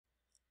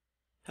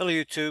Hello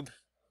YouTube,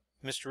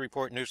 Mr.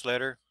 Report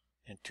newsletter,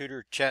 and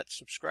Tutor chat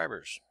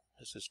subscribers.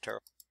 This is Terral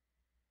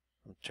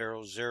from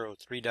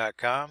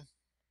Terral03.com.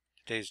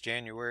 Today's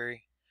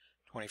January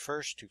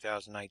 21st,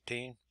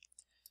 2019.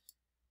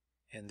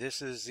 And this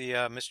is the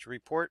Mr.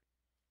 Report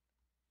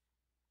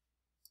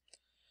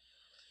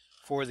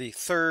for the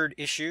third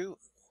issue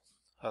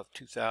of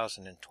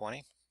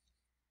 2020.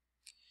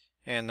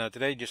 And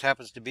today just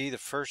happens to be the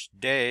first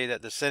day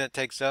that the Senate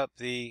takes up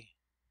the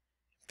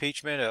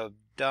impeachment of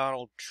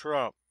Donald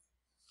Trump.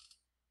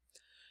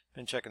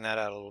 Been checking that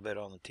out a little bit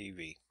on the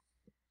TV.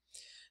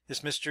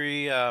 This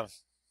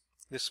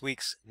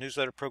week's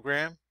newsletter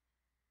program,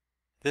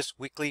 this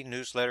weekly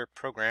newsletter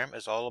program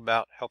is all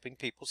about helping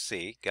people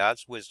see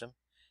God's wisdom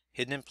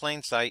hidden in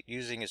plain sight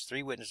using his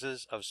three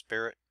witnesses of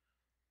spirit,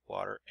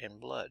 water, and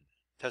blood,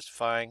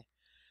 testifying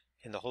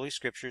in the Holy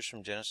Scriptures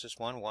from Genesis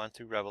 1:1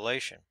 through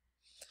Revelation.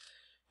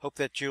 Hope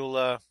that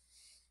you'll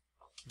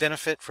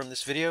benefit from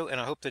this video,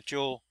 and I hope that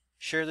you'll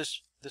share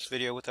this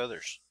video with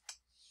others.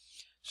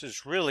 This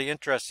is really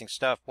interesting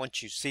stuff.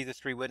 Once you see the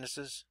three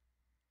witnesses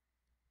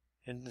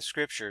in the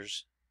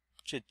Scriptures,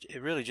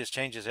 it really just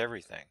changes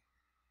everything.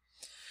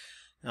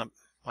 Now,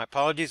 my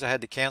apologies, I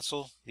had to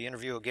cancel the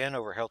interview again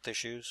over health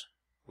issues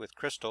with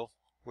Crystal.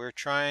 We're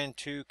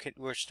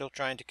still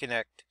trying to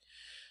connect,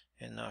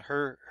 and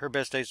her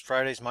best day is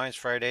Fridays, mine's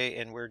Friday,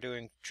 and we're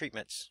doing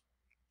treatments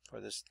for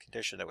this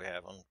condition that we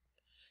have.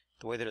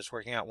 The way that it's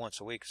working out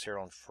once a week is here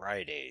on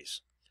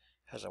Fridays.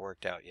 Hasn't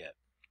worked out yet.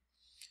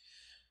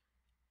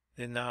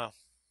 Then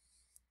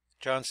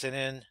John sent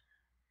in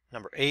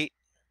number 8,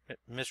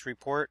 Missed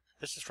Report.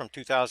 This is from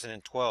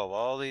 2012.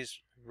 All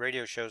these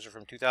radio shows are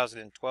from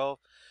 2012.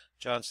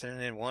 John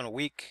sent in one a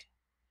week.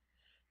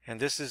 And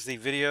this is the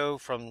video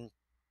from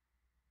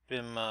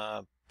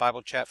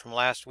Bible chat from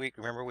last week.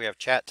 Remember, we have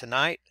chat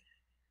tonight,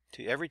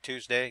 every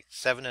Tuesday,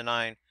 7 to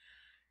 9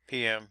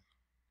 p.m.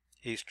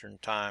 Eastern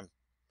Time.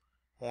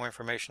 More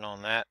information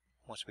on that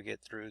once we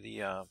get through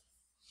the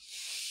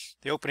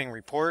opening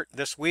report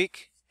this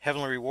week.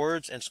 Heavenly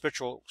rewards and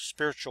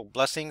spiritual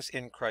blessings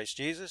in Christ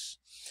Jesus.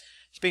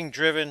 It's being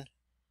driven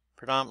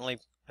predominantly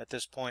at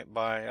this point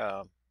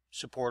by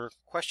supporter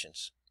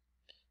questions.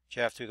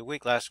 Jeff through the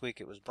week. Last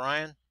week it was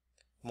Brian.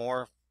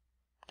 More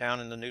down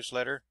in the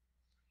newsletter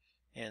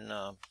in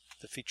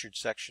the featured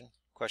section.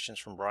 Questions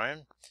from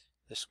Brian.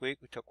 This week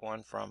we took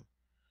one from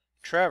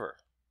Trevor.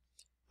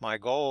 My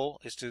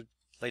goal is to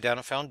lay down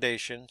a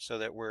foundation so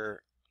that we're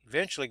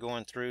eventually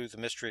going through the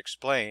mystery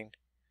explained.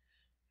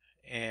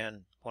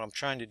 And what I'm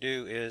trying to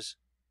do is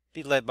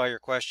be led by your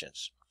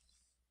questions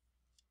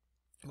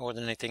more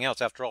than anything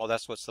else. After all,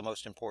 that's what's the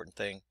most important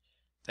thing,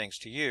 thanks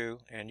to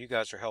you, and you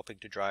guys are helping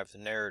to drive the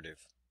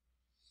narrative.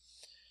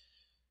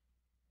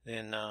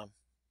 Then,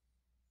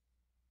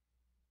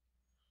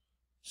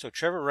 so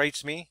Trevor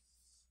rates me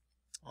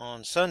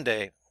on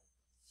Sunday.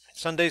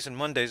 Sundays and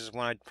Mondays is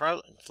when I'd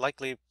probably,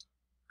 likely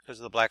because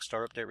of the Black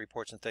Star update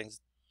reports and things,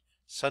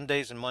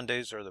 Sundays and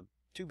Mondays are the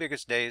two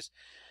biggest days.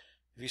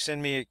 If you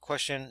send me a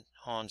question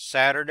on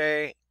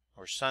Saturday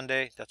or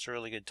Sunday, that's a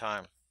really good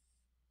time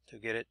to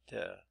get it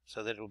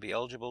so that it will be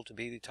eligible to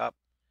be the top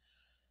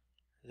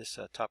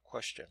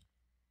question.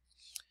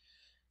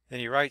 Then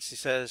he writes, he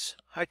says,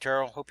 "Hi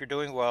Terrell, hope you're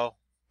doing well.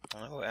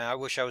 I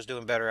wish I was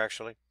doing better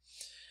actually.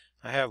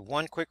 I have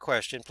one quick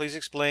question. Please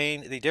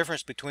explain the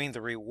difference between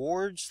the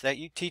rewards that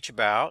you teach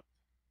about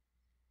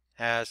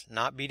as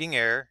not beating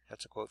air,"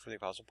 that's a quote from the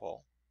Apostle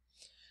Paul,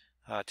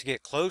 "to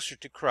get closer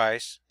to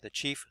Christ, the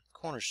chief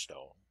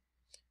cornerstone,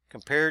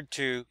 compared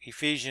to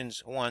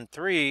Ephesians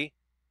 1:3,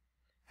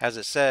 as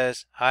it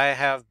says, I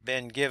have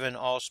been given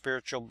all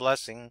spiritual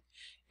blessing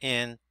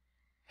in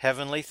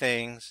heavenly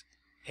things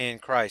in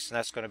Christ." And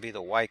that's going to be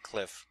the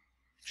Wycliffe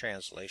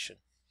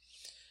translation.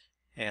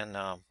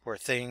 And where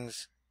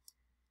things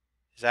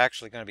is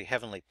actually going to be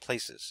heavenly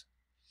places.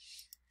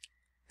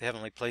 The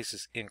heavenly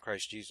places in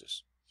Christ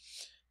Jesus.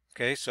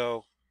 Okay,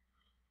 so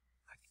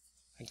I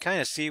can kind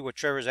of see what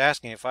Trevor's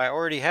asking. If I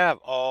already have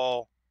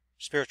all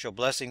spiritual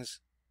blessings,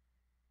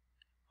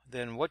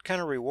 then what kind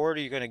of reward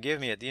are you going to give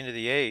me at the end of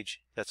the age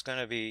that's going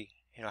to be,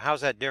 how's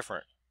that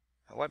different?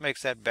 What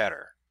makes that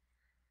better?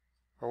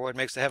 Or what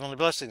makes the heavenly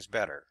blessings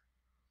better?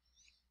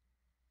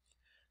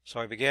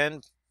 So I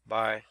began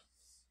by,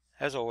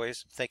 as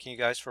always, thanking you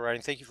guys for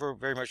writing. Thank you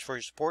very much for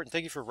your support, and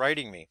thank you for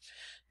writing me.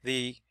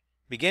 The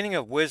beginning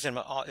of wisdom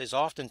is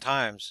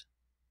oftentimes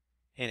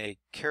in a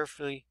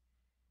carefully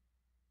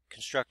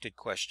constructed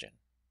question.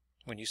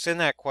 When you send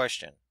that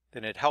question,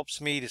 then it helps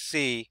me to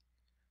see,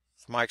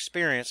 from my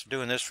experience of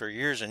doing this for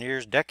years and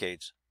years,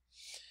 decades,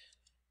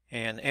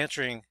 and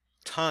answering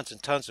tons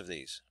and tons of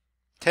these,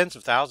 tens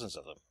of thousands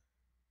of them,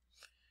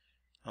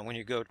 when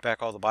you go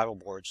back all the Bible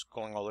boards,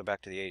 going all the way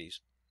back to the 80s.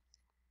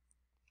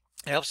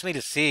 It helps me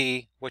to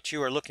see what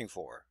you are looking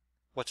for,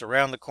 what's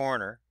around the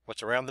corner,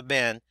 what's around the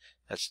bend,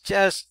 that's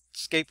just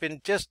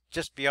escaping, just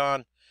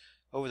beyond,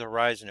 over the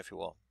horizon, if you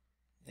will.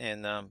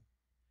 And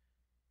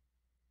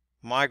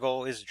my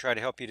goal is to try to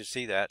help you to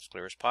see that as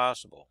clear as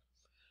possible.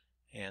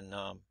 And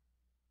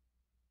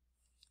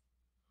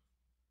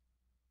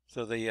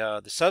So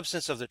the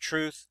substance of the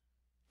truth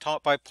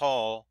taught by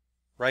Paul,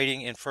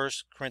 writing in 1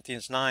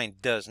 Corinthians 9,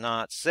 does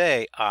not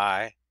say,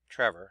 I,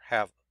 Trevor,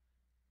 have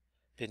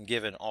been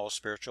given all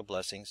spiritual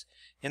blessings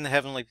in the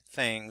heavenly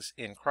things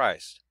in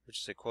Christ,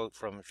 which is a quote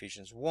from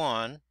Ephesians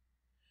 1,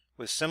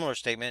 with similar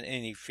statement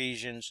in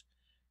Ephesians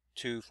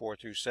 2, 4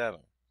 through 7.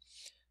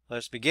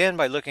 Let's begin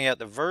by looking at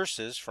the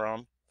verses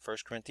from 1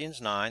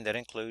 Corinthians 9 that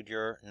include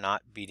your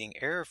not beating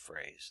air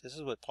phrase. This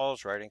is what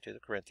Paul's writing to the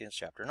Corinthians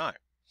chapter 9.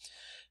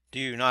 Do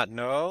you not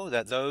know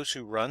that those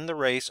who run the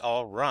race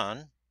all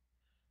run,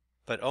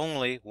 but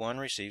only one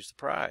receives the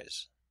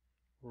prize?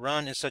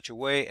 Run in such a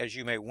way as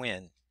you may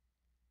win.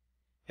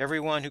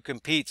 Everyone who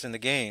competes in the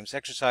games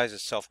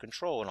exercises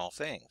self-control in all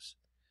things.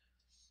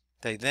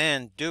 They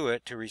then do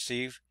it to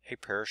receive a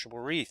perishable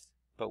wreath,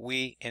 but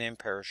we an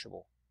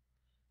imperishable.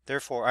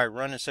 Therefore I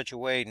run in such a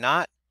way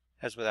not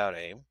as without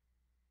aim.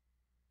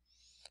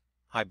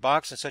 I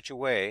box in such a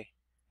way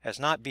as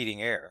not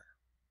beating air.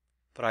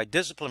 But I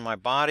discipline my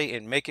body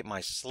and make it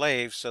my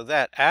slave, so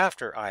that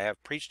after I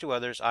have preached to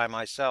others, I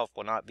myself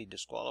will not be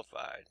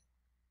disqualified.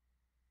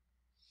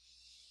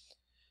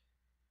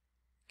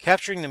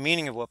 Capturing the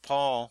meaning of what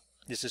Paul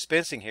is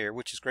dispensing here,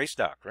 which is grace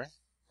doctrine,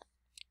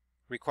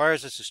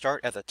 requires us to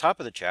start at the top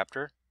of the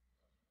chapter,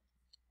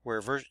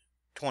 where verse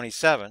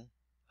 27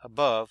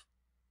 above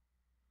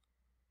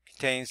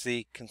contains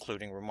the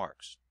concluding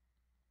remarks.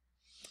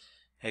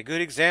 A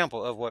good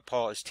example of what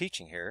Paul is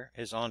teaching here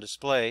is on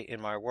display in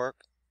my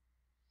work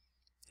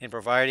in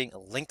providing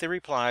lengthy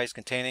replies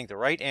containing the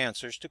right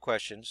answers to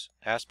questions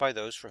asked by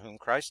those for whom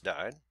Christ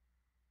died,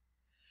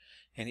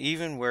 and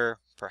even where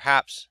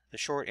perhaps the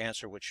short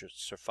answer would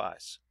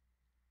suffice.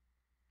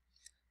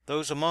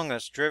 Those among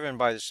us driven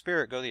by the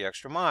Spirit go the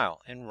extra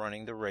mile in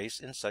running the race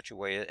in such a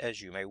way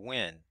as you may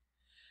win,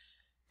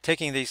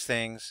 taking these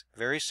things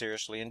very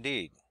seriously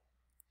indeed.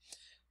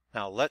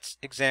 Now let's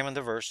examine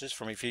the verses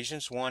from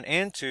Ephesians 1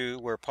 and 2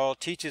 where Paul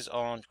teaches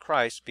on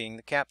Christ being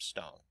the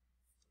capstone.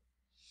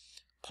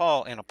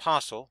 Paul, an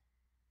apostle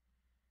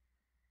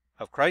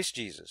of Christ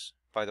Jesus,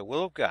 by the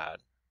will of God,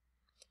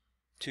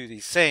 to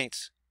the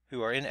saints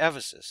who are in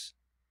Ephesus,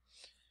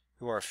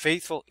 who are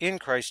faithful in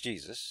Christ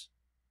Jesus,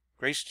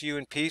 grace to you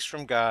and peace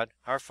from God,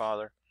 our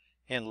Father,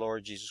 and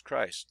Lord Jesus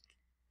Christ.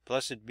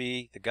 Blessed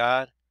be the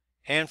God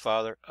and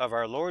Father of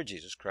our Lord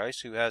Jesus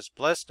Christ, who has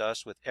blessed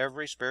us with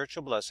every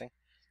spiritual blessing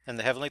in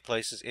the heavenly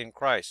places in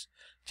Christ,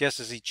 just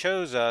as he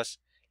chose us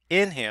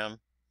in him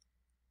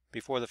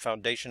before the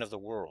foundation of the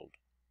world,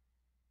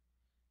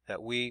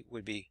 that we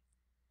would be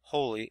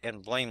holy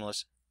and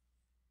blameless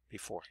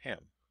before him.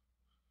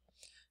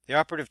 The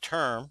operative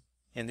term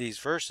in these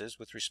verses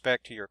with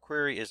respect to your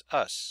query is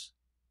us,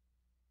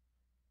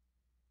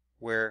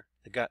 where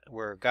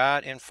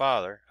God and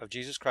Father of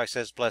Jesus Christ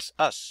has blessed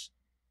us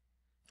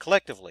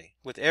collectively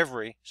with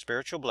every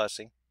spiritual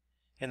blessing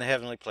in the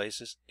heavenly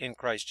places in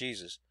Christ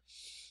Jesus.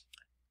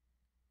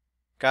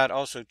 God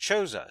also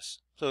chose us.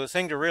 So the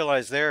thing to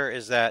realize there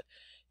is that,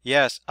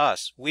 yes,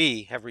 us,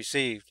 we have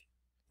received,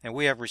 and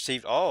we have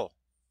received all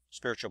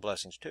spiritual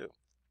blessings too.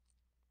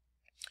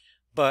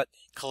 But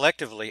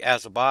collectively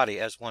as a body,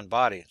 as one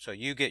body. So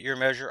you get your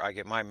measure, I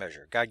get my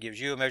measure. God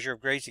gives you a measure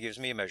of grace, he gives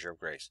me a measure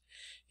of grace.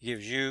 He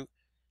gives you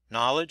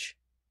knowledge,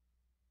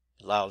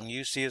 allowing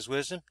you to see his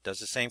wisdom, does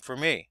the same for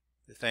me.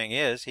 The thing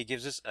is, he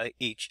gives us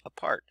each a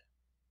part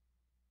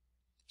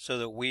so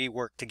that we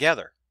work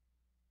together.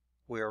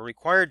 We are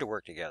required to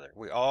work together.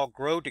 We all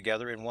grow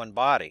together in one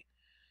body.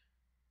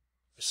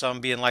 Some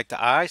being like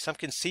the eye, some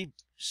can see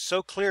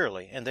so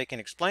clearly and they can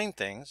explain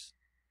things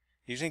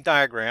using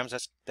diagrams.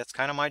 That's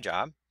kind of my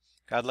job.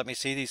 God let me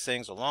see these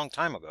things a long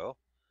time ago.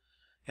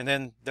 And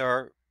then there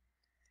are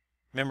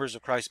members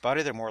of Christ's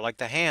body that are more like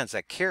the hands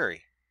that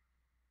carry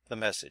the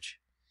message,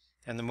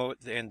 and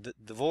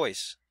the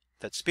voice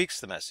that speaks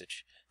the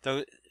message.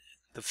 The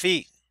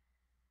feet,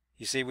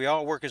 you see, we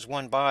all work as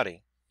one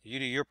body. You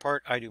do your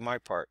part, I do my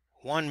part.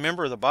 One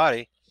member of the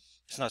body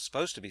is not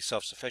supposed to be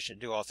self-sufficient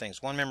to do all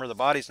things. One member of the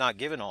body is not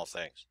given all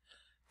things.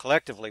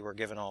 Collectively, we're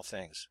given all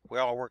things. We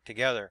all work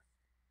together.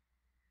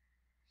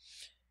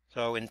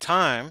 So in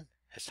time,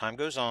 as time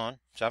goes on,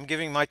 so I'm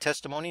giving my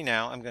testimony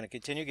now, I'm going to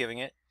continue giving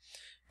it,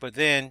 but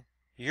then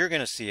you're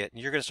going to see it,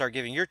 and you're going to start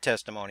giving your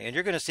testimony, and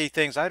you're going to see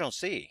things I don't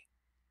see.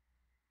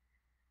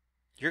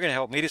 You're going to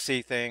help me to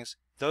see things.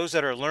 Those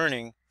that are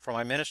learning from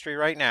my ministry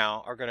right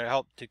now are going to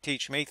help to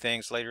teach me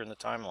things later in the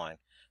timeline.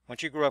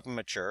 Once you grow up and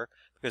mature,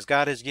 because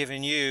God has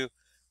given you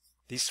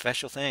these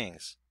special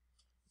things.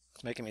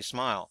 It's making me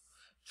smile.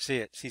 See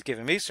it. He's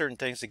given me certain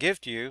things to give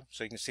to you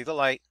so you can see the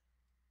light.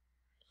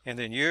 And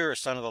then you're a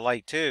son of the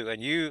light too.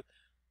 And you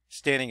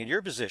standing in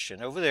your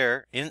position over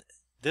there in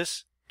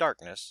this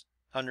darkness,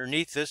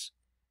 underneath this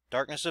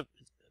darkness of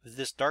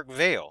this dark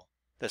veil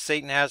that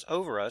Satan has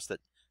over us, that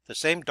the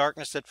same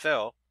darkness that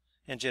fell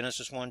in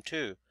Genesis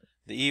 1:2,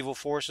 the evil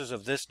forces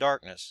of this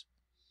darkness.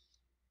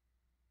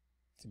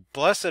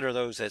 Blessed are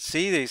those that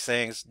see these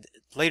things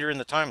later in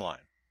the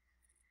timeline,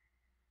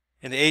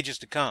 in the ages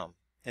to come,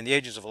 in the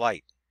ages of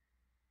light.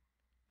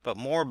 But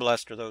more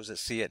blessed are those that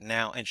see it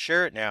now and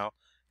share it now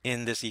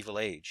in this evil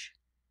age.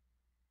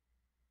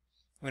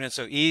 When it's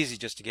so easy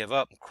just to give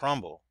up and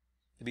crumble,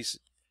 to be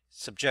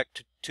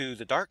subject to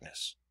the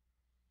darkness.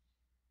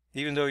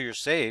 Even though you're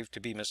saved, to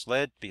be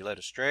misled, be led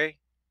astray.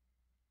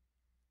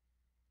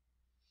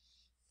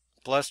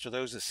 Blessed are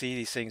those that see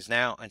these things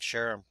now and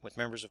share them with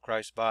members of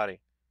Christ's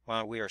body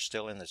while we are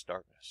still in this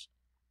darkness.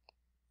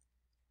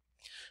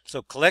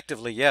 So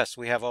collectively, yes,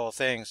 we have all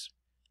things,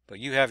 but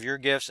you have your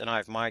gifts and I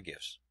have my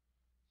gifts.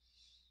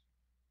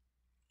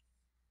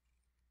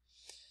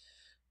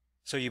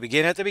 So you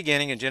begin at the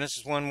beginning in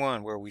Genesis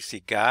 1:1 where we see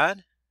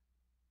God.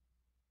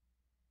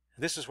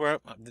 This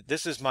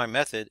is my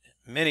method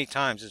many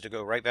times, is to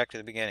go right back to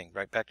the beginning,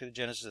 right back to the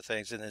Genesis of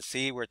things, and then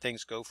see where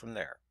things go from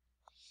there.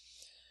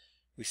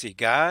 We see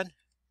God,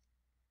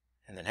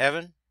 and then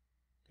heaven,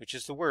 which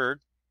is the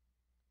Word.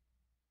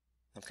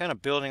 I'm kind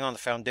of building on the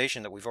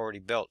foundation that we've already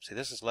built. See,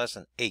 this is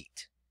lesson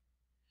 8.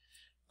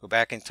 Go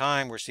back in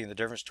time, we're seeing the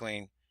difference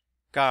between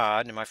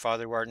God and my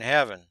Father who art in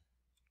heaven.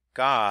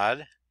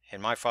 God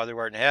and my Father who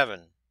art in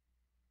heaven.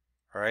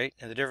 All right?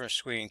 And the difference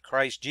between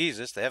Christ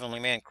Jesus, the heavenly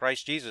man,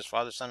 Christ Jesus,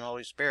 Father, Son, and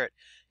Holy Spirit,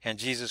 and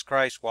Jesus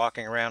Christ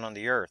walking around on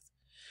the earth.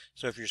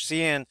 So if you're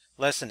seeing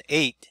lesson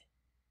 8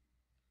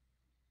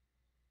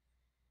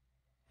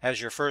 as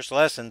your first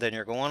lesson, then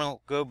you're going to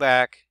go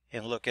back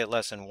and look at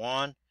lesson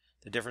 1,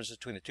 the difference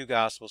between the two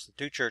gospels, the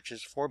two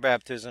churches, 4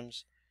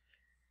 baptisms,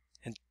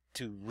 and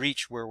to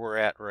reach where we're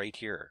at right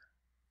here.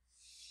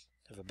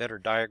 I have a better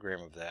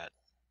diagram of that.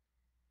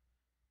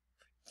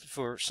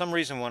 For some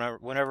reason,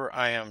 whenever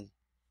I am,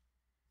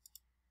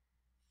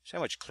 see how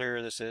much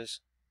clearer this is?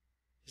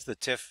 This is the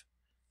TIFF.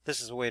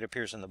 This is the way it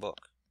appears in the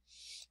book,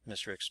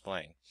 Mr.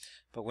 Explain.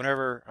 But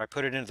whenever I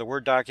put it into the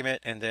Word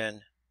document and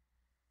then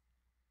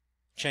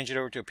change it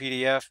over to a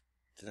PDF,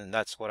 then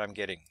that's what I'm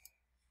getting.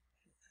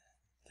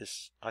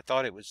 This, I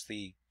thought it was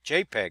the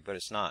JPEG, but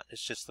it's not.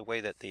 It's just the way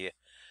that I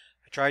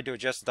tried to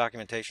adjust the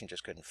documentation,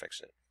 just couldn't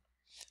fix it.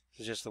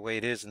 It's just the way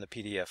it is in the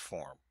PDF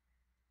form.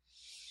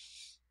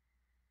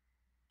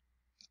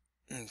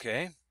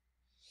 Okay.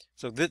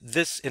 So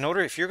this, in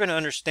order, if you're going to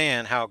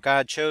understand how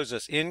God chose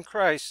us in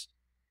Christ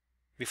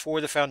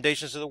before the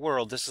foundations of the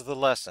world, this is the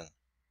lesson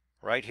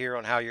right here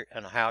on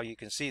how you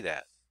can see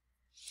that.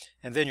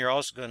 And then you're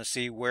also going to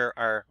see where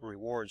our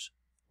rewards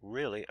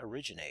really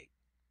originate.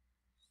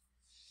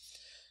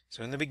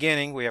 So in the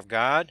beginning, we have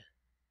God,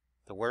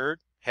 the Word,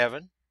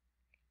 heaven,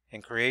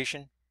 and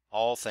creation,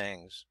 all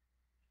things.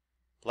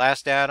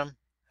 Last Adam,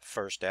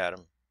 first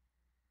Adam.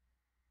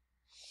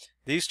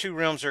 These two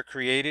realms are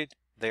created.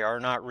 They are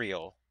not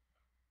real.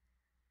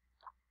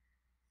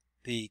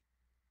 The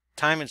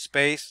time and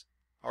space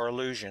are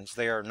illusions.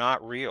 They are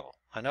not real.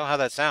 I know how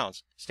that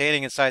sounds.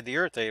 Standing inside the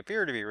earth, they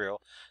appear to be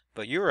real.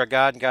 But you are a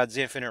God in God's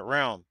infinite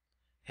realm.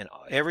 And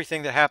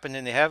everything that happened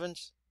in the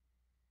heavens,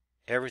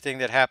 everything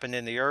that happened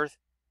in the earth,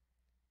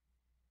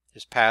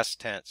 is past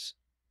tense.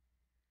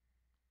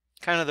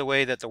 Kind of the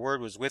way that the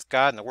Word was with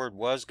God and the Word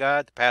was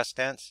God, the past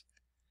tense.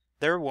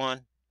 They're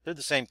one. They're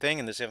the same thing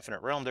in this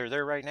infinite realm. They're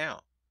there right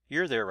now.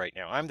 You're there right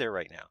now. I'm there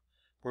right now.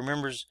 We're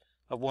members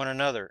of one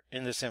another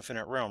in this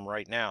infinite realm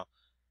right now.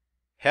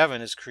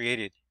 Heaven is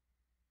created.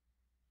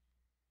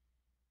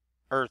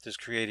 Earth is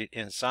created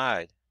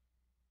inside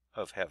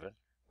of heaven.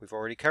 We've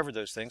already covered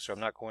those things, so I'm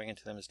not going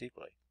into them as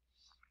deeply.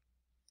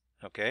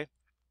 Okay?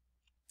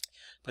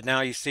 But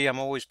now you see I'm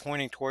always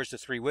pointing towards the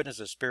 3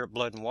 witnesses, spirit,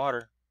 blood, and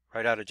water,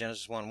 right out of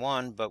Genesis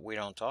 1:1, but we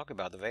don't talk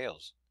about the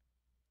veils.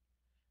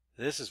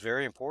 This is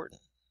very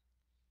important.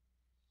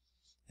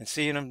 And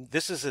seeing them,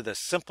 this is the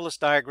simplest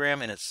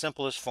diagram in its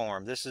simplest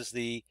form. This is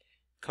the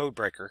code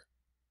breaker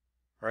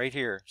right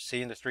here,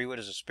 seeing the 3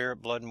 witnesses,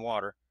 spirit, blood, and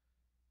water.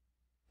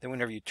 Then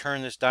whenever you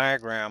turn this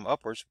diagram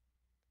upwards,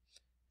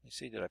 you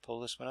see, did I pull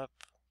this one up?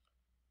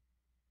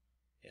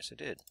 Yes, I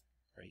did,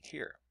 right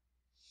here.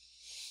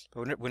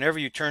 But whenever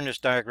you turn this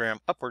diagram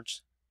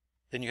upwards,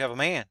 then you have a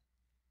man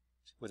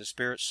with a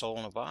spirit, soul,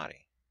 and a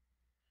body.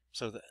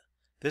 So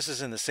this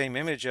is in the same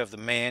image of the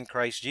man,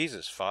 Christ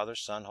Jesus, Father,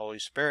 Son, Holy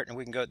Spirit. And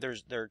we can go, there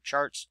are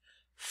charts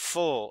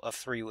full of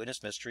 3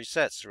 witness mystery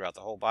sets throughout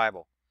the whole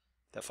Bible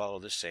that follow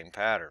this same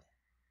pattern.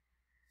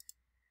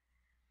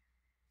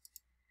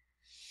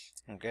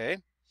 Okay?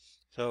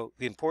 So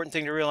the important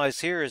thing to realize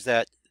here is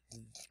that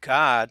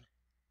God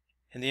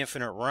in the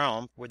infinite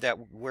realm,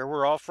 where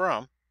we're all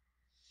from,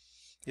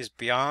 is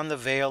beyond the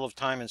veil of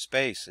time and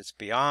space. It's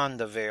beyond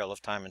the veil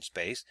of time and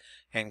space.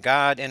 And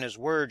God and His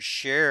Word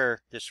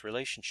share this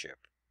relationship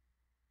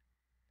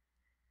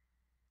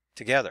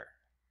together.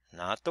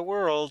 Not the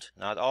world,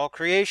 not all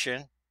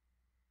creation.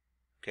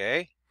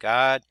 Okay?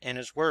 God and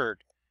His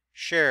Word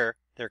share.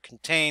 They're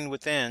contained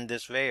within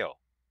this veil.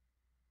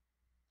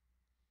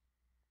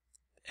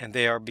 And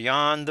they are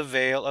beyond the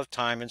veil of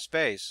time and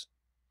space.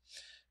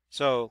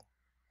 So,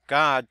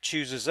 God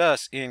chooses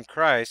us in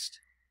Christ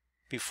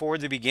before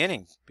the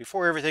beginning,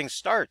 before everything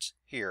starts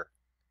here.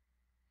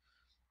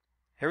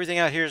 Everything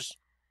out here is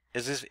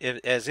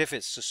as if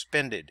it's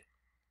suspended.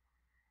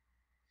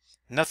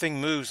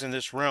 Nothing moves in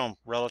this realm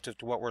relative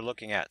to what we're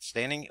looking at.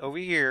 Standing over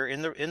here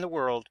in the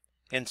world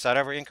inside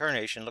of our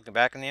incarnation, looking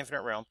back in the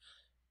infinite realm,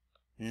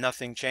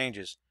 nothing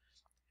changes.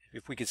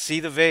 If we could see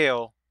the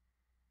veil,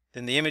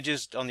 then the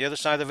images on the other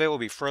side of the veil will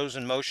be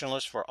frozen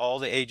motionless for all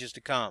the ages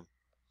to come.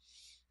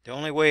 The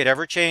only way it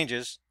ever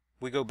changes,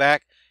 we go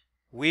back,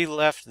 we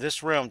left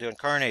this realm to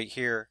incarnate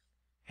here,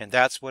 and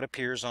that's what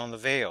appears on the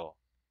veil.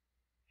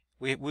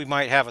 We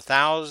might have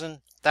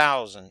 1,000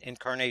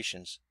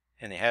 incarnations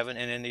in the heaven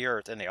and in the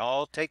earth, and they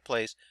all take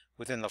place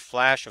within the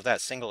flash of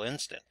that single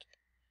instant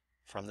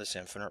from this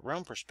infinite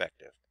realm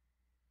perspective.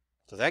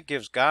 So that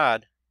gives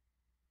God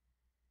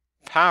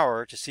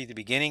power to see the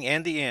beginning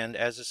and the end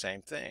as the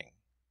same thing.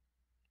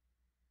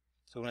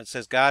 So when it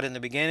says God in the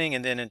beginning,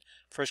 and then in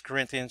 1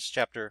 Corinthians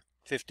chapter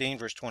 15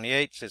 verse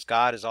 28 it says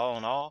God is all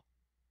in all,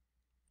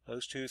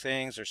 those two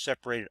things are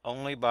separated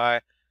only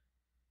by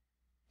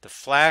the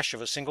flash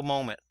of a single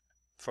moment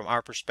from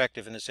our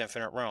perspective in this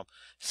infinite realm.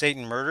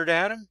 Satan murdered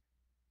Adam,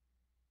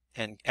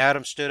 and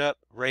Adam stood up,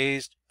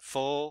 raised,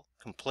 full,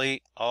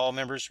 complete, all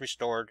members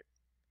restored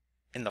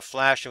in the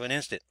flash of an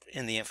instant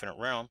in the infinite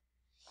realm.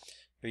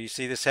 But you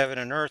see, this heaven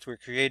and earth were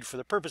created for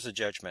the purpose of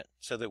judgment,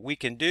 so that we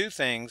can do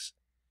things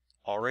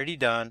already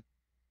done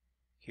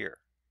here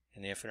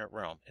in the infinite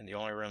realm, in the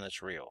only realm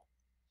that's real.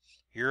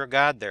 You're a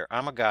God there.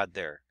 I'm a God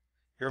there.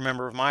 You're a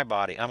member of my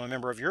body. I'm a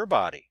member of your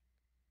body.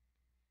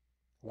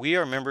 We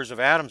are members of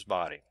Adam's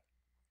body.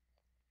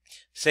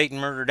 Satan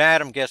murdered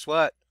Adam. Guess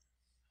what?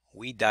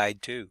 We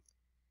died too.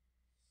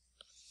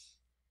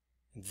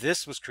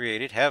 This was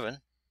created, heaven.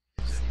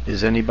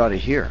 Is anybody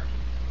here?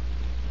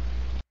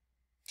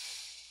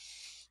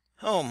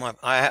 Oh,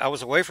 I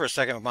was away for a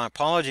second. My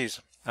apologies.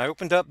 I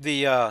opened up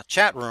the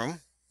chat room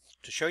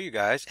to show you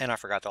guys, and I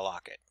forgot to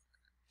lock it.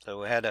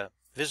 So we had a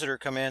visitor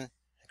come in,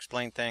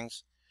 explain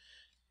things,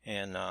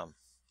 and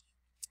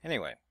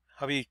anyway,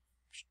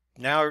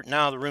 now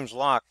the room's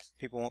locked.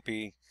 People won't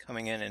be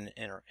coming in and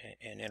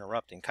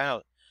interrupting. Kind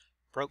of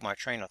broke my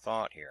train of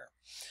thought here.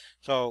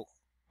 So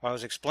what I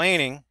was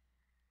explaining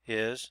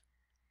is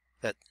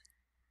that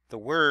the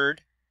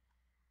Word,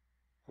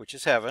 which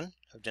is heaven,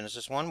 of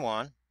Genesis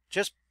 1:1,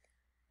 just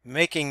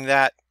making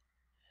that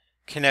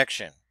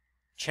connection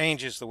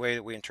changes the way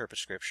that we interpret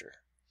Scripture.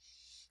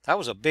 That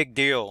was a big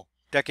deal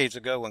decades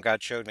ago when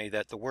God showed me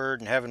that the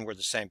Word and heaven were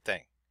the same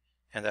thing,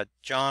 and that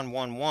John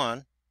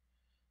 1:1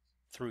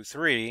 through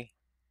 3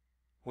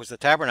 was the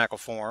tabernacle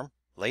form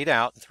laid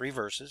out in 3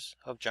 verses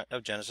of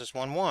Genesis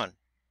 1:1.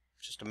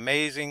 Just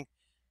amazing.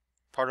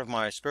 Part of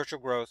my spiritual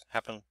growth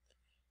happened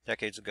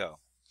decades ago.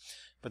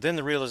 But then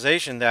the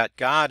realization that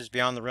God is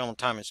beyond the realm of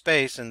time and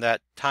space, and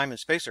that time and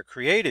space are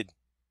created.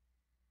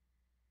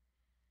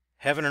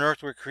 Heaven and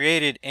earth were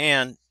created,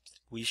 and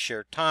we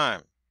share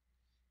time.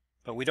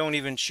 But we don't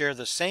even share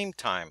the same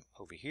time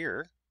over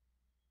here.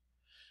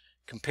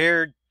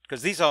 Compared,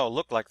 because these all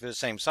look like they're the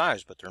same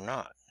size, but they're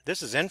not.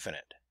 This is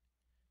infinite.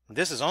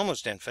 This is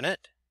almost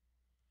infinite.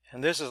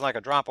 And this is like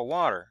a drop of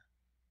water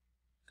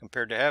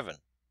compared to heaven.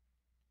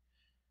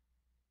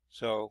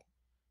 So,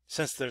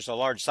 since there's a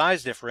large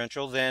size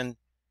differential, then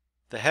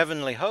the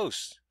heavenly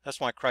hosts, that's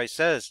why Christ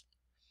says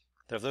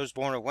that of those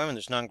born of women,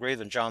 there's none greater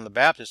than John the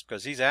Baptist,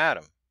 because he's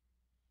Adam.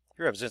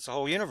 He represents the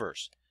whole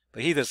universe.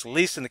 But he that's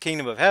least in the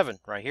kingdom of heaven,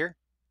 right here,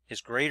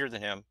 is greater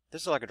than him.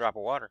 This is like a drop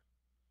of water.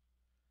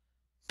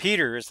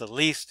 Peter is the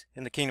least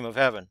in the kingdom of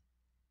heaven,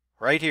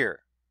 right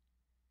here.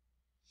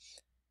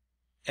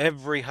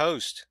 Every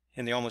host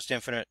in the almost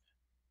infinite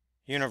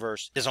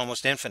universe is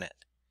almost infinite.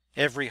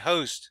 Every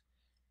host,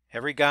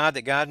 every God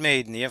that God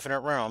made in the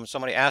infinite realm.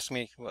 Somebody asked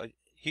me, well,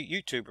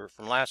 YouTuber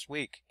from last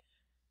week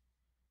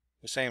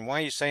was saying, why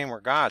are you saying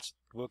we're gods?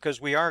 Well,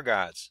 because we are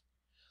gods.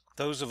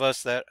 Those of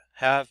us that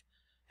have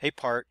a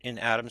part in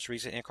Adam's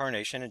recent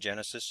incarnation in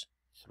Genesis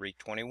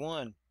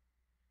 3:21,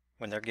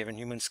 when they're given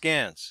human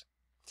skins.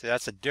 So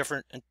that's a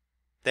different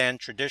than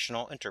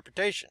traditional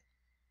interpretation.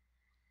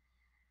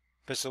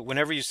 But so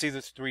whenever you see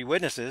the 3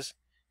 witnesses,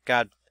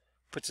 God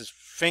puts his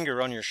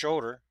finger on your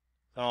shoulder,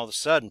 and all of a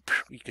sudden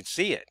you can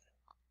see it.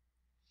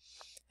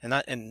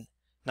 And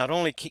not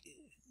only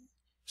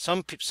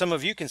some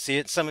of you can see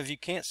it, some of you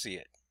can't see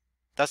it.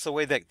 That's the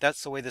way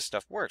this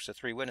stuff works. The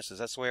 3 witnesses,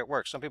 that's the way it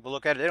works. Some people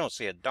look at it, they don't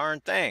see a darn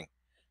thing.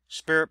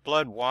 Spirit,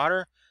 blood,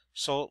 water,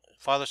 soul,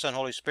 Father, Son,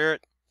 Holy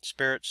Spirit,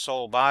 spirit,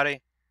 soul,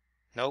 body.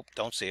 Nope,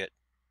 don't see it.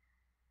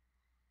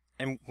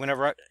 And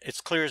whenever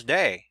it's clear as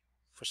day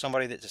for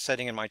somebody that's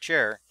sitting in my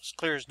chair, it's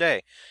clear as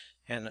day.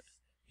 And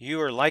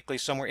you are likely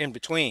somewhere in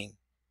between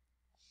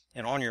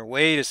and on your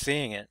way to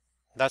seeing it.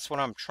 That's what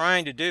I'm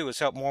trying to do, is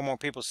help more and more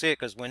people see it,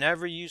 because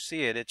whenever you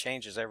see it, it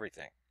changes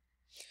everything.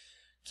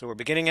 So we're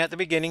beginning at the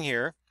beginning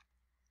here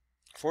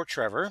for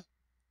Trevor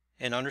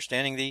in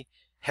understanding the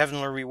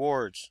heavenly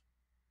rewards.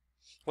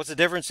 What's the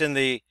difference in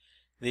the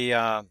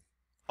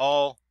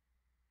all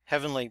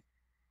heavenly,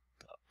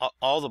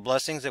 all the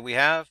blessings that we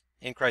have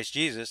in Christ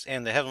Jesus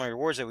and the heavenly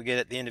rewards that we get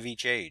at the end of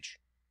each age?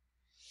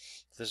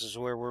 This is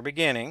where we're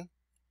beginning.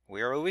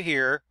 We are over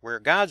here, where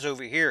God's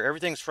over here.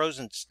 Everything's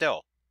frozen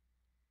still.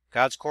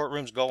 God's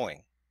courtroom's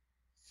going.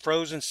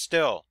 Frozen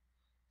still.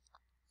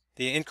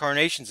 The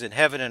incarnations in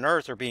heaven and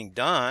earth are being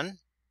done.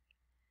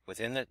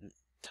 within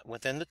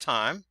the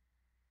time,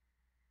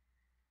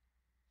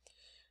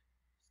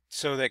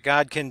 so that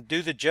God can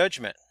do the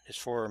judgment. It's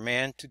for a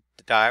man to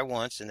die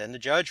once and then the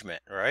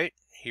judgment, right?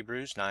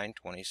 Hebrews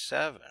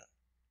 9:27.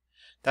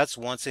 That's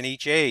once in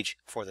each age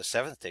for the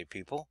seventh-day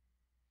people.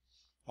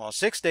 While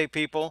sixth-day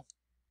people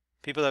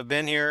that have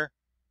been here,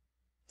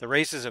 the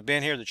races have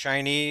been here, the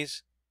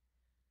Chinese,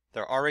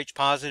 they're Rh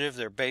positive,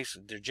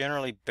 they're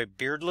generally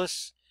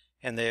beardless,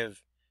 and they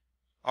have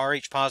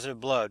Rh positive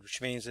blood,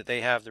 which means that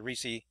they have the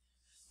Ricci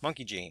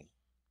monkey gene.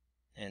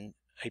 And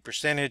a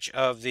percentage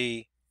of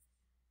the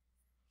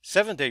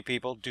seventh-day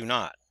people do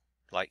not.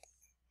 Like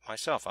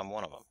myself, I'm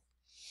one of them.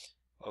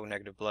 O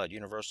negative blood,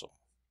 universal.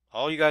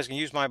 All you guys can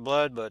use my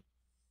blood, but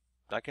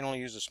I can only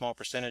use a small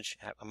percentage.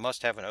 I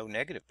must have an O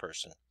negative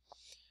person.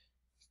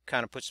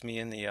 Kind of puts me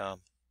in the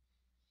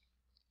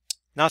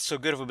not so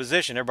good of a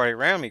position. Everybody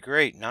around me,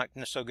 great. Not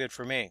so good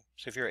for me.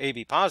 So if you're an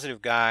AB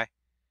positive guy,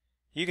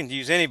 you can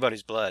use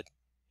anybody's blood.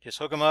 Just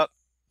hook them up.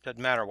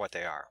 Doesn't matter what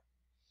they are,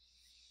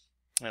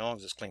 as long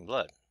as it's clean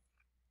blood.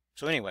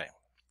 So anyway,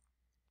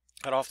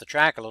 got off the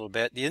track a little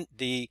bit.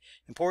 The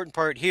important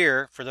part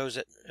here, for those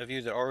of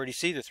you that already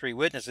see the three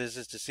witnesses,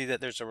 is to see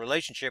that there's a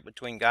relationship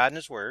between God and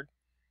His Word.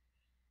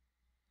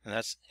 And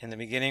that's, in the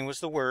beginning was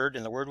the Word,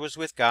 and the Word was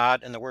with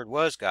God, and the Word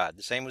was God.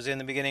 The same was in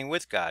the beginning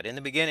with God. In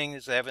the beginning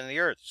is the heaven and the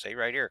earth, say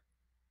right here.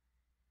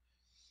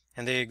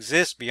 And they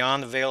exist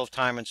beyond the veil of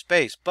time and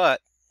space.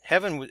 But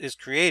heaven is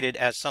created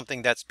as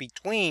something that's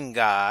between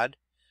God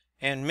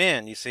and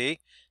men, you see.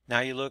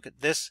 Now you look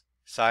at this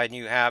side, and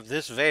you have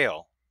this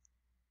veil.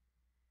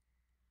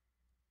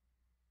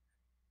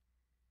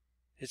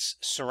 It's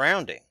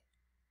surrounding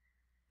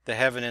the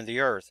heaven and the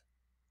earth.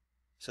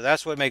 So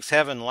that's what makes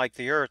heaven like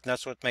the earth, and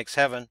that's what makes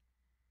heaven.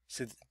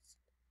 See,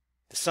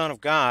 the Son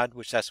of God,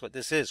 which that's what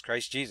this is,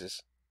 Christ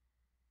Jesus,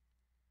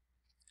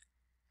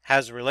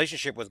 has a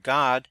relationship with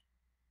God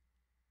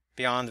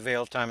beyond the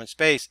veil of time and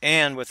space,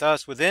 and with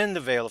us within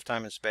the veil of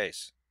time and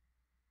space.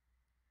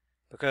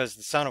 Because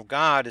the Son of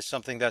God is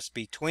something that's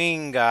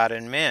between God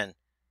and men.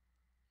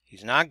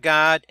 He's not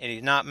God, and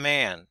He's not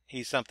man.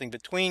 He's something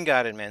between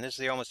God and man. This is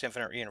the almost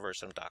infinite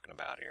universe I'm talking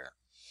about here.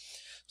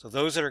 So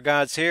those that are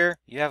God's here,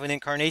 you have an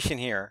incarnation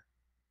here.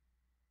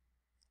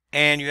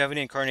 And you have an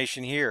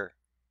incarnation here.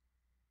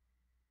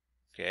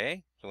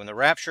 Okay? So when the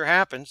rapture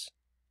happens,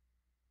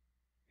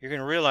 you're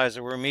going to realize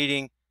that we're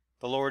meeting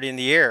the Lord in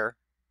the air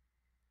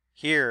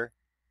here.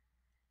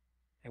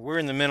 And we're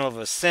in the middle of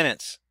a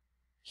sentence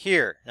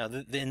here. Now,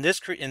 in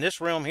this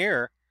realm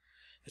here,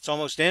 it's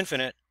almost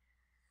infinite.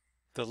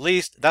 The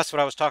least, that's what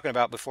I was talking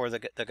about before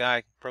the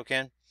guy broke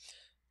in.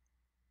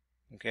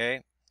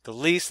 Okay? The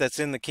least that's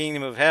in the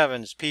kingdom of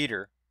heaven is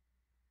Peter.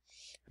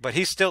 But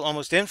he's still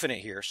almost infinite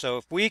here. So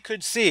if we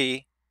could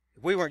see,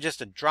 if we weren't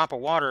just a drop of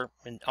water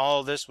and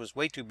all this was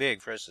way too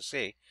big for us to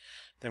see,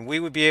 then we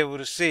would be able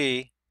to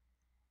see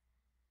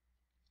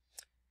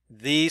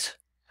these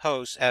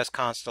hosts as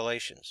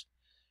constellations.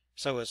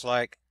 So it's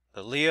like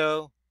the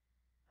Leo,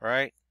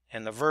 right,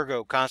 and the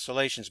Virgo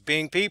constellations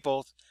being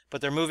people,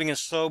 but they're moving in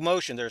slow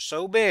motion. They're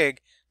so big,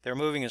 they're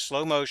moving in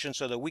slow motion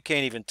so that we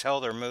can't even tell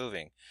they're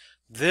moving.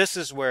 This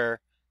is where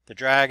the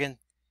dragon,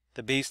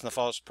 the beast, and the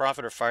false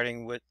prophet are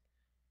fighting with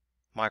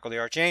Michael the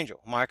Archangel.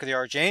 Michael the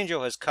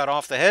Archangel has cut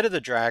off the head of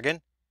the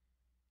dragon,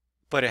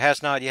 but it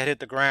has not yet hit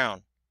the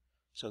ground.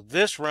 So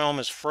this realm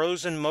is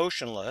frozen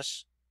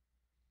motionless.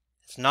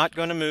 It's not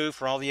going to move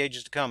for all the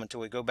ages to come until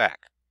we go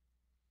back.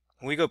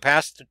 When we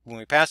pass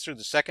through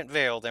the second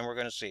veil, then we're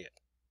going to see it.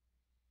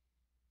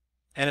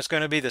 And it's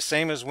going to be the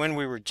same as when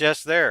we were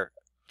just there,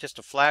 just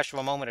a flash of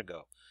a moment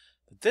ago.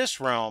 But this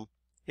realm,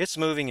 it's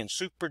moving in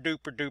super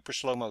duper duper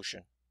slow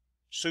motion.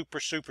 Super,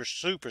 super,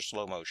 super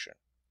slow motion.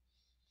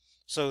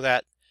 So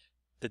that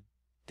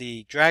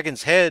the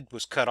dragon's head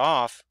was cut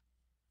off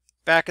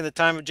back in the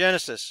time of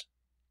Genesis.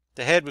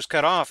 The head was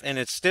cut off, and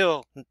it's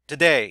still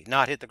today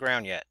not hit the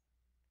ground yet.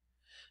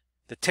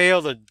 The tail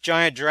of the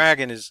giant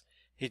dragon is,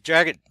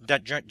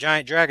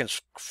 giant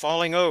dragon's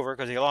falling over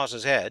because he lost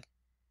his head.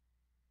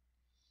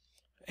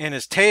 And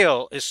his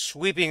tail is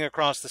sweeping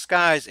across the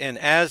skies, and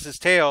as his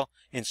tail,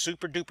 in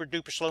super duper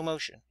duper slow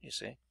motion, you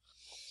see,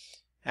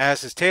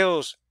 as his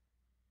tail's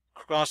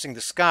crossing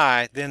the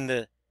sky,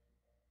 then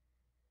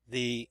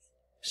the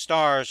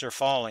stars are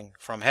falling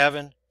from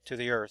heaven to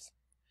the earth.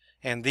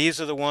 And these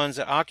are the ones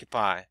that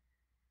occupy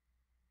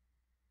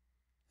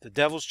the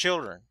devil's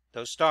children.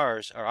 Those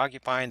stars are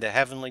occupying the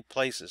heavenly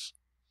places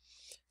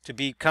to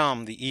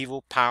become the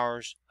evil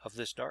powers of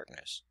this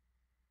darkness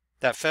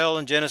that fell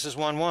in Genesis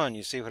 1:1.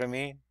 You see what I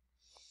mean?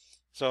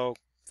 So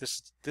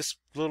this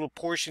little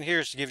portion here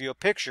is to give you a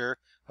picture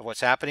of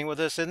what's happening with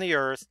us in the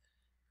earth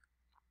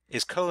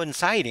is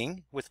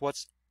coinciding with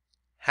what's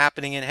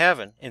happening in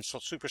heaven in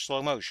super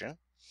slow motion,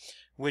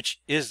 which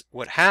is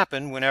what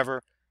happened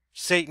whenever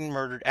Satan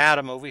murdered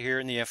Adam over here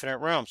in the infinite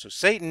realm. So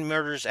Satan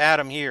murders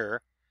Adam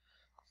here,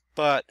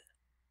 but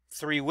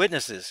three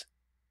witnesses.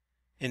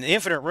 In the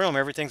infinite realm,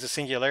 everything's a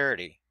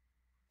singularity.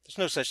 There's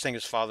no such thing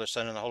as Father,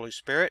 Son, and the Holy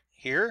Spirit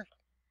here.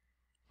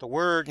 The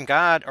Word and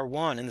God are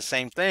one and the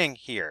same thing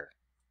here.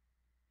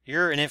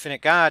 You're an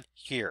infinite God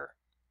here.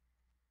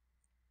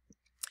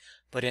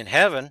 But in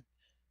heaven,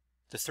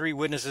 the three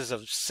witnesses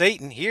of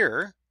Satan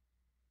here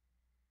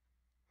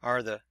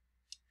are the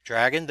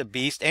dragon, the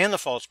beast, and the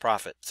false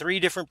prophet. Three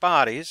different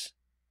bodies,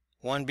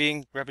 one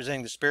being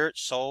representing the spirit,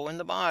 soul, and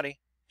the body,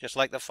 just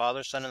like the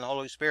Father, Son, and the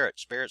Holy Spirit.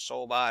 Spirit,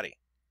 soul, body.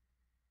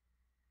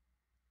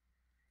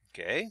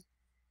 Okay?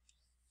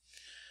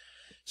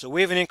 So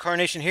we have an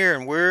incarnation here,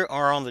 and we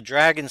are on the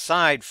dragon's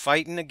side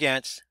fighting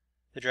against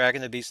the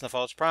dragon, the beast, and the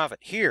false prophet.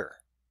 Here,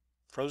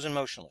 frozen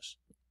motionless.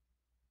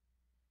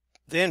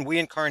 Then we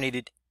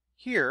incarnated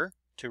here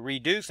to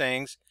redo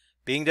things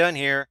being done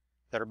here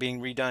that are being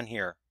redone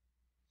here.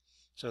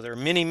 So there are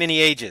many, many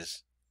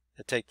ages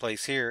that take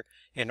place here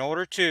in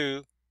order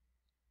to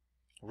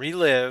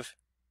relive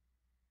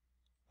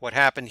what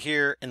happened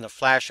here in the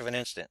flash of an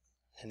instant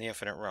in the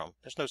infinite realm.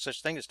 There's no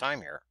such thing as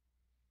time here.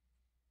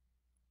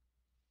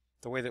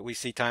 The way that we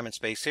see time and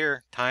space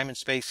here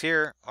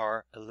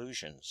are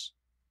illusions.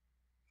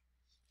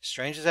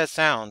 Strange as that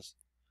sounds,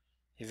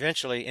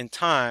 eventually in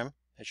time,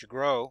 as you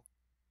grow,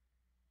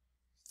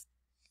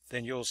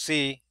 then you'll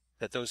see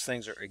that those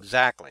things are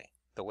exactly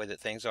the way that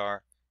things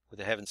are with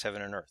the heavens,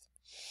 heaven, and earth.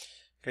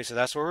 Okay, so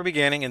that's where we're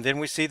beginning, and then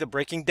we see the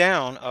breaking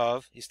down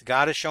of,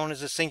 God is shown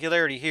as a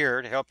singularity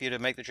here to help you to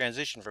make the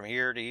transition from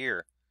here to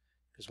here.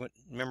 Because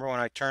remember when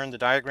I turned the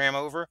diagram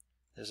over,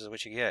 this is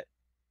what you get.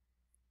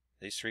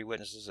 These three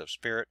witnesses of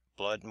spirit,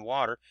 blood, and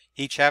water,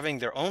 each having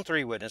their own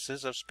three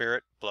witnesses of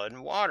spirit, blood,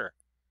 and water.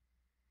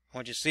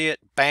 Once you see it,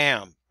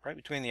 bam, right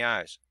between the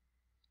eyes.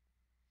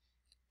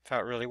 That's how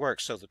it really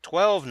works. So the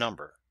 12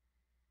 number,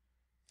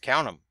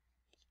 count them.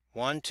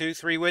 1, 2,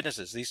 3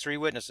 witnesses. These three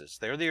witnesses,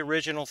 they're the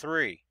original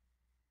three.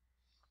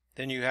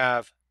 Then you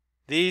have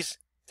these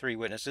three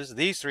witnesses,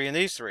 these three, and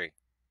these three.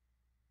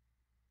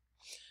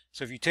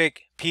 So if you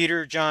take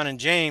Peter, John, and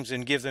James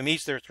and give them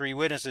each their three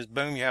witnesses,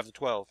 boom, you have the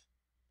 12.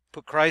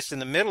 Put Christ in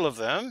the middle of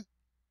them,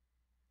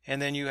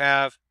 and then you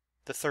have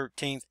the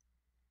 13th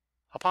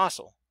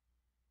apostle.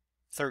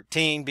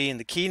 13 being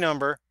the key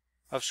number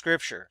of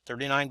Scripture.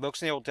 39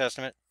 books in the Old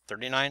Testament,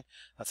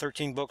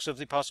 13 books of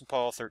the Apostle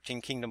Paul,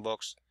 13 kingdom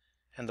books,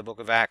 and the book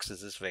of Acts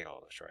is this veil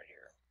that's right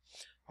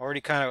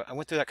here. I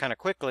went through that kind of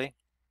quickly,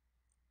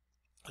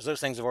 because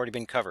those things have already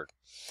been covered.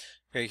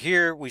 Okay,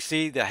 here we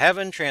see the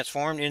heaven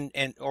transformed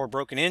or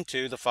broken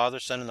into the Father,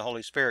 Son, and the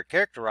Holy Spirit,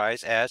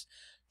 characterized as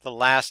the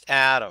last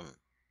Adam.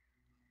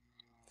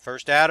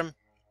 First Adam,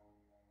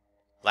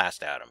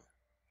 last Adam.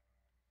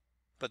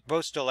 But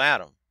both still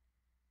Adam.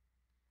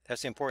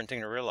 That's the important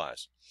thing to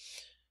realize.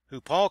 Who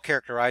Paul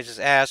characterizes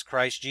as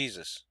Christ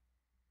Jesus.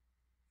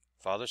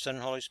 Father, Son,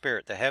 and Holy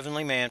Spirit. The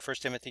heavenly man,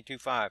 1 Timothy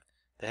 2:5.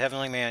 The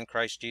heavenly man,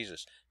 Christ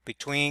Jesus.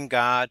 Between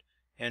God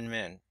and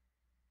men.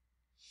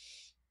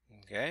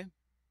 Okay?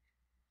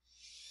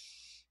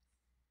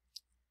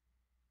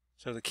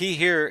 So the key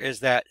here is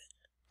that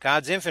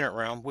God's infinite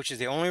realm, which is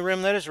the only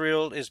realm that is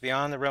real, is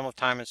beyond the realm of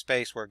time and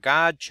space, where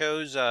God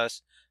chose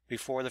us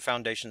before the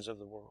foundations of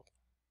the world.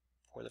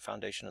 Before the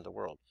foundation of the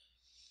world.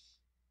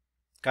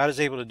 God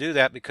is able to do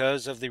that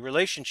because of the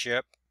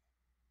relationship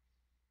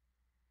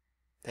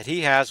that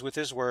He has with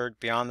His Word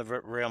beyond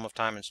the realm of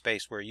time and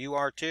space, where you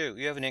are too.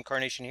 You have an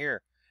incarnation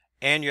here,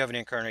 and you have an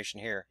incarnation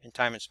here, in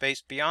time and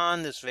space,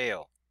 beyond this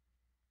veil.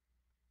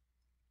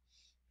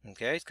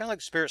 Okay, it's kind of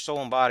like spirit,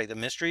 soul, and body. The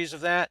mysteries of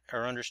that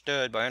are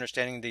understood by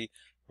understanding the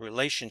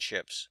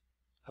relationships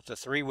of the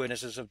three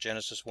witnesses of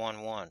Genesis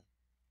 1:1.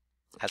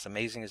 As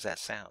amazing as that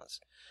sounds.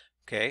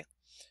 Okay,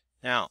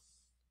 now,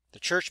 the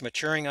church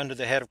maturing under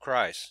the head of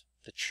Christ.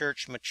 The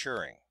church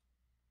maturing.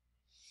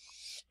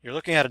 You're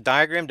looking at a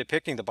diagram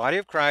depicting the body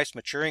of Christ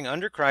maturing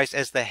under Christ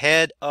as the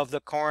head of the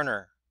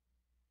corner.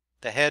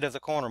 The head of the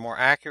corner, more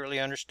accurately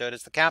understood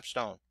as the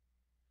capstone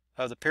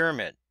of the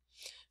pyramid.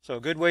 So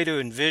a good way to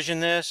envision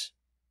this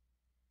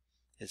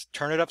is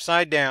turn it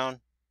upside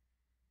down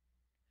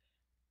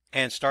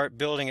and start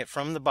building it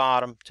from the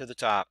bottom to the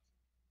top,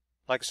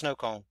 like a snow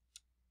cone.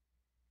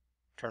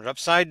 Turn it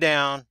upside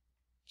down.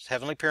 It's a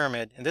heavenly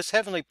pyramid. And this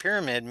heavenly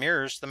pyramid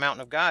mirrors the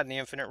mountain of God in the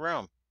infinite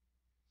realm.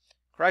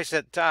 Christ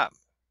at the top.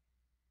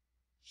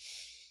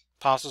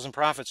 Apostles and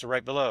prophets are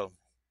right below.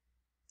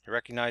 You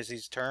recognize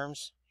these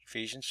terms?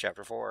 Ephesians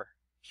chapter 4.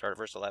 Start at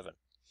verse 11.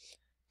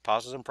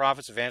 Apostles and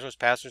prophets, evangelists,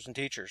 pastors, and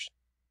teachers.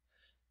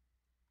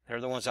 They're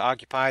the ones that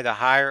occupy the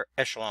higher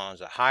echelons,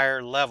 the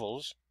higher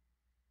levels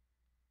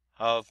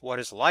of what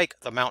is like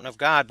the mountain of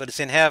God, but it's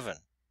in heaven.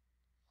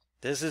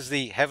 This is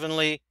the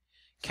heavenly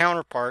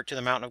counterpart to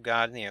the mountain of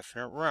God in the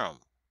infinite realm.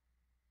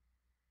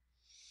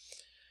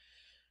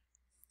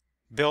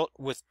 Built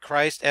with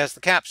Christ as the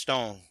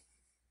capstone.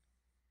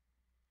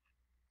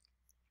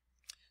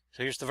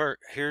 So here's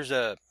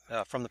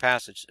from the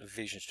passage of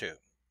Ephesians 2.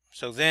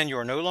 So then you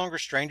are no longer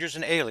strangers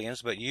and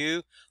aliens, but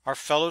you are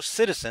fellow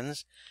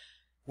citizens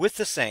with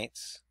the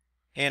saints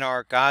and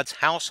are God's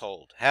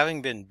household,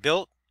 having been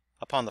built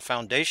upon the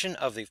foundation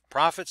of the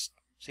prophets.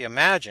 See,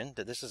 imagine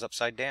that this is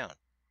upside down,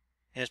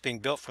 and it's being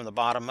built from the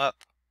bottom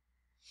up.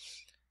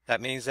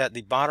 That means that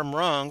the bottom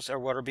rungs are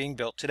what are being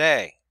built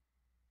today.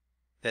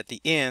 That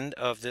the end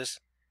of this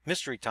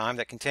mystery time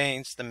that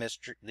contains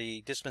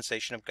the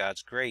dispensation of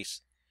God's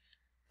grace.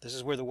 This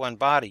is where the one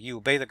body, you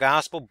obey the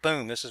gospel,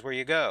 boom, this is where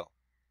you go.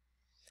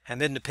 And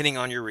then depending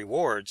on your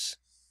rewards,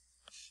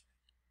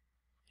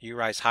 you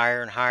rise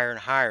higher and higher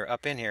and higher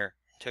up in here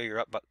until you're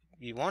up, but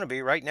you want to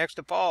be right next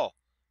to Paul,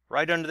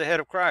 right under the head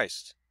of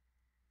Christ.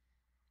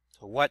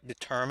 So what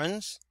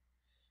determines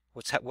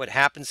what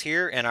happens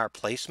here in our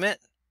placement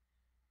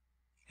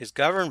is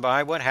governed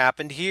by what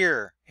happened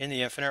here in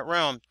the infinite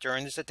realm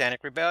during the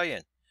satanic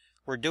rebellion.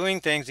 We're doing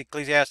things,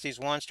 Ecclesiastes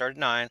 1 started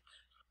 9,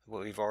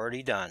 what we've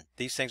already done.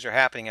 These things are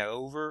happening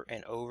over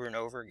and over and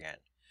over again.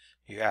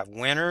 You have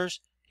winners,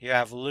 you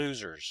have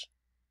losers.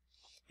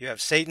 You have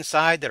Satan's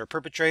side that are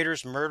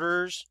perpetrators,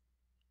 murderers.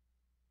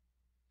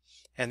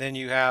 And then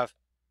you have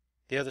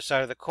the other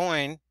side of the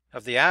coin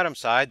of the Adam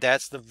side,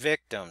 that's the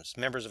victims.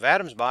 Members of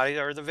Adam's body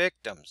are the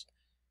victims.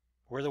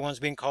 We're the ones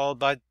being called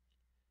by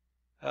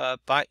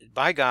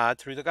God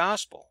through the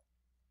gospel.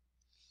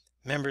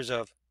 Members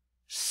of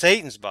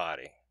Satan's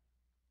body,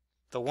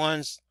 the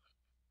ones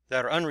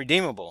that are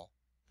unredeemable,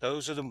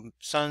 those are the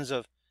sons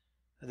of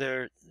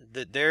we're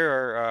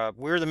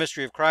the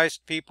mystery of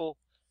Christ people.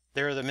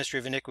 They're the mystery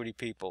of iniquity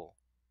people.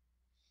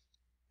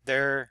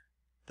 They're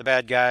the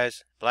bad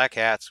guys, black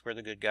hats. We're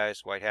the good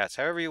guys, white hats.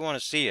 However you want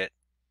to see it.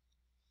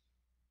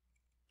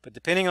 But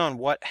depending on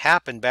what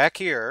happened back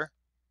here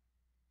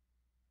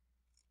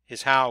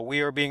is how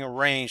we are being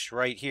arranged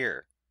right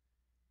here.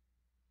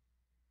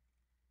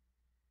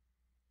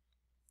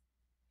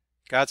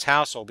 God's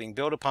household being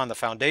built upon the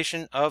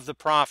foundation of the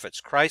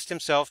prophets, Christ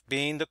himself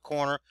being the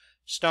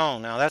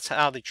cornerstone. Now that's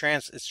how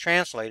it's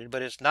translated,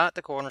 but it's not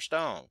the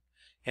cornerstone,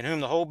 in whom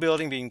the whole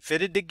building being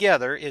fitted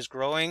together is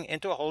growing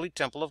into a holy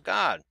temple of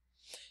God,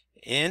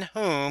 in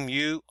whom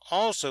you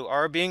also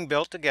are being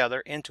built together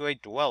into a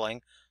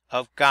dwelling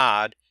of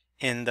God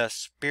in the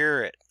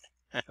Spirit.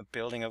 A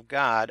building of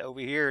God over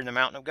here in the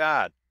mountain of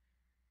God.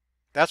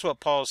 That's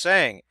what Paul's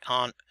saying.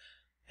 I'm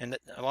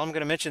going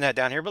to mention that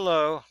down here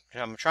below.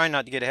 I'm trying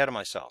not to get ahead of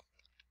myself.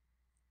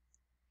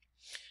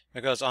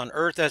 Because on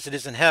earth as it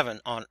is in heaven,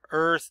 on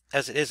earth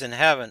as it is in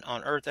heaven,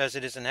 on earth as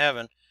it is in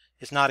heaven,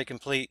 is not a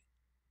complete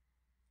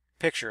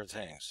picture of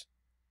things.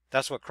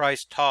 That's what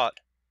Christ taught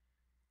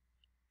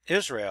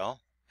Israel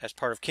as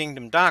part of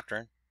kingdom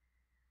doctrine,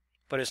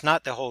 but it's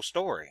not the whole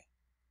story.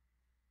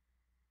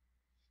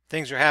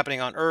 Things are happening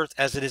on earth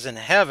as it is in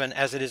heaven,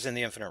 as it is in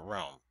the infinite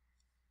realm.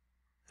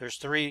 There's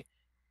 3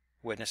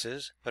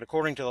 witnesses, but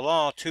according to the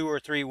law, 2 or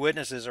 3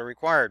 witnesses are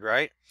required,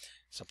 right?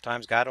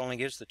 Sometimes God only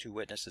gives the 2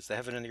 witnesses, the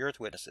heaven and the earth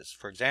witnesses.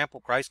 For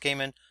example, Christ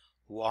came in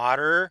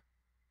water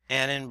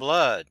and in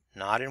blood.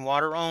 Not in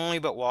water only,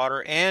 but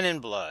water and in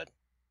blood.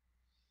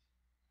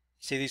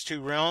 See these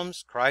 2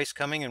 realms? Christ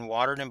coming in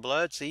water and in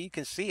blood? See, you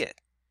can see it.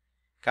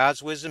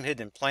 God's wisdom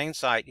hidden in plain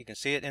sight. You can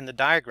see it in the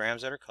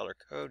diagrams that are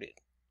color-coded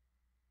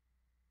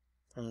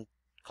from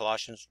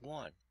Colossians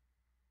 1.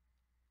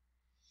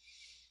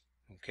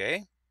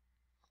 Okay,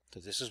 so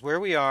this is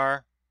where we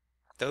are.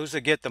 Those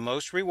that get the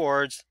most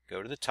rewards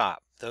go to the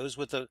top. Those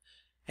with the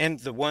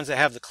ones that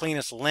have the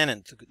cleanest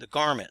linen, the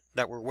garment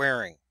that we're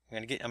wearing.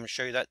 I'm going to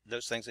show you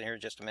those things in here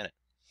in just a minute.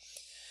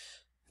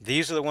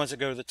 These are the ones that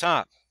go to the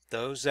top.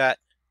 Those that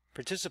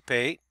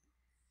participate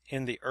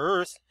in the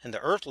earth and the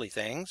earthly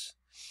things,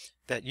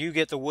 that you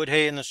get the wood,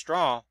 hay, and the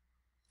straw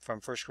from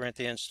 1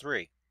 Corinthians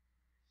 3.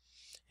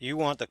 You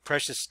want the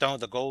precious stone,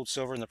 the gold,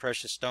 silver, and the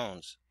precious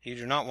stones. You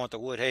do not want the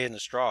wood, hay, and the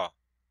straw.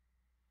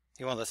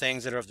 You want the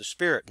things that are of the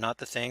Spirit, not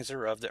the things that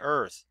are of the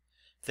earth.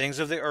 Things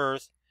of the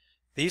earth,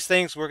 these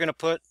things we're going to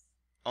put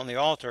on the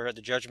altar at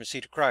the judgment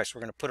seat of Christ. We're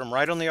going to put them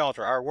right on the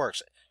altar, our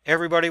works.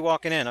 Everybody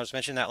walking in, I was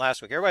mentioning that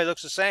last week, everybody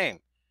looks the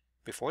same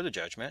before the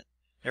judgment.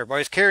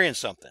 Everybody's carrying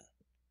something.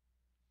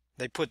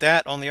 They put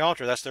that on the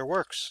altar, that's their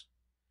works.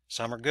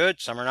 Some are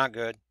good, some are not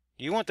good.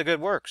 You want the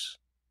good works.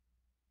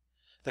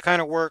 The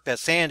kind of work that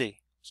Sandy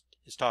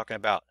is talking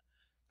about.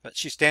 But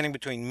she's standing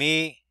between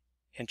me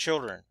and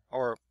children,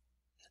 or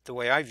the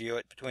way I view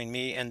it, between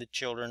me and the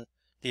children,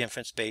 the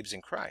infants, babes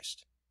in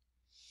Christ.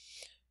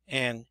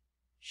 And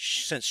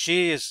since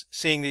she is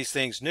seeing these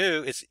things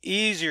new, it's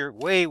easier,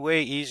 way,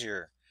 way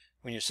easier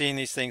when you're seeing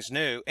these things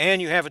new, and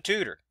you have a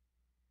tutor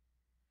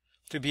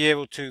to be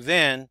able to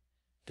then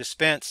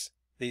dispense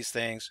these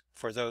things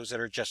for those that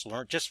are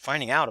just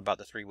finding out about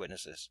the 3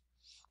 witnesses.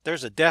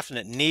 There's a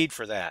definite need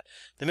for that.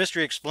 The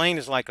Mystery Explained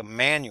is like a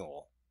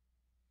manual.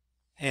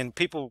 And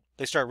people,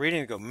 they start reading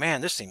and go,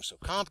 man, this seems so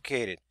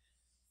complicated.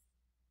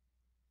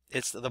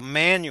 It's the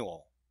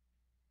manual.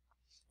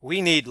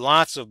 We need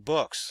lots of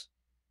books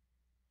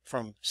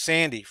from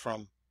Sandy,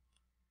 from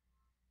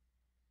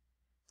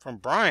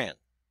Brian,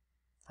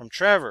 from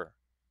Trevor,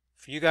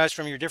 for you guys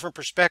from your different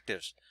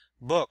perspectives.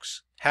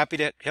 Books. Happy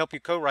to help you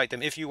co-write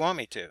them if you want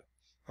me to,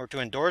 or to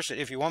endorse it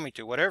if you want me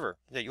to, whatever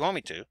that you want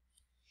me to.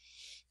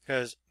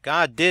 Because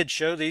God did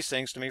show these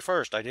things to me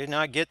first. I did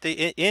not get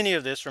any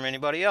of this from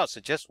anybody else.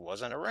 It just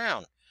wasn't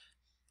around.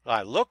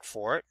 I looked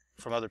for it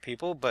from other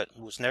people, but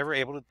was never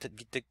able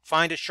to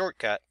find a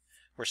shortcut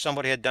where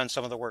somebody had done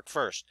some of the work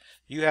first.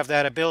 You have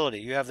that ability.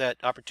 You have that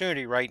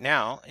opportunity right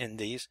now in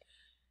these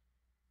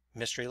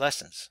mystery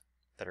lessons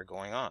that are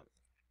going on.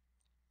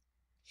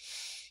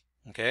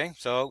 Okay,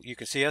 so you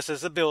can see us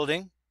as a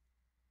building,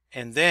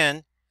 and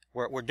then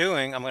what we're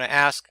doing, I'm going to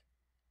ask,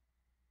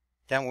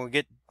 then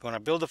when I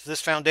build up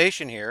this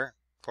foundation here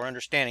for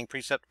understanding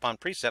precept upon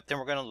precept, then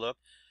we're going to look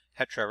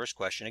at Trevor's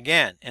question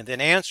again and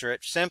then answer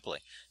it simply.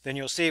 Then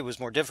you'll see it was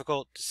more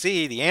difficult to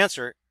see the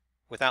answer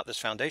without this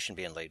foundation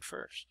being laid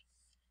first.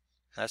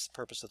 That's the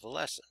purpose of the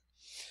lesson.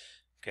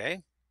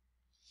 Okay,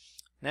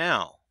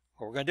 now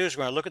what we're going to do is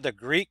we're going to look at the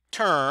Greek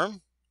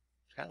term.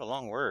 It's kind of a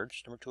long word,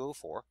 it's number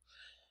 204.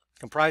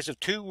 Comprised of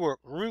two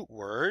root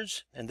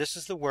words, and this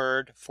is the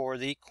word for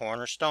the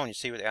cornerstone. You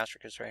see where the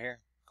asterisk is right here?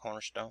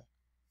 Cornerstone.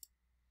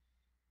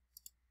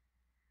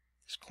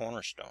 It's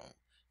cornerstone.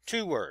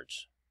 Two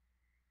words.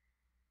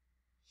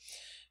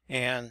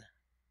 And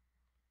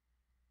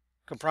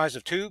comprised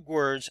of two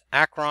words,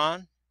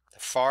 akron, the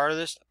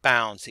farthest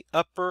bounds, the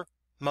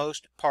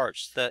uppermost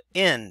parts, the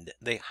end,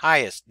 the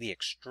highest, the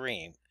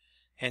extreme.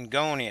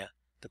 Angonia,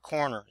 the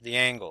corner, the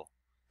angle.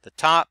 The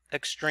top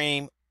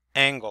extreme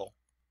angle.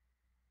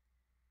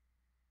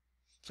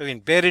 So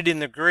embedded in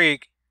the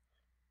Greek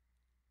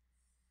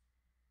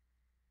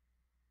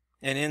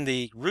and in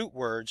the root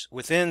words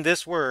within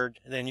this word,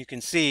 then you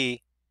can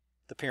see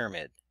the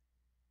pyramid,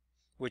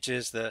 which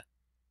is the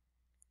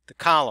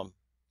column,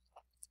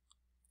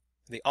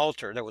 the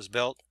altar that was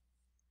built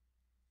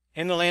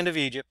in the land of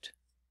Egypt.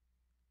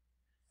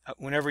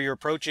 Whenever you're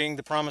approaching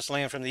the promised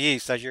land from the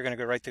east, as you're going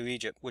to go right through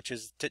Egypt, which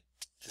is the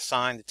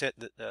sign,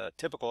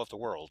 typical of the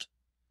world.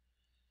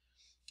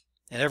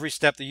 And every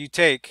step that you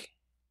take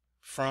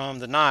from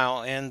the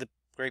Nile and the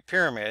Great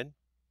Pyramid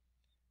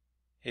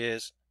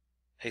is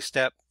a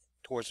step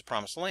towards the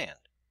promised land,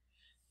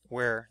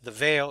 where the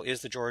veil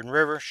is the Jordan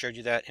River. Showed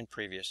you that in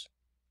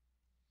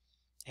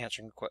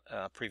answering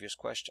previous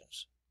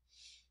questions.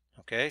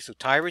 Okay, so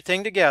tie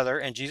everything together,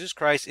 and Jesus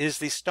Christ is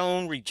the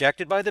stone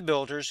rejected by the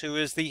builders, who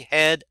is the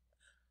head,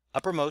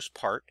 uppermost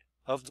part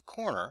of the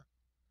corner,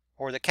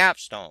 or the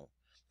capstone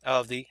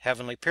of the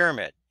heavenly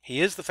pyramid.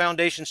 He is the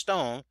foundation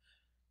stone,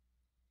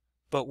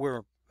 but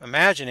we're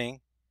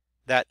imagining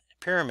that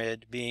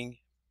pyramid being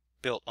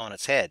built on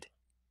its head,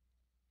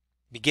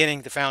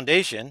 beginning the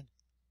foundation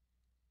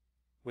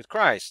with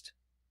Christ,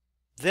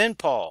 then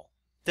Paul,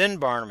 then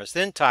Barnabas,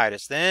 then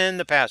Titus, then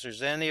the pastors,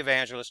 then the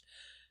evangelists,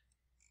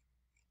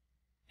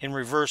 in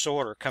reverse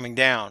order, coming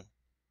down.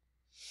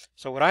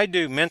 So what I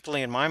do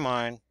mentally in my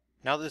mind,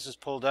 now that this is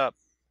pulled up,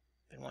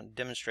 I want to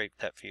demonstrate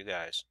that for you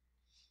guys.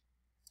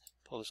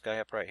 Pull this guy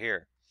up right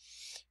here.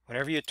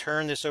 Whenever you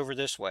turn this over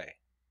this way,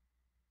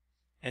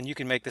 and you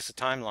can make this a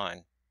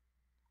timeline.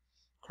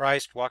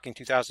 Christ walking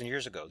 2,000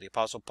 years ago, the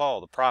Apostle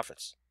Paul, the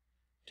prophets,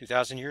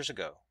 2,000 years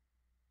ago.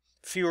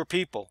 Fewer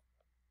people,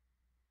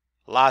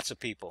 lots of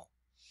people.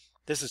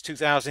 This is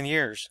 2,000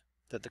 years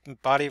that the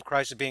body of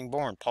Christ is being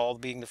born, Paul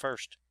being the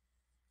first,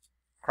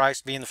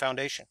 Christ being the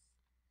foundation.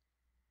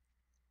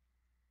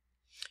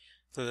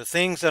 So the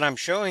things that I'm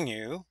showing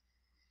you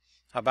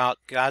about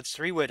God's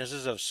three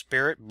witnesses of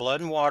spirit, blood,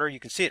 and water, you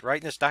can see it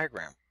right in this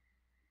diagram.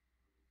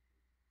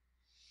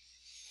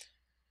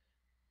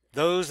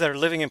 Those that are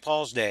living in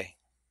Paul's day,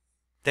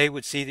 they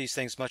would see these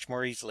things much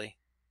more easily.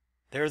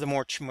 They're the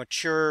more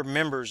mature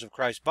members of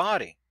Christ's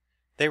body.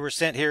 They were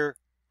sent here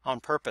on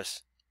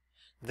purpose.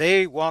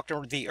 They walked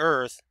on the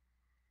earth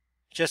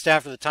just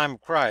after the time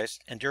of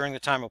Christ and during the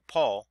time of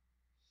Paul.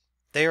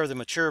 They are the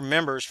mature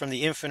members from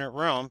the infinite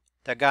realm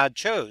that God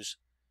chose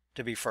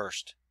to be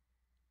first.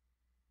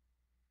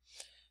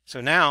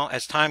 So now,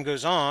 as time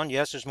goes on,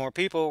 yes, there's more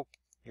people.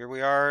 Here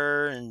we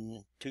are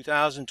in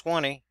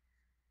 2020.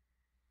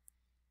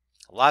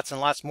 Lots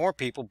and lots more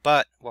people,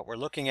 but what we're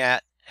looking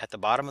at the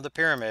bottom of the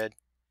pyramid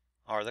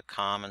are the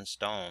common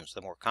stones,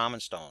 the more common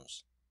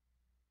stones.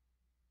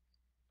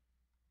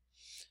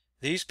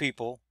 These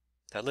people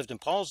that lived in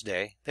Paul's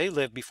day, they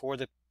lived before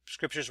the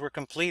scriptures were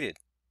completed.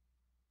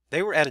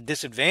 They were at a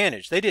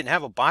disadvantage. They didn't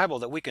have a Bible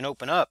that we can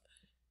open up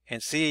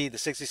and see the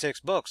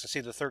 66 books and see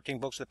the 13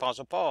 books of the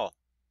Apostle Paul.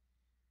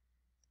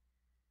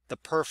 The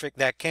perfect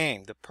that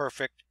came, the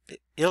perfect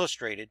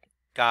illustrated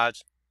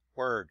God's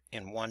Word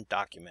in one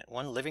document,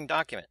 one living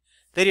document.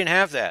 They didn't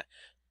have that.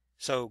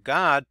 So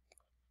God,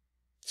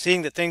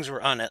 seeing that things were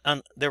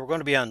they were going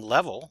to be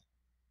unlevel,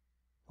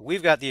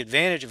 we've got the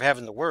advantage of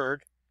having the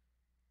Word.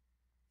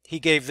 He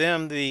gave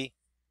them the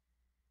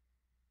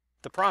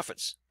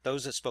prophets,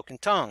 those that spoke in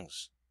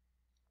tongues.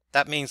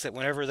 That means that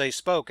whenever they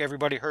spoke,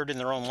 everybody heard in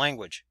their own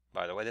language.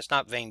 By the way, that's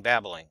not vain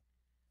babbling.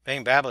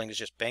 Vain babbling is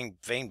just vain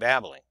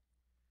babbling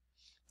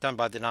done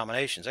by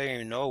denominations. They don't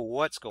even know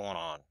what's going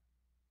on.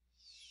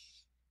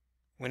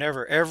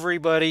 Whenever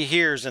everybody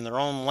hears in their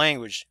own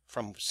language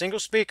from a single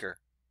speaker,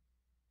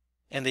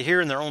 and they hear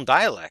in their own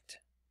dialect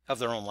of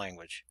their own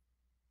language,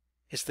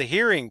 it's the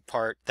hearing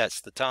part that's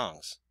the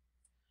tongues.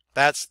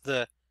 That's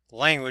the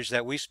language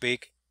that we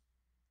speak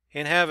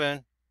in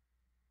heaven.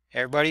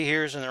 Everybody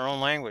hears in their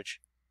own language.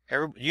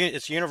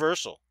 It's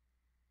universal.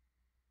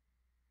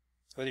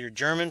 Whether you're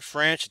German,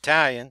 French,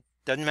 Italian,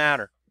 doesn't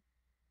matter.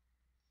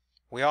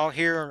 We all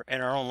hear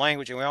in our own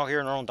language and we all hear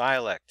in our own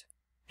dialect.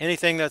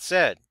 Anything that's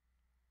said.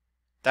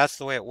 That's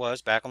the way it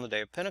was back on the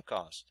day of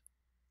Pentecost.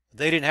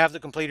 They didn't have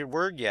the completed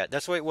word yet.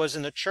 That's the way it was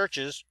in the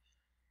churches,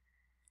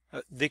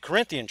 the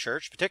Corinthian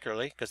church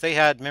particularly, because they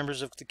had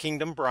members of the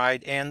kingdom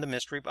bride and the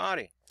mystery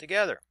body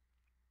together.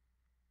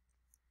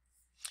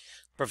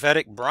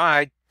 Prophetic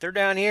bride, they're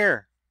down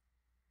here.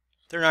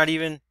 They're not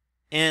even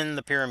in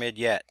the pyramid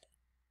yet.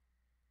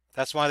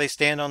 That's why they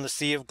stand on the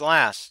sea of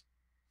glass.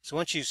 So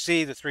once you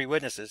see the three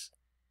witnesses,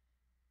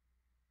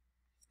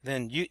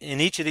 then you, in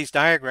each of these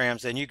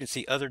diagrams, then you can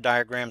see other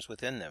diagrams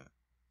within them.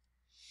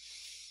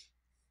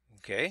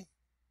 Okay.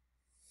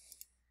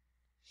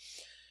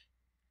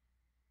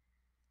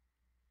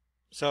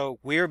 So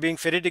we are being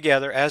fitted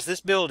together as this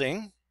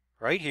building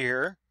right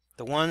here.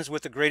 The ones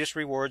with the greatest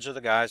rewards are the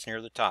guys near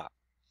the top.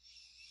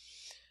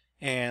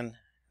 And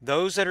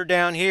those that are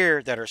down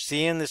here that are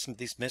seeing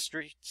these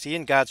mysteries,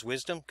 seeing God's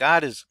wisdom,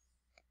 God is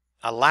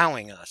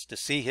allowing us to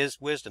see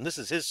His wisdom. This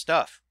is His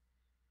stuff.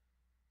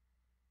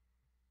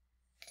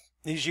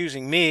 He's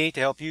using me to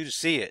help you to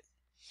see it.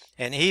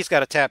 And He's got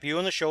to tap you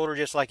on the shoulder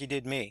just like He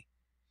did me.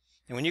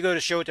 And when you go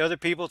to show it to other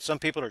people, some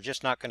people are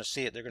just not going to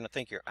see it. They're going to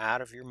think you're out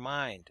of your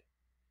mind.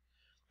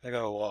 They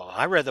go, well,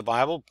 I read the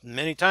Bible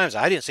many times.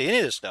 I didn't see any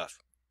of this stuff.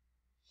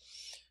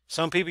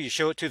 Some people you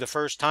show it to the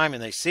first time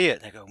and they see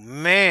it and they go,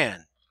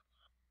 man,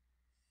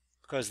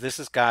 because this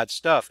is God's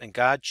stuff and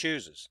God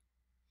chooses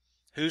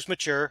who's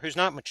mature, who's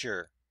not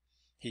mature.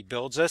 He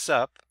builds us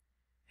up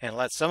and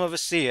lets some of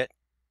us see it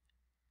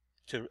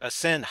to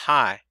ascend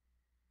high.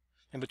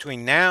 And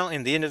between now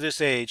and the end of this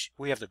age,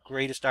 we have the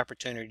greatest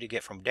opportunity to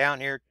get from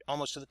down here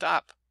almost to the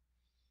top.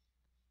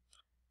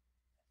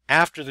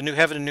 After the new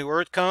heaven and new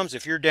earth comes,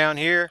 if you're down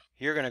here,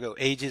 you're going to go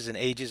ages and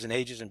ages and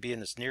ages and be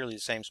in this nearly the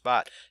same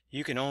spot.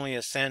 You can only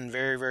ascend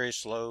very, very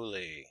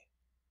slowly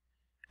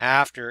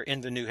after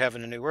in the new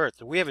heaven and new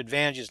earth. We have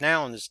advantages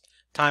now in this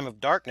time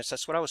of darkness.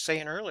 That's what I was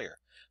saying earlier.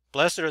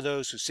 Blessed are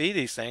those who see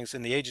these things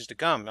in the ages to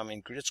come. I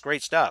mean, it's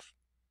great stuff.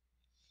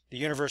 The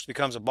universe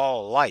becomes a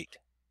ball of light.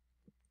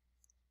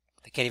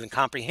 They can't even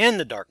comprehend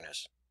the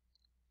darkness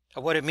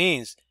of what it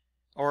means,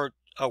 or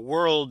a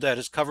world that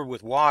is covered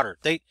with water.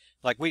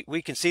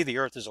 We can see the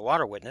earth as a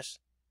water witness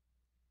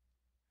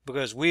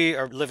because we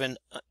are living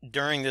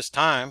during this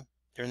time,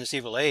 during this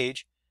evil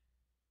age.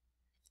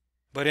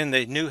 But in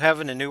the new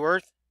heaven and new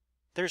earth,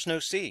 there's no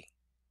sea.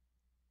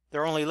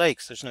 There are only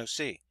lakes. There's no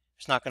sea.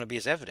 It's not going to be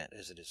as evident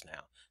as it is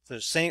now.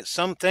 There's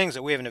some things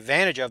that we have an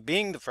advantage of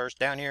being the first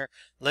down here,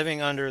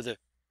 living under the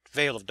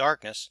veil of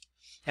darkness,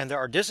 and there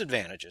are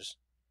disadvantages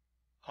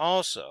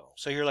also.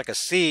 So you're like a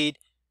seed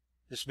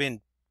that's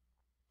been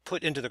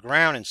put into the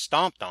ground and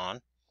stomped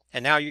on,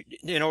 and now you,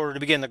 in order to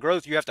begin the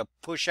growth, you have to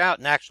push out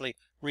and actually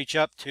reach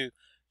up to,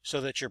 so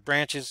that your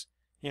branches,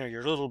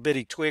 your little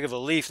bitty twig of a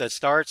leaf that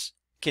starts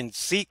can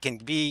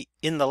be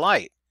in the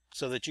light,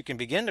 so that you can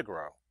begin to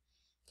grow.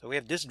 So we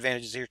have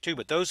disadvantages here too,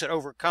 but those that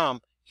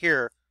overcome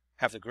here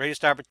have the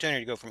greatest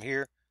opportunity to go from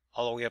here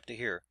all the way up to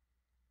here.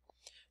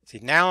 See,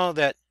 now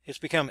that it's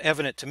become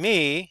evident to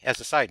me, as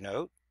a side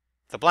note,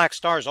 the black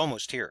star is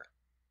almost here.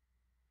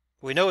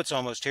 We know it's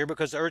almost here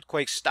because the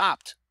earthquake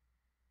stopped.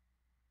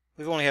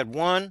 We've only had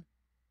one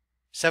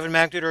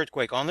 7-magnitude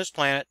earthquake on this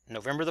planet,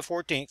 November the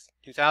 14th,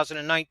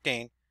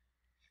 2019,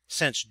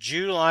 since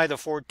July the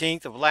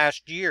 14th of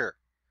last year.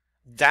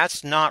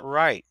 That's not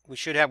right. We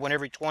should have one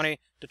every 20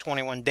 to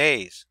 21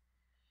 days.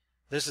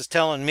 This is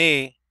telling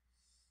me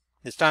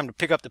it's time to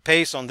pick up the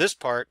pace on this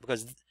part,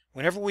 because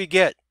whenever we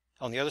get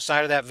on the other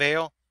side of that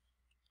veil,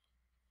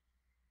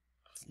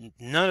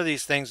 none of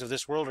these things of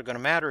this world are going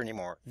to matter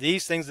anymore.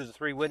 These things of the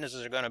three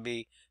witnesses are going to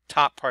be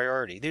top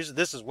priority.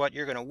 This is what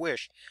you're going to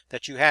wish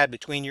that you had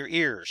between your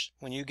ears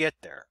when you get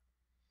there.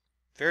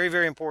 Very,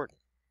 very important.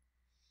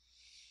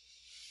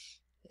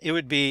 It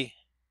would be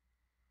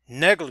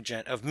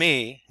negligent of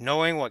me,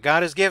 knowing what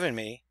God has given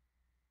me.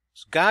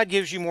 So God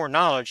gives you more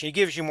knowledge, He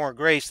gives you more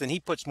grace, then He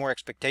puts more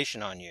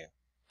expectation on you.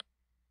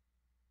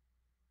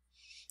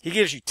 He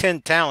gives you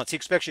 10 talents. He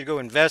expects you to go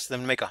invest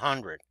them and make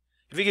 100.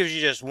 If He gives you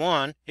just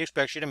one, He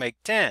expects you to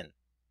make 10.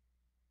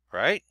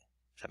 Right?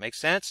 Does that make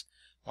sense?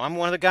 Well, I'm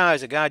one of the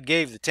guys that God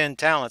gave the 10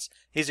 talents.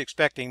 He's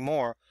expecting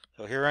more,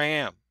 so here I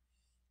am.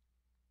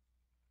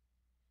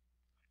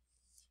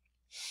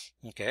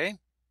 Okay.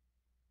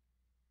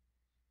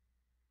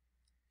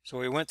 So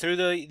we went through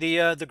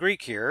the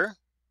Greek here.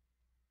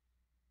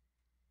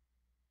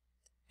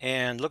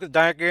 And look at the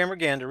diagram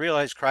again to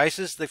realize Christ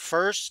is the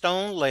first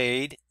stone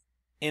laid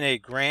in a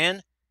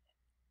grand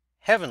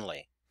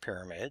heavenly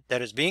pyramid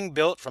that is being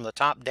built from the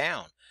top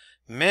down.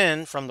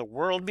 Men from the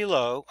world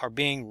below are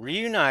being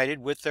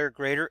reunited with their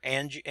greater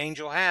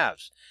angel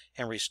halves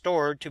and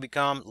restored to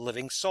become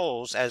living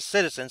souls as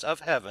citizens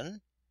of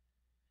heaven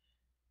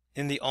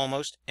in the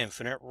almost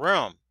infinite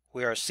realm.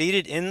 We are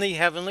seated in the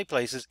heavenly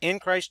places in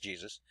Christ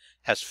Jesus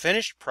as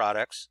finished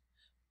products,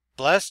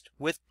 blessed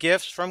with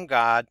gifts from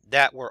God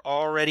that were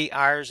already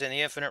ours in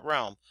the infinite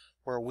realm,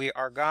 where we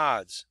are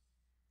God's.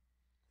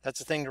 That's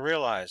the thing to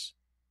realize.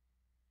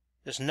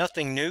 There's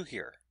nothing new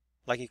here.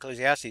 Like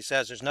Ecclesiastes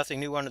says, there's nothing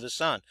new under the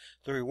sun.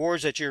 The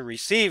rewards that you're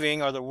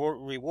receiving are the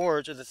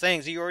rewards of the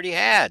things you already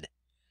had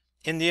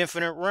in the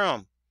infinite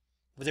realm.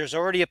 But there's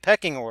already a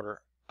pecking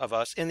order of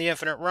us in the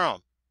infinite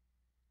realm.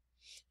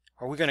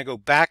 Are we going to go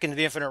back into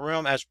the infinite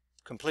realm as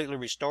completely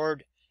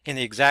restored in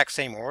the exact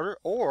same order?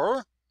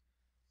 Or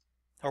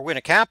are we going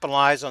to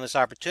capitalize on this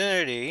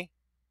opportunity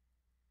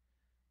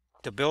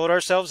to build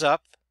ourselves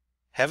up,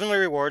 heavenly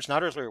rewards,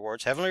 not earthly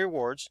rewards, heavenly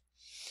rewards,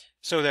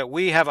 so that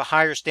we have a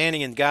higher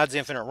standing in God's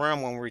infinite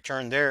realm when we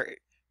return there?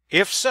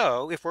 If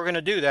so, if we're going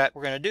to do that,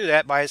 we're going to do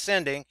that by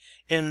ascending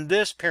in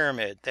this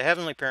pyramid, the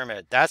heavenly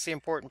pyramid. That's the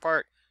important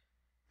part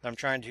that I'm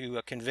trying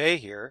to convey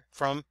here,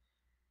 from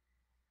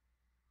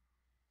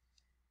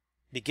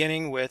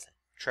beginning with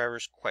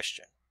Trevor's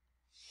question.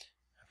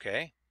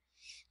 Okay,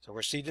 so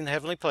we're seated in the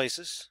heavenly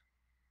places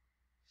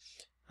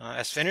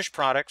as finished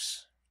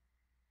products.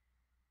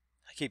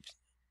 I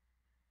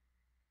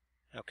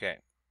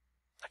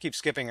keep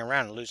skipping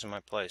around and losing my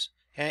place.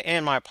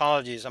 And my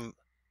apologies. I'm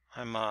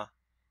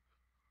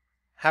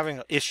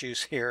having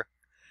issues here,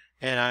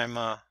 and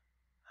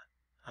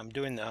I'm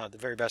doing the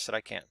very best that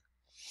I can.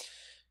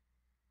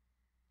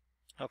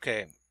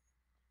 Okay,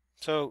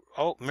 so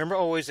remember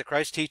always that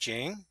Christ's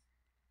teaching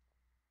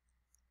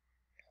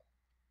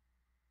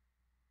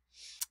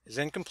is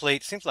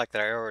incomplete. Seems like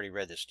that I already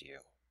read this to you,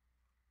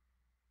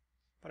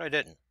 but I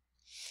didn't.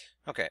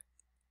 Okay,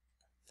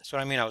 that's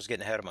what I mean. I was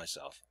getting ahead of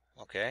myself.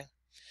 Okay,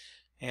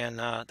 and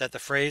that the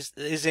phrase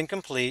is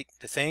incomplete.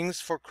 The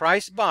things for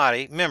Christ's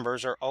body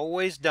members are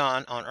always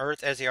done on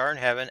earth as they are in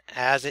heaven,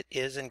 as it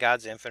is in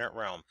God's infinite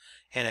realm,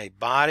 in a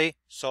body,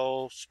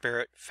 soul,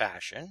 spirit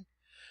fashion,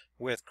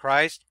 with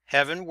Christ,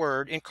 heaven,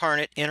 word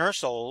incarnate in our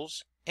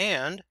souls,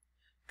 and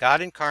God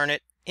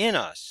incarnate in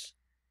us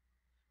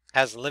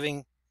as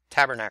living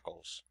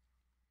tabernacles.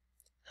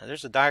 Now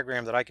there's a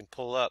diagram that I can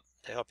pull up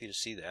to help you to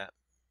see that.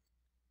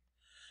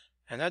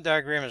 And that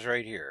diagram is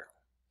right here.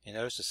 You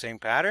notice the same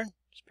pattern?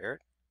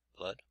 Spirit,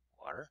 blood,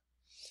 water.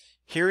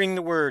 Hearing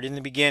the word in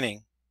the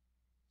beginning.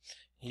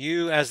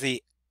 You as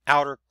the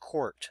outer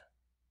court.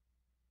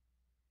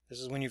 This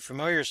is when you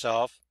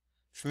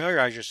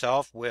familiarize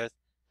yourself with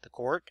the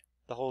court,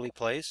 the holy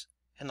place,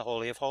 and the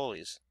Holy of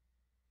Holies.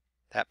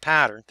 That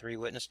pattern, three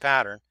witness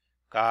pattern,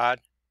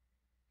 God,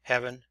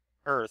 heaven,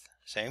 earth,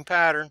 same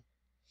pattern.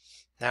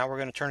 Now we're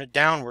going to turn it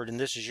downward, and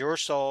this is your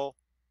soul,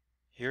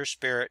 your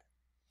spirit,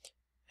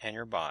 and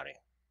your body.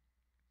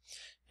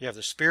 You have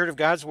the Spirit of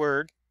God's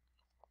Word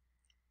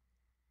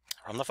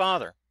from the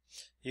Father.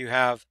 You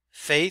have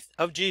faith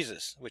of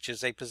Jesus, which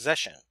is a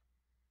possession.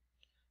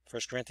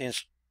 1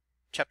 Corinthians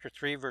chapter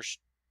 3, verse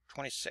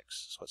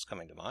 26 is what's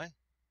coming to mind.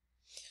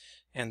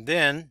 And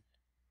then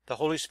the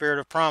Holy Spirit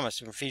of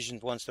promise in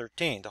Ephesians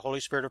 1:13. The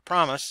Holy Spirit of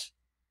promise,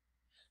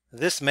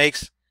 this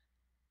makes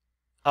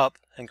up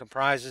and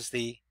comprises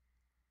the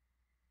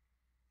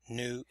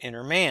new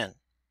inner man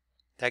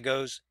that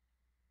goes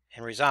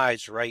and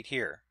resides right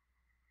here.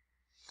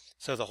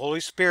 So the Holy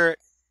Spirit,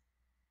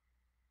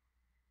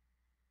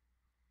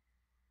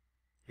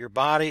 your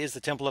body is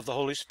the temple of the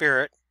Holy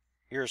Spirit.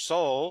 Your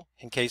soul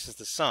encases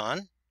the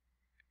Son,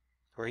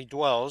 where he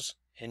dwells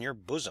in your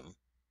bosom.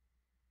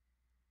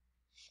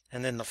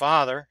 And then the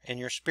Father in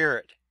your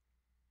spirit.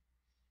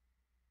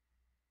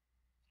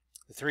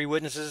 The three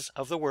witnesses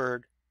of the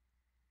Word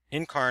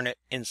incarnate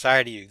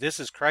inside of you. This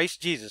is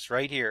Christ Jesus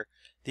right here,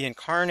 the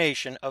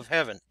incarnation of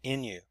heaven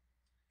in you,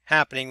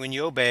 happening when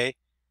you obey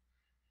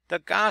the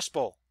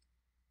gospel.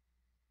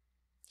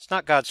 It's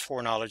not God's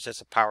foreknowledge that's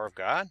the power of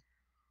God.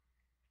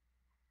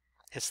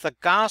 It's the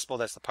gospel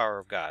that's the power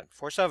of God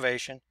for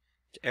salvation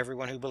to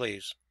everyone who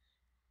believes.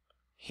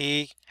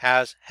 He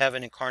has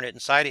heaven incarnate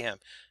inside of him.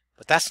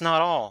 But that's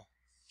not all.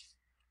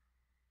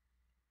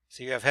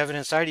 So you have heaven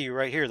inside of you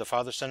right here, the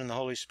Father, Son, and the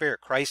Holy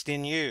Spirit. Christ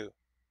in you,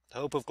 the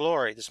hope of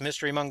glory, this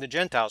mystery among the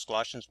Gentiles,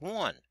 Colossians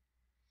 1.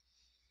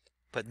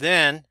 But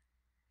then,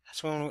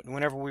 that's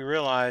whenever we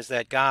realize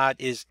that God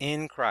is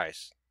in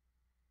Christ,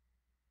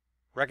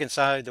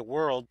 reconciling the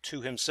world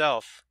to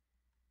himself.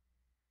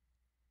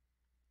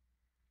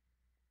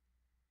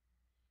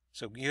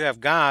 So you have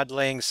God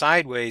laying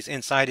sideways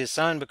inside his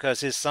Son, because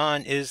his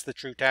Son is the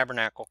true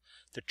tabernacle.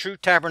 The true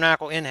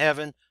tabernacle in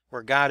heaven,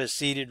 where God is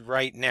seated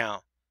right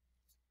now.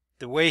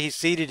 The way he's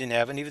seated in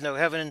heaven, even though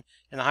heaven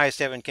and the highest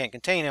heaven can't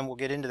contain him, we'll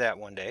get into that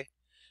one day,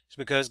 it's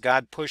because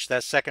God pushed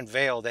that second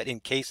veil that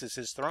encases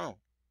his throne.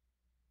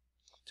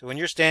 So when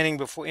you're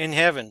standing in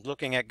heaven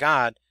looking at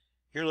God,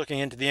 you're looking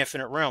into the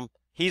infinite realm.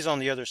 He's on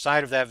the other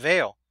side of that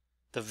veil.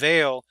 The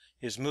veil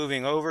is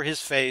moving over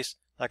his face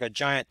like a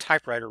giant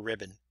typewriter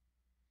ribbon.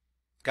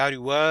 God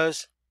who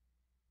was,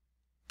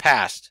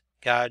 past.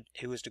 God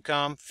who is to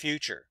come,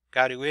 future.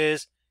 God who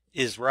is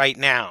right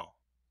now.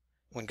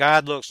 When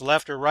God looks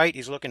left or right,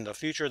 he's looking to the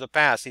future or the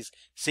past. He's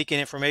seeking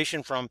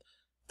information from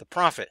the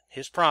prophet,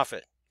 his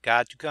prophet,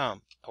 God to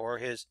come, or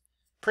his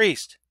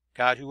priest,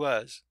 God who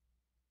was,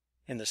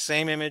 in the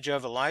same image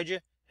of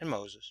Elijah and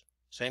Moses.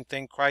 Same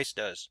thing Christ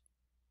does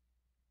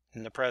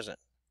in the present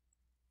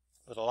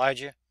with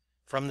Elijah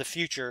from the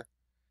future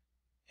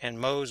and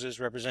Moses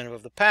representative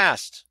of the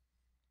past.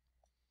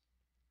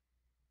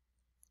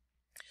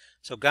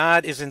 So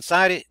God is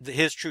inside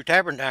his true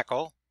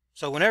tabernacle.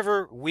 So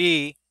whenever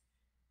we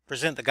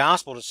present the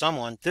gospel to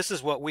someone, this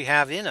is what we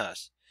have in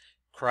us.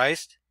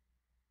 Christ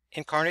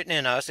incarnate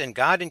in us and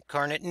God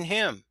incarnate in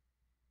him.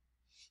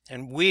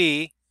 And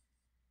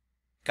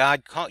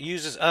God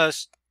uses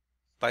us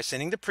by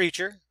sending the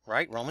preacher,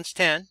 right? Romans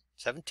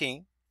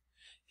 10:17.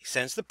 He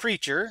sends the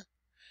preacher,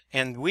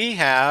 and we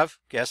have,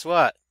 guess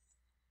what?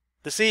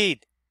 The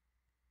seed.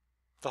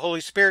 The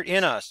Holy Spirit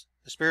in us.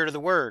 The Spirit of the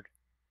Word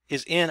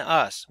is in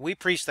us. We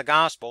preach the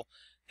gospel,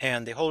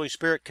 and the Holy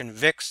Spirit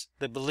convicts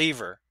the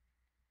believer.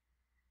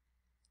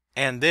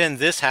 And then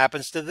this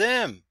happens to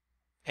them.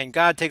 And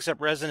God takes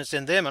up residence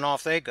in them, and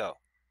off they go.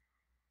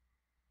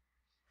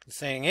 The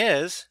thing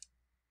is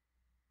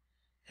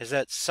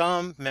that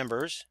some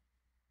members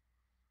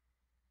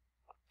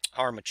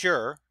are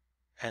mature,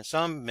 and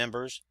some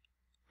members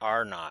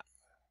are not.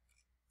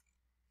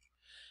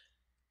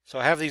 So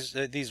I have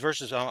these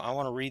verses. I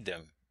want to read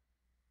them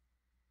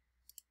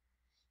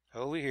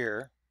over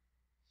here,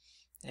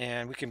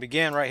 and we can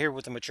begin right here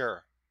with the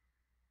mature.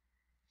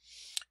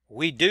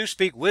 We do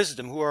speak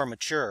wisdom who are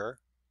mature.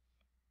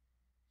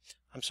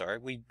 I'm sorry,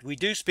 we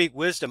do speak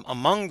wisdom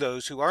among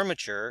those who are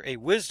mature, a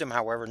wisdom,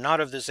 however, not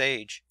of this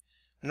age,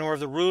 nor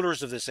of the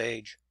rulers of this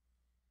age,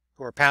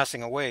 who are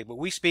passing away, but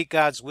we speak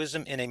God's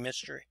wisdom in a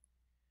mystery,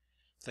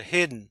 the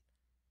hidden,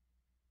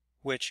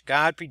 which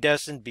God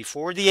predestined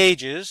before the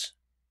ages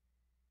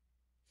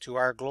to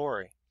our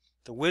glory.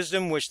 The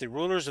wisdom which the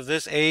rulers of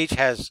this age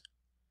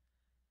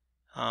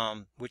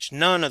which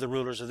none of the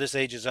rulers of this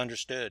age has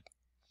understood.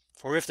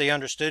 For if they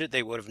understood it,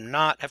 they would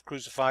not have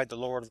crucified the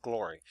Lord of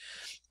glory.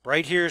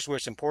 Right here is where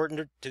it's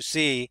important to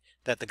see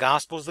that the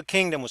gospel of the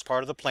kingdom was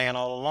part of the plan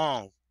all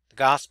along. The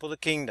gospel of the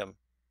kingdom,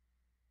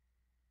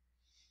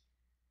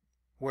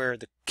 where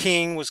the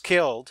king was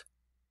killed,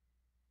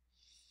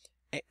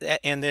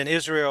 and then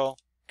Israel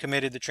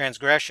committed the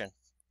transgression,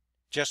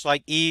 just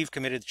like Eve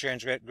committed the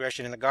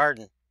transgression in the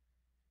garden.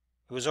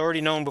 It was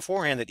already known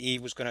beforehand that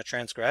Eve was going to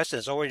transgress.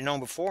 It's already known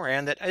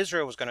beforehand that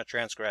Israel was going to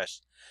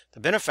transgress. The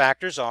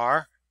benefactors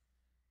are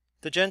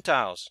the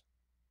Gentiles,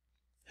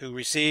 who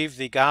received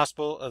the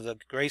gospel of the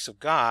grace of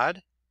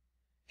God,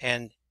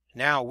 and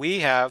now we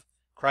have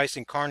Christ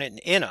incarnate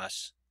in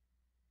us,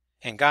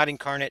 and God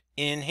incarnate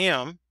in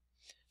him,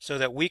 so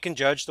that we can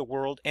judge the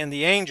world and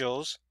the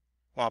angels,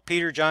 while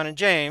Peter, John, and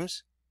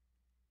James,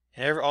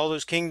 and all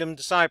those kingdom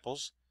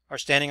disciples, are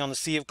standing on the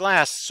sea of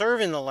glass,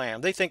 serving the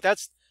Lamb. They think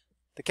that's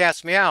the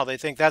cat's meow. They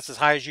think that's as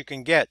high as you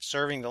can get,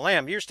 serving the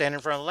Lamb. You're standing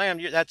in front of the Lamb.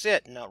 That's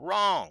it. No,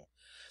 wrong.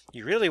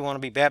 You really want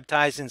to be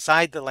baptized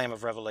inside the Lamb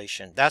of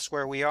Revelation. That's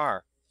where we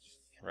are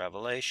in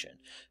Revelation.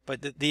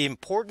 But the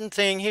important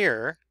thing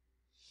here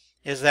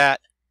is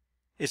that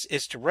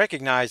is to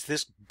recognize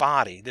this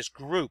body, this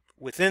group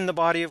within the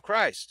body of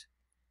Christ,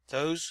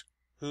 those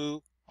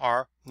who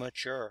are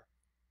mature.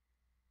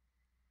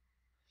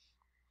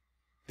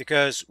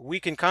 Because we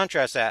can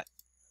contrast that.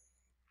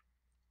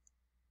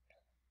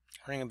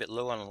 Running a bit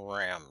low on the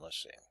RAM,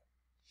 let's see.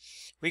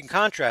 We can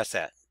contrast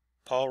that.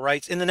 Paul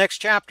writes in the next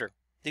chapter,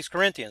 these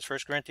Corinthians, 1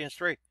 Corinthians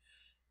 3.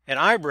 And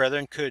I,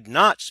 brethren, could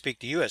not speak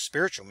to you as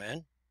spiritual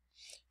men,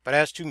 but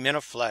as to men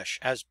of flesh,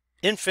 as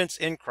infants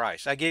in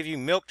Christ. I gave you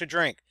milk to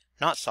drink,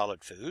 not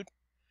solid food,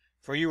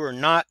 for you were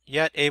not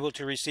yet able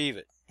to receive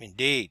it.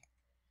 Indeed,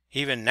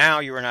 even now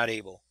you are not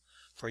able,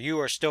 for you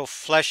are still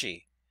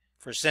fleshy.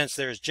 For since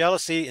there is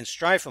jealousy and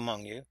strife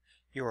among you,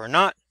 you are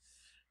not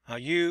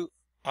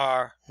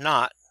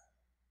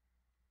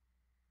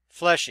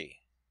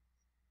fleshy.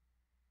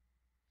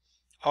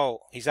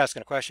 Oh, he's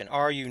asking a question.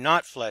 Are you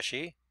not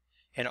fleshy?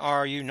 And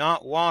are you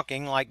not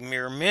walking like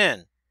mere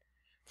men?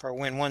 For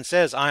when one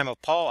says, I am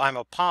of Paul, I am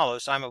of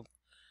Apollos, I am of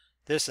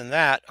this and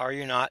that, are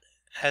you not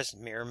as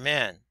mere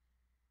men?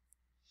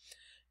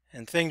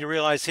 And the thing to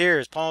realize here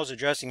is Paul is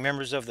addressing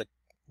members of the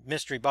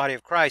mystery body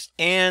of Christ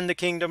and the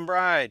kingdom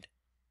bride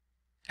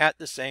at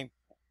the same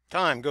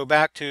time. Go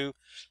back to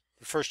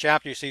the first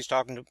chapter. You see he's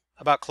talking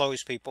about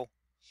Chloe's people.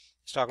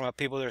 He's talking about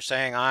people that are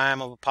saying, I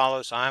am of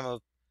Apollos, I am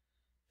of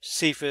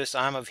Cephas,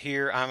 I'm of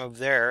here, I'm of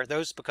there.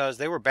 Those because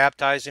they were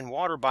baptized in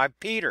water by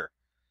Peter.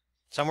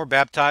 Some were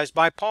baptized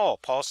by Paul.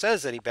 Paul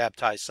says that he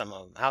baptized some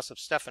of them, house of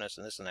Stephanus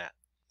and this and that.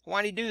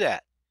 Why did he do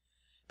that?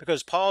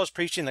 Because Paul is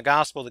preaching the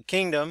gospel of the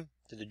kingdom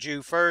to the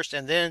Jew first,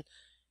 and then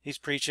he's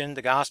preaching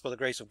the gospel of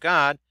the grace of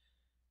God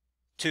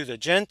to the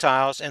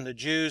Gentiles and the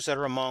Jews that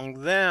are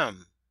among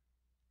them.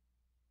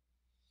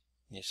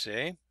 You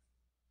see?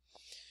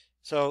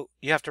 So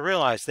you have to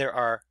realize there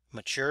are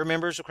mature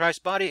members of Christ's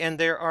body and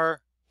there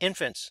are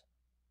infants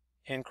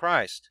in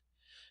Christ.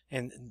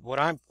 And what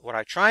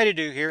I try to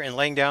do here in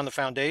laying down the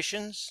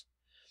foundations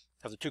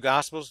of the two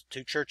gospels,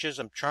 two churches,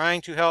 I'm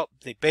trying to help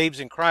the babes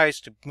in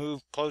Christ to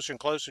move closer and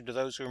closer to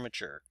those who are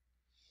mature.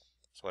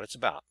 That's what it's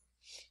about.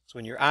 So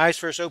when your eyes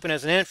first open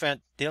as an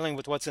infant, dealing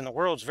with what's in the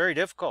world is very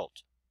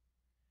difficult.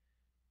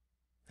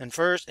 And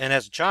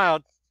as a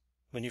child,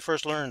 when you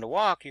first learn to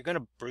walk, you're going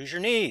to bruise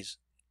your knees.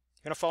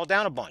 You're going to fall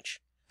down a bunch.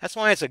 That's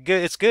why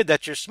it's good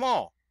that you're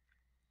small.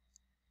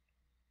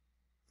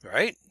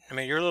 Right? I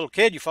mean, you're a little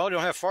kid, you fall, you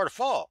don't have far to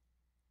fall.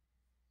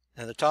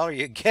 And the taller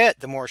you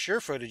get, the more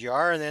sure-footed you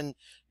are, and then,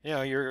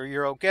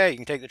 you're okay. You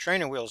can take the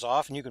training wheels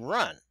off and you can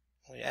run,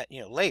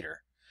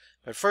 later.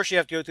 But first you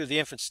have to go through the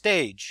infant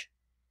stage.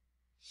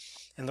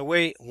 And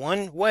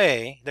one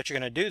way that you're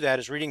going to do that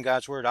is reading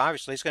God's Word.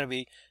 Obviously, it's going to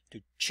be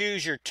to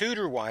choose your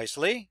tutor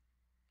wisely,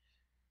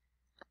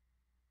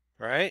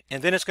 right?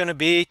 And then it's going to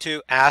be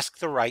to ask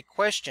the right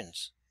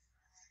questions.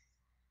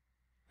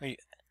 You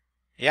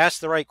ask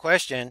the right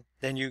question,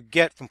 then you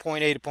get from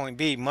point A to point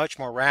B much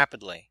more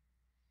rapidly.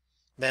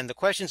 Then the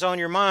question's on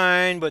your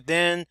mind, but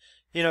then,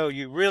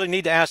 you really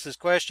need to ask this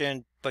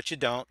question, but you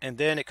don't. And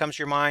then it comes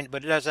to your mind,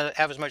 but it doesn't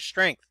have as much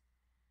strength.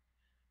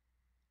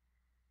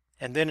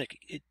 And then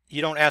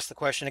you don't ask the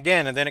question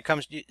again, and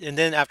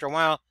then after a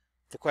while,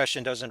 the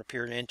question doesn't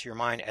appear into your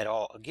mind at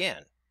all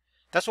again.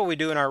 That's what we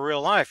do in our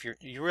real life.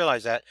 You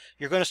realize that.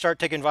 You're going to start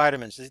taking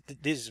vitamins,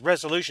 these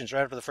resolutions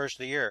right after the first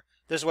of the year.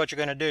 This is what you're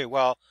going to do.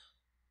 Well,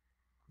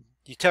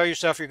 you tell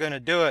yourself you're going to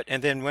do it,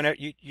 and then when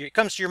it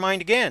comes to your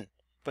mind again,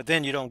 but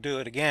then you don't do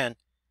it again.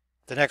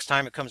 The next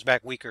time it comes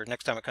back weaker,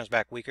 next time it comes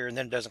back weaker, and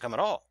then it doesn't come at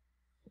all.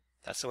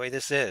 That's the way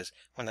this is.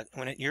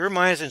 When your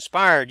mind is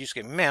inspired, you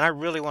say, man, I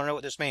really want to know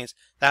what this means.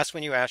 That's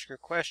when you ask your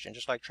question,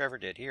 just like Trevor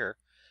did here.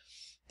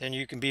 Then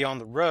you can be on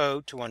the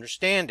road to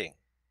understanding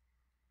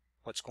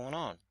what's going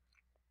on.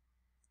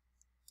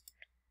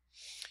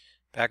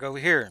 Back over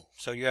here.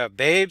 So you have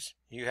babes,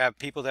 you have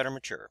people that are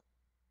mature.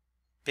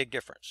 Big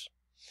difference.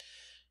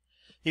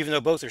 Even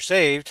though both are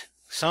saved,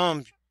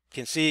 some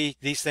can see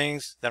these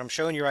things that I'm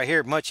showing you right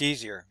here much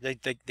easier. They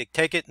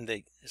take it and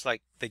it's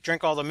like they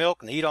drink all the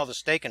milk and they eat all the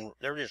steak and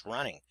they're just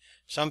running.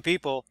 Some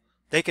people,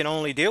 they can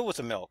only deal with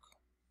the milk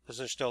because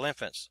they're still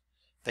infants.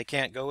 They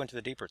can't go into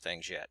the deeper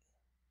things yet.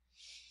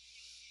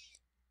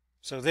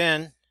 So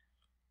then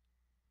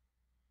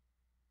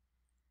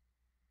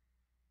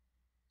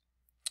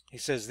he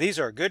says, these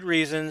are good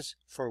reasons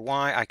for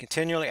why I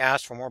continually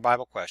ask for more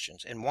Bible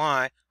questions and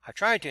why I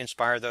try to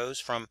inspire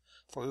those for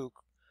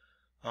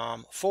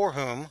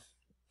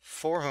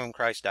whom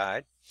Christ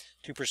died,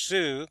 to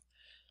pursue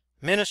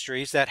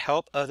ministries that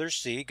help others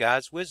see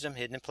God's wisdom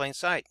hidden in plain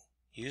sight,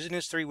 using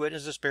his three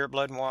witnesses of spirit,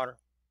 blood, and water.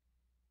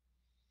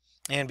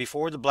 And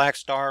before the black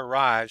star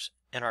arrives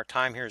and our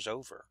time here is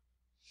over.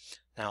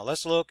 Now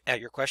let's look at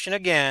your question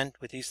again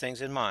with these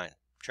things in mind.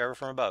 Trevor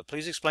from above,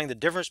 please explain the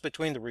difference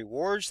between the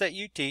rewards that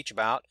you teach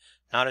about,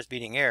 not as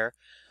beating air,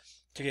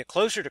 to get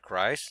closer to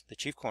Christ, the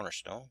chief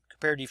cornerstone,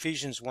 compared to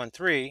Ephesians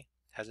 1:3,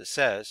 as it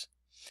says,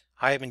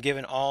 I have been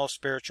given all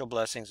spiritual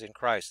blessings in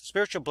Christ. The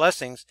spiritual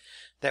blessings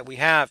that we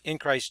have in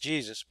Christ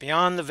Jesus,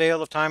 beyond the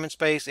veil of time and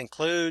space,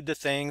 include the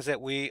things that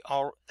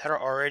are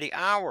already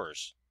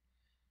ours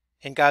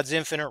in God's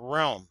infinite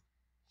realm.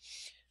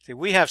 See,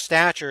 we have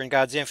stature in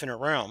God's infinite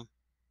realm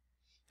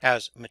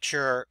as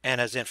mature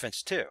and as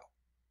infants too.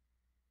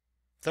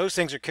 Those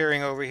things are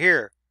carrying over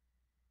here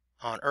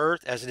on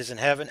earth as it is in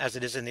heaven, as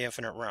it is in the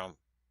infinite realm.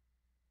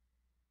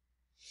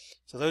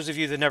 So those of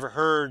you that never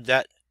heard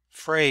that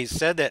phrase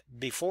said that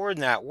before in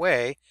that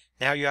way,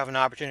 now you have an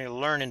opportunity to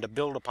learn and to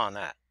build upon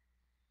that.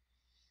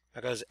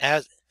 Because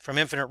as from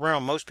infinite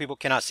realm, most people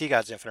cannot see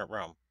God's infinite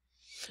realm.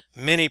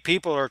 Many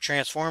people are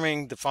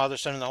transforming the Father,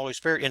 Son, and the Holy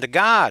Spirit into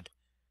God,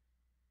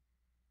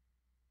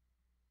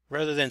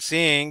 rather than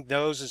seeing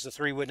those as the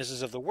three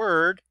witnesses of the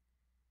Word,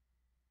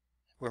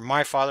 where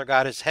my Father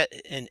God is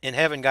in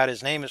heaven, God,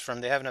 his name is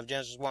from the heaven of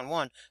Genesis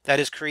 1:1, that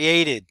is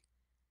created.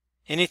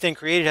 Anything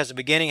created has a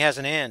beginning, has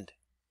an end.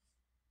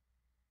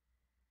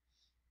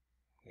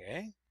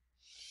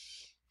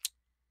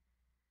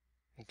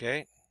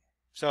 Okay.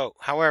 So,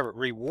 however,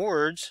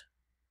 rewards,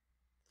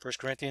 1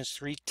 Corinthians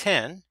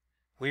 3:10,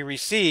 we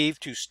receive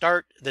to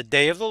start the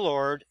day of the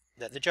Lord,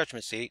 at the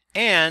judgment seat,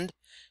 and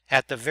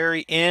at the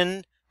very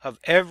end of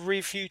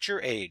every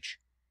future age,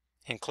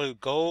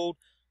 include gold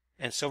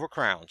and silver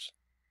crowns,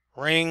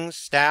 rings,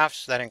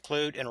 staffs that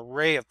include an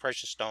array of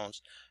precious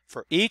stones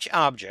for each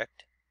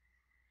object,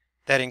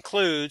 that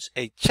includes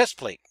a chest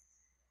plate,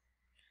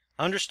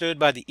 understood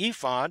by the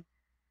ephod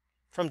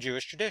from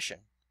Jewish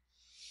tradition.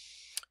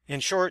 In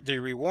short, the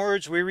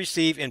rewards we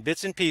receive in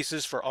bits and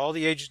pieces for all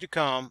the ages to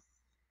come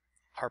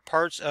are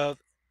parts of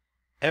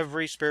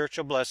every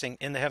spiritual blessing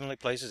in the heavenly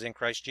places in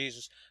Christ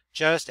Jesus,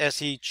 just as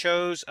he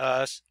chose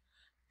us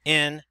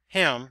in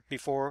him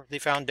before the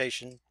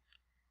foundation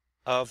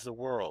of the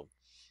world.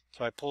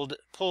 So I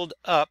pulled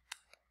up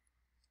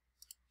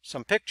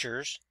some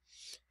pictures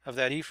of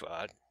that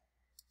ephod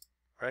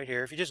right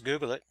here. If you just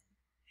Google it,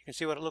 you can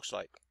see what it looks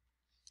like.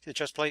 See the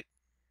chest plate?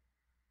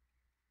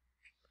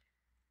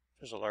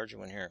 There's a larger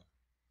one here.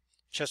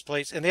 Chest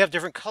plates, and they have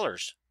different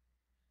colors.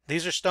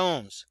 These are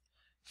stones.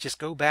 Just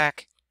go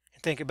back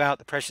and think about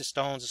the precious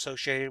stones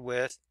associated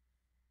with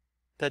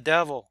the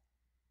devil.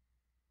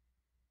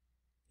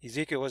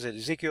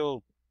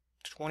 Ezekiel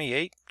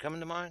 28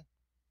 coming to mind?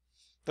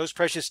 Those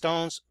precious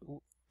stones,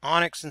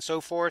 onyx and so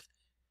forth,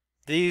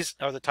 these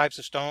are the types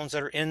of stones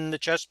that are in the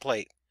chest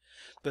plate.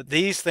 But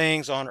these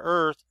things on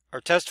earth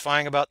are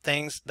testifying about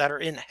things that are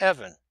in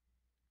heaven.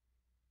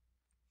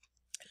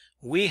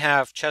 We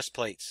have chest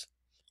plates.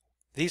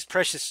 These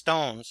precious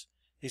stones,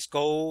 these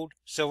gold,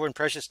 silver, and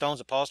precious stones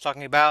that Paul's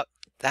talking about,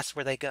 that's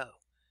where they go,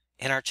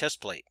 in our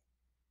chest plate.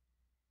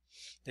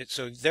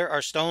 So there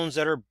are stones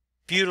that are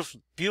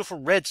beautiful, beautiful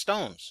red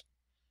stones.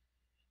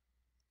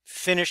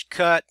 Finished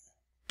cut,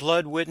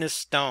 blood witness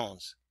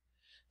stones.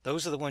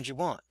 Those are the ones you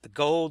want. The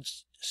gold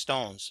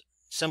stones,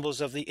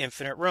 symbols of the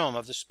infinite realm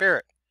of the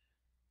spirit.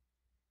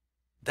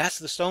 That's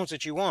the stones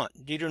that you want.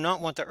 You do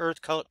not want the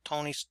earth-colored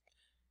tony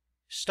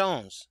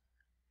stones.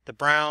 The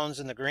browns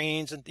and the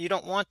greens, and you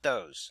don't want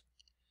those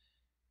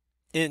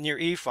in your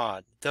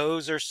ephod.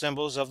 Those are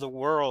symbols of the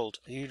world.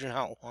 You do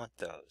not want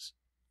those.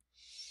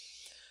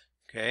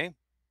 Okay.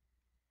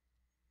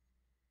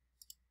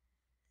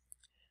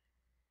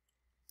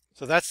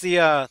 So that's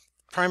the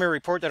primary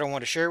report that I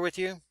want to share with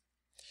you.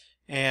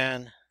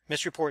 And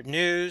Mystery Report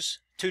News,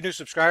 2 new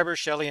subscribers,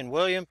 Shelly and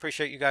William.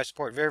 Appreciate you guys'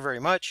 support very, very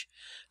much.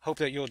 Hope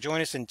that you'll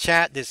join us in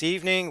chat this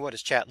evening. What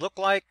does chat look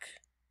like?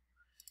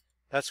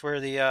 That's where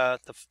the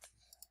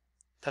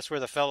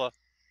fella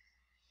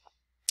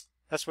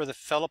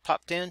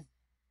popped in,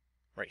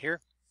 right here.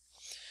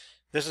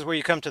 This is where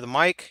you come to the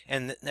mic,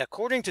 and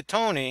according to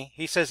Tony,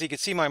 he says he could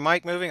see my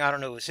mic moving. I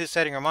don't know if it was his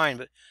setting or mine,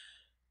 but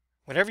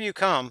whenever you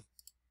come,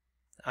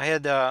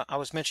 I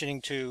was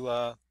mentioning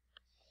to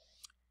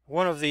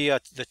one of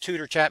the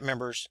tutor chat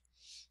members,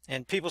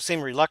 and people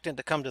seem reluctant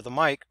to come to the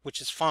mic,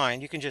 which is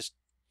fine. You can just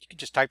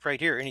type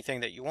right here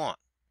anything that you want.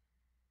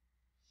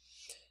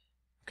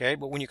 Okay,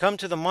 but when you come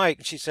to the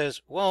mic, she says,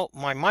 "Well,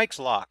 my mic's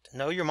locked."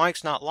 No, your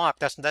mic's not locked.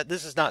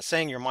 This is not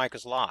saying your mic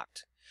is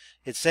locked.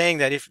 It's saying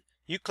that if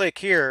you click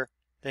here,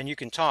 then you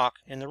can talk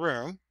in the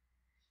room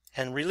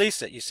and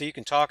release it. You see, you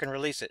can talk and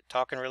release it,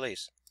 talk and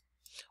release.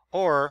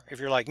 Or if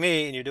you're like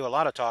me and you do a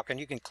lot of talking,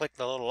 you can click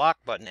the little lock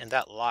button, and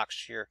that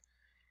locks your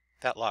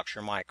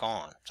mic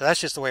on. So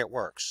that's just the way it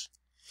works.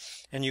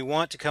 And you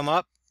want to come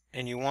up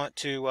and you want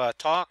to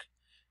talk.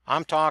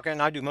 I'm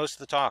talking. I do most of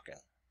the talking.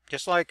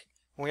 Just like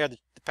when we had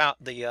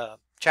the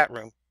chat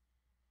room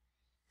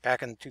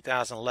back in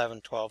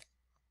 2011-12.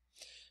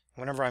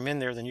 Whenever I'm in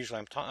there, then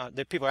usually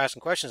the people are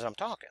asking questions and I'm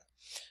talking.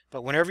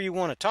 But whenever you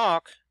want to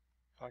talk,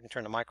 I can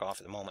turn the mic off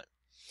at the moment.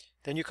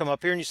 Then you come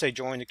up here and you say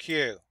join the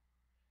queue.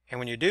 And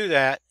when you do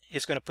that,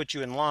 it's going to put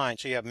you in line.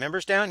 So you have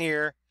members down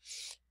here,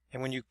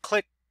 and when you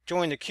click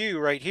join the queue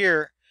right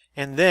here,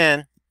 and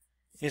then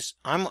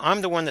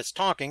I'm the one that's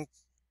talking,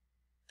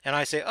 and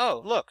I say,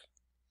 "Oh, look,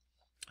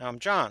 I'm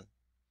John.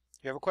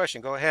 You have a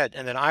question, go ahead."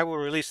 And then I will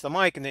release the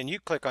mic, and then you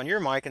click on your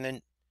mic, and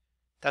then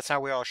that's how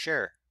we all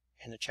share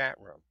in the chat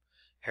room.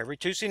 Every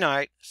Tuesday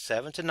night,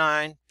 7 to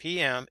 9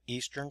 p.m.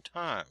 Eastern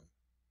Time.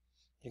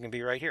 You can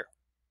be right here.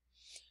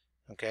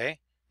 Okay?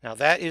 Now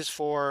that is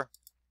for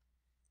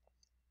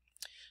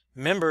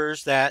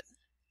members that,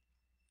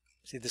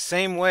 see, the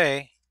same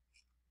way,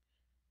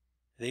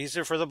 these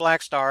are for the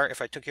Black Star.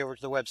 If I took you over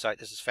to the website,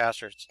 this is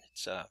faster.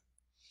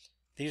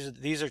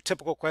 These are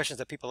typical questions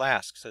that people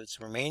ask. So it's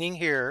remaining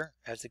here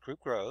as the group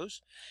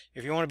grows.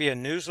 If you want to be a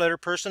newsletter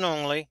person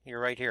only,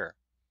 you're right here.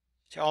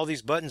 See, all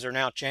these buttons are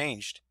now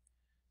changed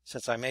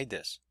since I made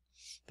this.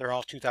 They're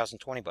all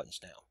 2020 buttons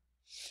now.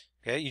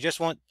 Okay, you just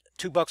want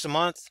 $2 a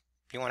month.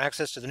 You want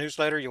access to the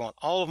newsletter. You want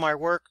all of my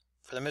work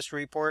for the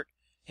mystery report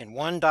in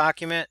one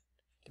document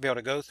to be able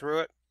to go through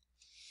it.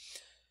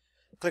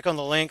 Click on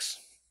the links.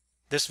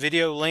 This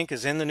video link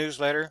is in the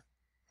newsletter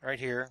right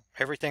here.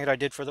 Everything that I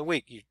did for the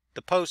week,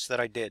 the posts that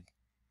I did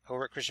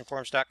over at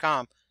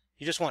christianforums.com.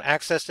 You just want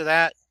access to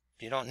that.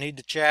 You don't need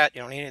the chat.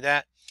 You don't need any of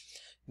that.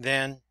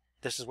 Then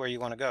this is where you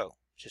want to go.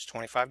 Just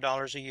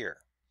 $25 a year.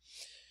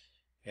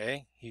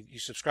 Okay, you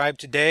subscribe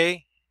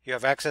today. You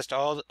have access to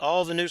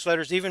all the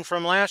newsletters, even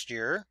from last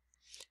year,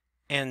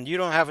 and you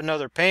don't have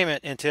another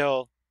payment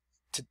until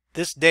to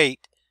this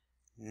date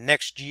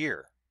next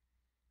year.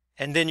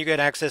 And then you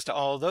get access to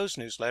all of those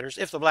newsletters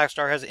if the Black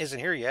Star isn't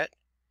here yet.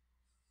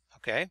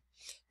 Okay,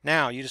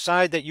 now you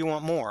decide that you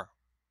want more.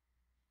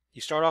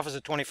 You start off as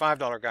a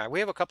 $25 guy. We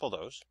have a couple of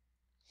those.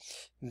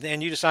 Then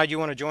you decide you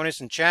want to join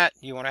us in chat.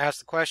 You want to ask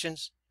the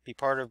questions, be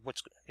part of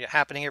what's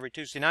happening every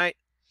Tuesday night.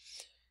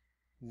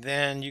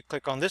 Then you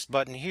click on this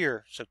button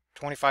here. So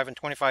 25 and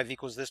 25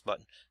 equals this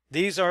button.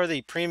 These are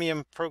the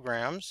premium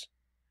programs.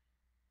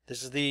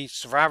 This is the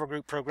Survivor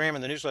Group program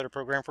and the newsletter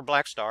program for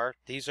Black Star.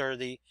 These are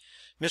the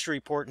Mystery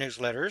Report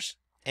newsletters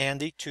and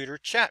the Tutor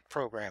Chat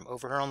program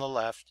over here on the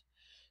left.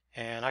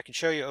 And I can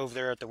show you over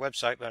there at the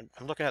website, but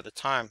I'm looking at the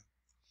time,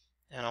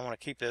 and I want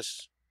to keep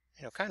this,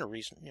 kind of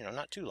recent,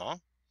 not too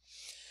long.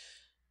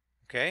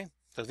 Okay,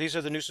 so these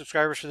are the new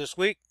subscribers for this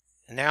week.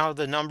 Now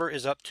the number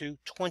is up to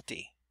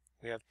 20.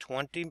 We have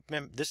 20.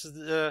 This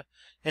is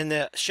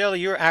Shelly,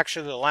 you're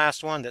actually the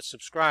last one that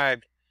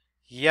subscribed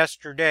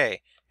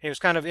yesterday. It was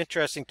kind of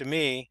interesting to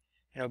me,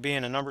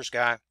 being a numbers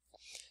guy,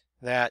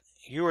 that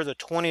you were the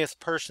 20th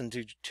person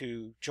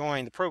to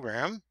join the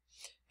program,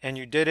 and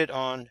you did it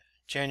on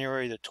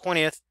January the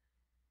 20th,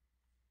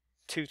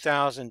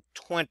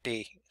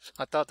 2020.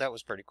 I thought that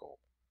was pretty cool.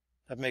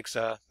 That makes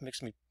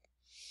me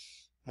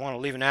want to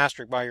leave an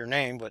asterisk by your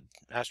name, but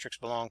asterisks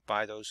belong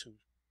by those who...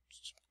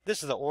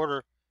 This is the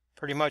order,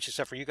 pretty much,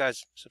 except for you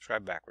guys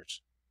subscribe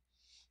backwards.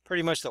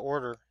 Pretty much the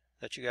order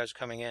that you guys are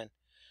coming in.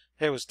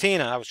 It was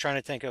Tina. I was trying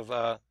to think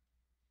of...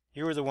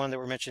 you were the one that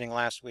were mentioning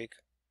last week.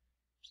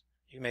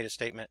 You made a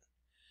statement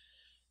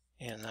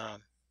in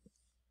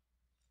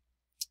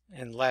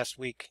last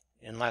week's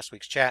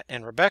chat.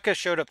 And Rebecca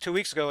showed up 2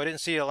 weeks ago. I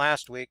didn't see her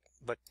last week,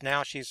 but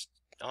now she's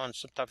on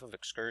some type of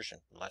excursion.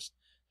 That's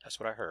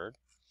what I heard.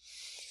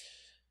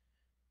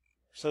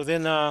 So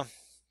then, how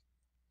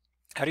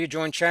do you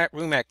join chat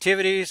room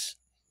activities?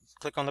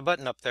 Click on the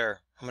button up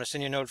there. I'm going to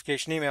send you a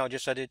notification email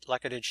just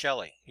like I did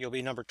Shelly. You'll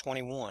be number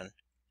 21.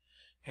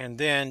 And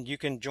then you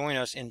can join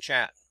us in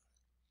chat.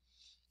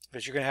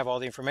 Because you're going to have all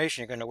the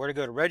information. You're going to know where to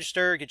go to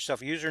register, get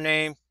yourself a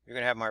username. You're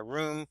going to have my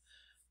room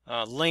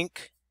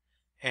link,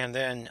 and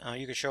then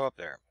you can show up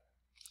there.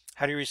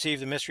 How do you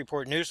receive the Mystery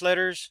Report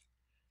newsletters?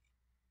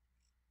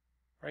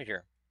 Right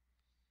here.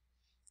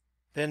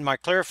 Then my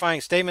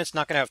clarifying statements,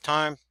 not going to have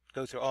time to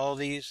go through all of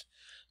these,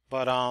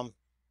 but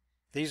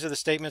these are the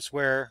statements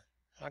where,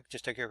 I can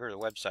just take you over to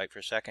the website for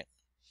a second.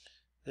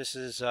 This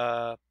is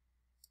right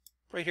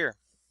here.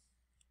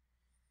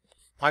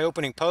 My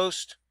opening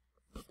post.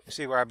 You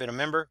see where I've been a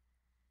member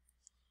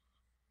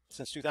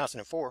since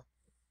 2004.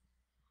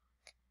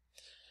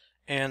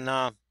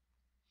 And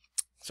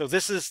so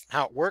this is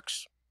how it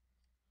works.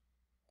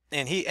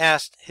 And he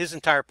asked, his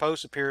entire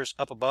post appears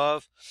up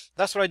above.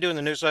 That's what I do in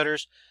the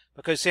newsletters,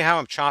 because see how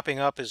I'm chopping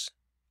up his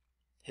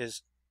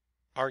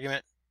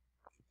argument?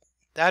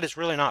 That is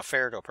really not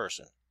fair to a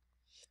person.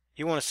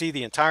 You want to see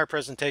the entire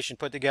presentation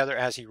put together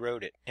as he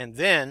wrote it. And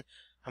then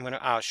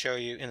I'll show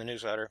you in the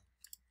newsletter.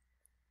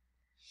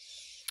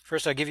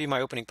 First, I give you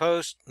my opening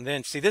post, and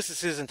then see, this is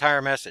his entire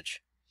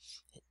message.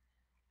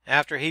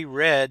 After he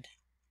read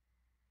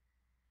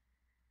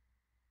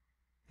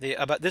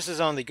this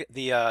is on the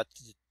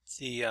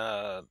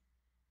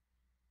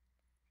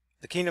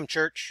Kingdom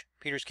Church,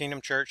 Peter's Kingdom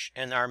Church,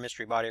 and our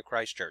Mystery Body of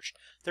Christ Church.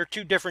 They're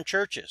two different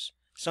churches.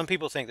 Some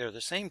people think they're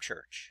the same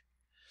church.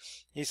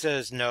 He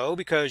says no,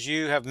 because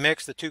you have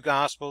mixed the two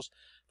gospels.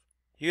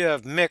 You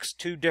have mixed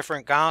two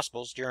different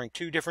gospels during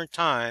two different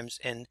times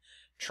and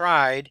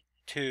tried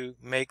to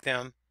make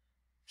them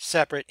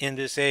separate in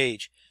this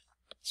age.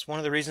 It's one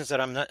of the reasons that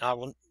I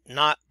will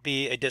not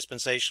be a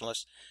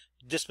dispensationalist.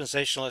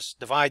 Dispensationalists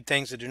divide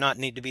things that do not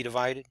need to be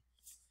divided.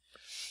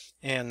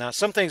 And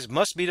some things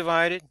must be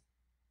divided.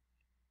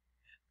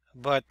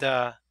 But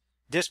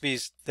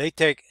dispies, they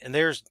take, and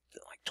there's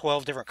like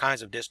 12 different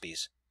kinds of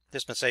dispies.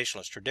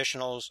 Dispensationalists,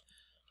 traditionals,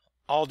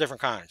 all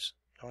different kinds.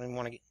 I don't even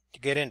want to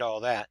get into all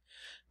that.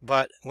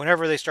 But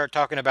whenever they start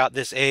talking about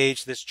this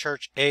age, this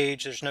church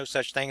age, there's no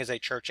such thing as a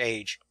church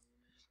age.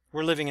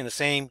 We're living in the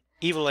same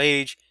evil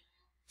age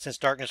since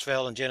darkness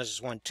fell in Genesis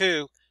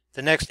 1:2.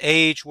 The next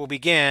age will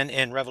begin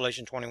in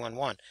Revelation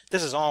 21:1.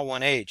 This is all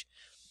one age.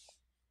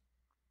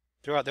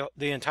 Throughout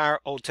the entire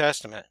Old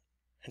Testament.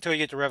 Until you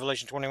get to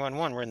Revelation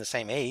 21:1, we're in the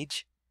same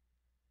age.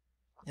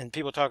 And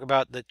people talk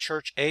about the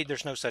church age.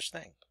 There's no such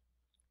thing.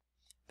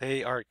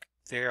 They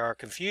are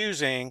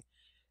confusing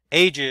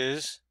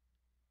ages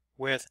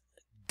with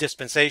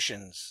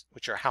dispensations,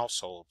 which are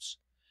households.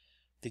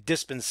 The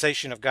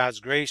dispensation of God's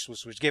grace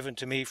was given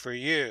to me for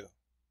you.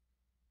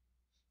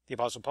 The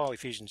Apostle Paul,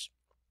 Ephesians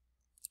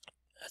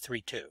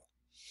 3:2.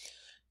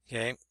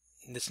 Okay,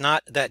 it's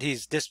not that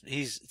he's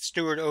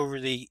steward over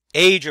the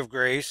age of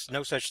grace.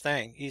 No such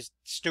thing. He's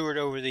steward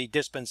over the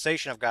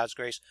dispensation of God's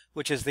grace,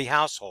 which is the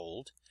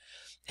household,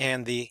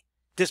 and the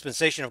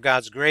dispensation of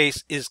God's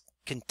grace is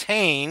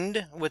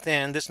contained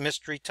within this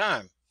mystery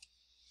time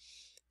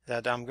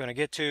that I'm going to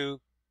get to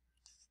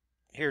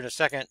here in a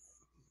second.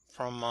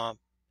 From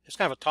it's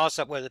kind of a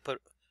toss-up whether to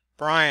put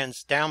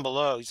Brian's down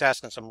below. He's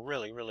asking some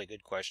really, really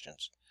good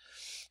questions.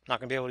 I'm not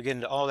going to be able to get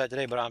into all that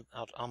today, but I'm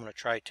going to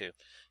try to.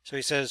 So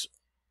he says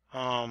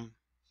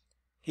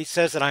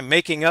that I'm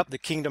making up the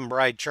Kingdom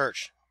Bride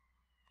Church,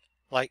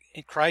 like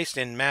Christ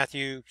in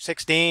Matthew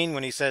 16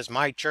 when he says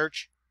my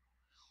church.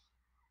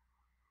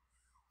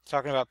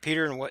 Talking about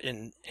Peter and what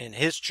in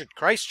his church,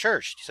 Christ's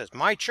church. He says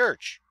my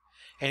church,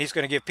 and he's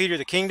going to give Peter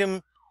the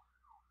kingdom,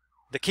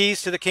 the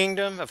keys to the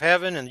kingdom of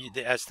heaven, and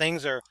as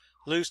things are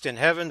loosed in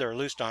heaven, they're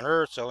loosed on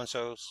earth, so and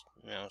so,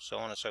 so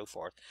on and so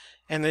forth.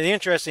 And the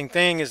interesting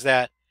thing is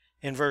that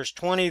in verse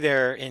 20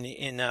 there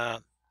in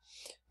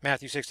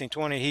Matthew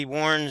 16:20, he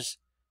warns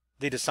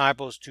the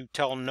disciples to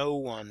tell no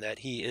one that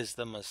he is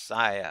the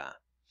Messiah.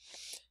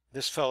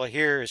 This fellow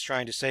here is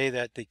trying to say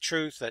that the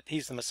truth that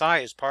he's the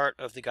Messiah is part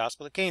of the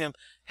gospel of the kingdom,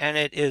 and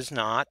it is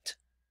not.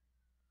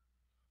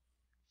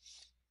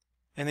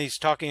 And he's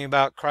talking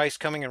about Christ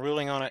coming and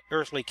ruling on an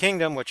earthly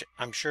kingdom, which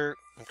I'm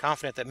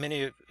confident that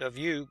many of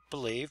you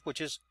believe,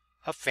 which is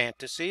a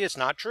fantasy. It's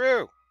not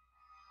true.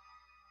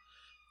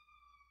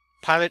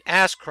 Pilate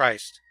asked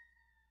Christ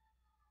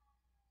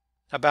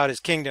about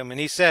his kingdom, and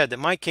he said that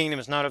my kingdom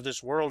is not of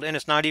this world, and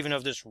it's not even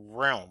of this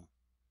realm.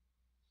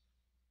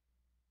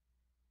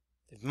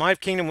 If my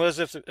kingdom was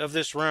of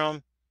this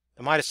realm,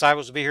 then my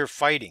disciples would be here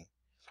fighting,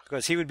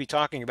 because he would be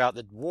talking about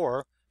the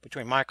war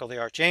between Michael the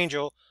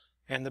archangel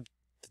and the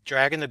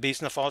dragon, the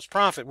beast, and the false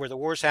prophet, where the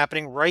war is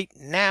happening right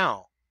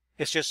now.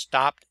 It's just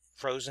stopped,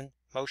 frozen,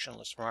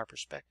 motionless from our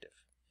perspective.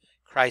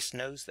 Christ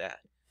knows that.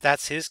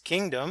 That's his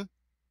kingdom.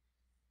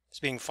 It's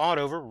being fought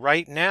over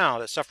right now.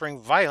 That's suffering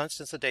violence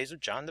since the days of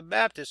John the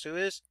Baptist, who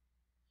is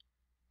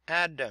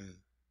Adam.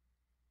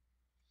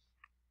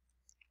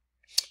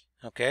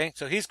 Okay,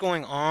 so he's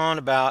going on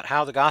about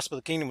how the gospel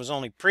of the kingdom was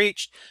only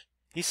preached.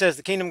 He says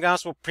the kingdom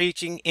gospel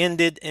preaching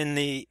ended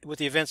with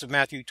the events of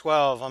Matthew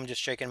 12. I'm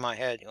just shaking my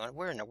head.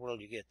 Where in the world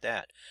do you get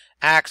that?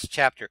 Acts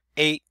chapter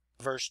 8,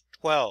 verse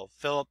 12.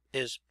 Philip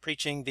is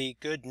preaching the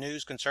good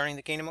news concerning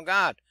the kingdom of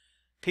God.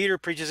 Peter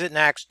preaches it in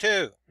Acts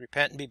 2.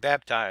 Repent and be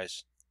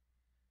baptized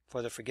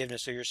for the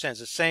forgiveness of your sins.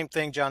 The same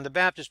thing John the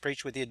Baptist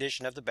preached with the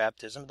addition of the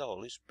baptism of the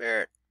Holy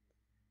Spirit.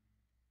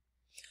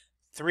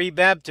 3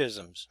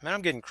 baptisms. Man,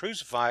 I'm getting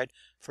crucified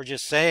for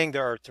just saying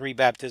there are 3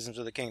 baptisms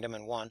of the kingdom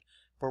and one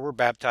where we're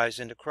baptized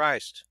into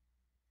Christ.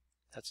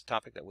 That's a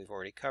topic that we've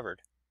already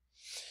covered.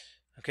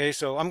 Okay,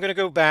 so I'm going to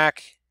go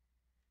back,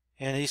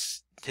 and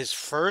his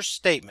first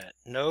statement,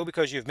 no,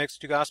 because you've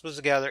mixed the 2 gospels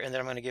together, and then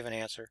I'm going to give an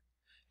answer.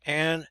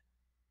 And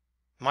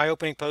my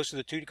opening post of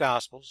the 2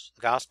 gospels,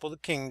 the gospel of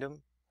the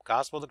kingdom,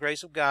 gospel of the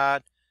grace of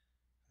God.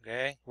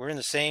 Okay, we're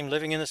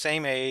living in the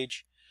same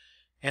age.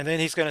 And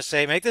then he's going to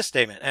say, make this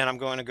statement, and I'm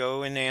going to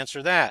go and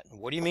answer that.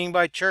 What do you mean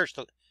by church?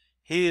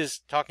 He is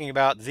talking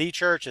about the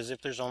church as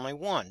if there's only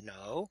one.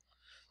 No,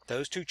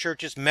 those 2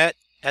 churches met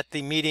at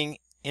the meeting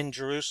in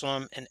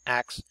Jerusalem in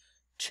Acts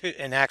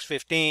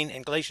 15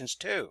 and Galatians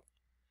 2.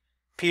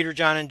 Peter,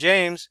 John, and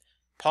James,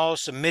 Paul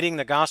submitting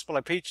the gospel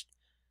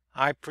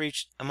I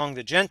preached among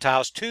the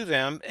Gentiles to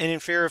them, and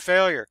in fear of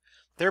failure.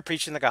 They're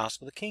preaching the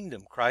gospel of the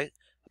kingdom. Christ,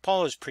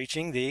 Paul is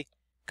preaching the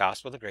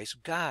gospel of the grace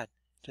of God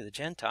to the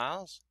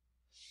Gentiles.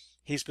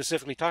 He's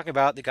specifically talking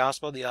about the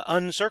gospel of the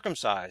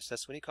uncircumcised.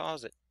 That's what he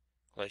calls it.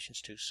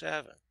 Galatians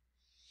 2:7.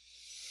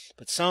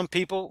 But some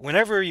people,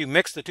 whenever you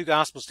mix the 2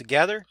 gospels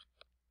together,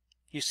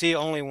 you see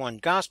only one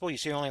gospel, you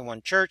see only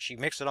one church, you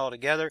mix it all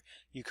together,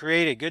 you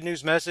create a good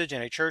news message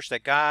in a church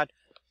that God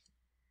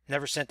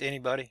never sent to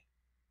anybody.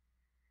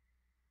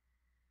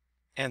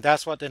 And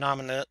that's what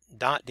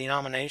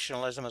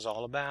denominationalism is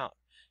all about.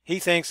 He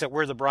thinks that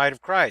we're the bride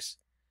of Christ.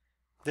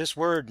 This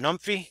word,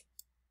 numphy,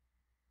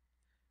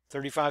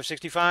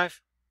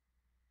 3565,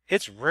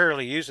 it's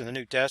rarely used in the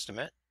New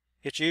Testament.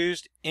 It's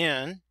used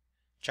in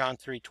John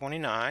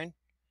 3:29.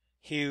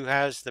 He who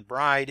has the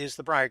bride is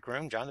the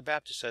bridegroom. John the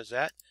Baptist says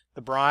that.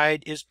 The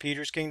bride is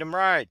Peter's kingdom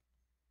bride.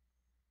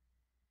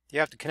 You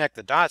have to connect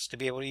the dots to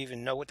be able to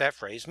even know what that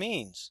phrase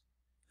means,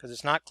 because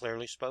it's not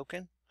clearly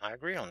spoken. I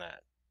agree on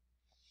that.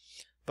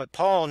 But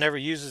Paul never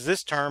uses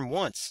this term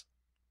once.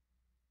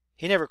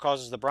 He never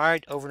calls us the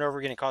bride. Over and over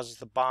again, he calls us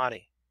the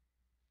body.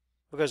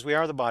 Because we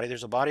are the body.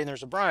 There's a body and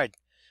there's a bride.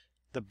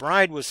 The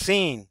bride was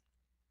seen.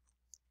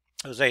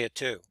 Hosea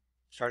 2,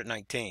 start at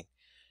 19.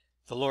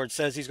 The Lord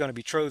says he's going to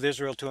betroth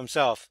Israel to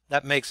himself.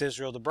 That makes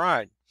Israel the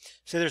bride.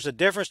 See, there's a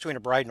difference between a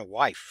bride and a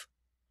wife,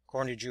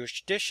 according to Jewish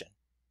tradition.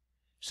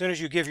 As soon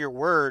as you give your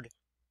word,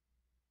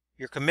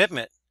 your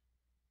commitment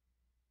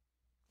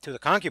to the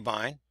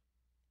concubine,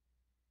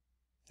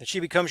 then she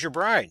becomes your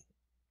bride.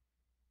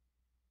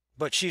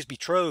 But she's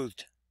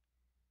betrothed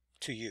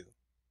to you.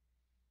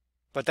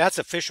 But that's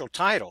official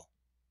title.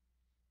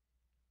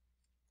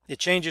 It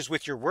changes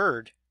with your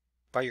word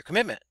by your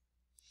commitment.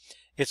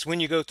 It's when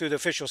you go through the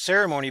official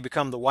ceremony you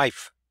become the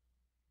wife.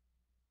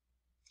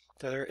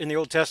 In the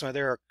Old Testament,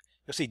 you'll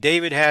see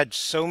David had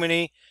so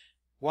many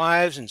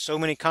wives and so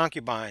many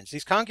concubines.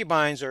 These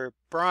concubines are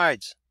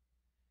brides.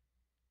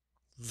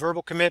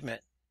 Verbal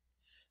commitment.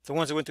 The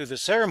ones that went through the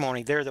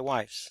ceremony, they're the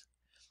wives.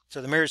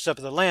 So the marriage supper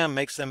of the Lamb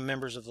makes them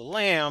members of the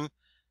Lamb,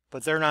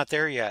 but they're not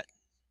there yet.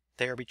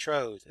 They are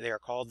betrothed. They are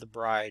called the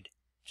bride,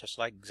 just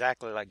like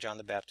exactly like John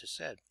the Baptist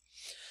said.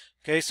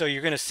 Okay, so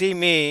you're going to see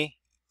me,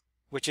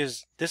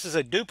 this is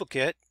a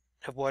duplicate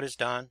of what is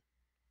done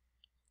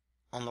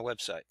on the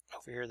website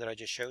over here that I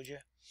just showed you.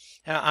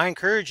 Now, I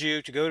encourage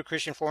you to go to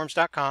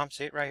christianforums.com,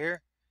 see it right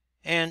here,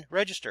 and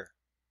register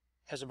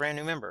as a brand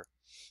new member.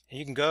 And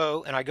you can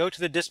go, and I go to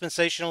the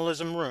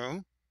dispensationalism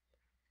room,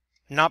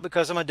 not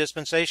because I'm a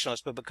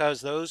dispensationalist, but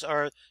because those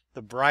are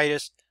the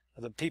brightest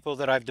of the people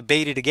that I've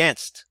debated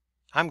against.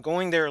 I'm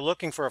going there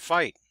looking for a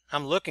fight.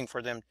 I'm looking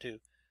for them to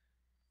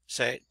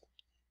say,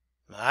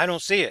 I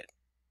don't see it.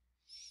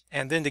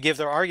 And then to give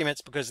their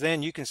arguments, because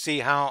then you can see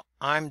how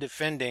I'm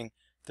defending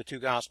the 2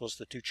 gospels,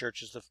 the 2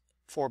 churches, the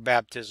 4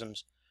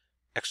 baptisms,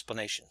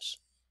 explanations.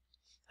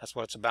 That's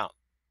what it's about.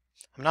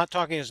 I'm not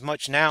talking as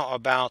much now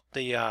about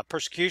the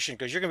persecution,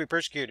 because you're going to be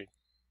persecuted.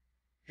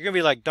 You're going to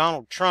be like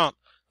Donald Trump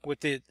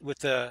with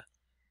the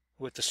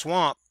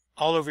swamp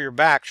all over your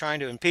back trying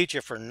to impeach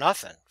you for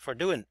nothing, for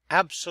doing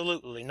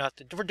absolutely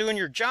nothing, for doing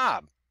your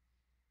job.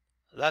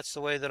 That's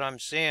the way that I'm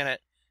seeing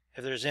it.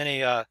 If there's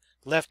any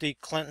lefty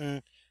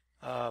Clinton,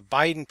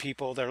 Biden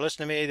people that are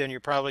listening to me, then you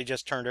probably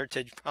just turned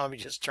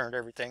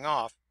everything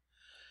off.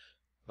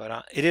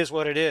 But it is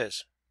what it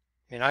is.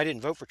 I mean, I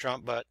didn't vote for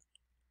Trump, but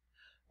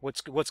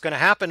what's going to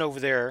happen over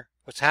there,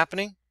 what's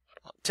happening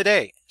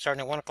today,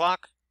 starting at 1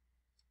 o'clock,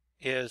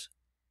 is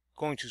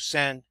going to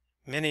send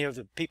many of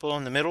the people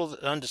in the middle, the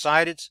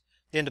undecideds,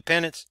 the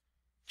independents,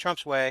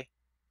 Trump's way.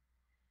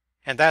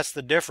 And that's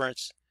the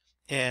difference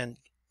in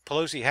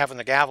Pelosi having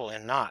the gavel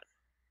and not,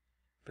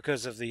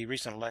 because of the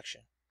recent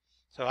election.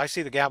 So I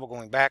see the gavel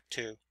going back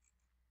to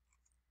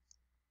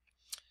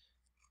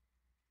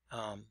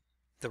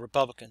the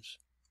Republicans.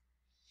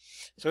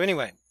 So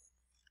anyway,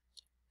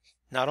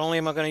 not only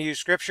am I going to use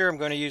scripture, I'm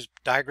going to use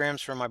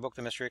diagrams from my book,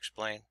 The Mystery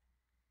Explained.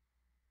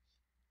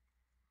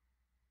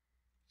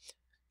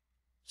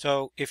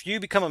 So if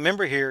you become a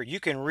member here, you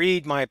can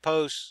read my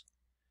posts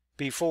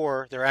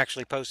before they're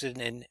actually posted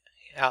and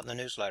out in the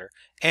newsletter.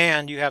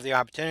 And you have the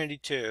opportunity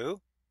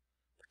to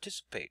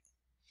participate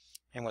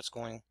in what's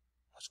going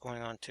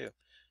on too.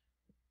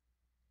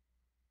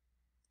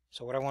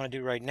 So what I want to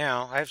do right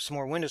now, I have some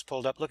more windows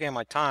pulled up, looking at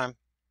my time.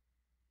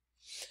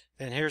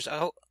 Then here's,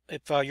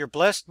 if you're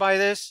blessed by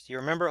this, you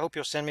remember, I hope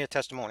you'll send me a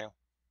testimonial.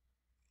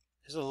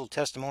 There's a little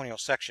testimonial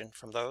section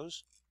from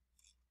those.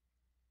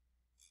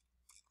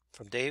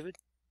 From David,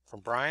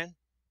 from Brian,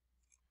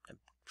 and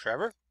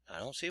Trevor. I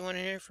don't see one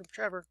in here from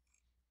Trevor.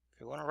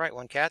 If you want to write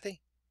one,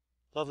 Kathy.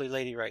 Lovely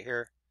lady right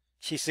here.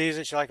 She sees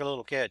it, she's like a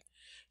little kid.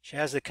 She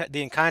has the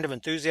kind of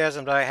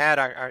enthusiasm that I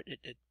had.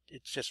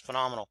 It's just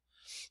phenomenal.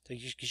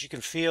 Because you can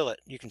feel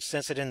it, you can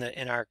sense it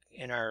in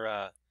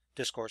our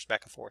discourse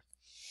back and forth.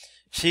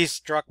 She's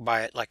struck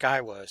by it like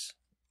I was.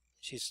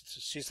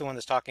 She's the one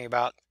that's talking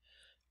about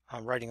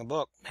writing a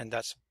book, and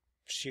that's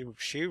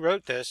she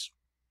wrote this.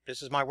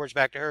 This is my words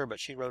back to her, but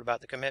she wrote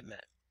about the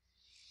commitment,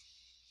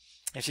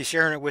 and she's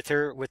sharing it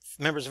with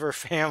members of her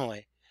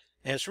family.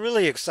 And it's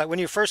really exciting when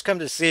you first come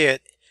to see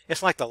it.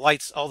 It's like the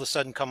lights all of a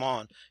sudden come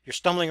on. You're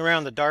stumbling around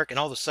in the dark, and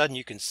all of a sudden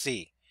you can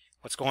see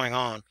what's going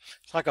on.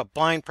 It's like a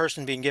blind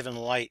person being given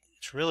light.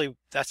 It's really,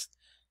 that's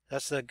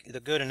the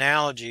good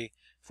analogy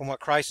from what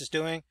Christ is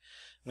doing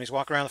when he's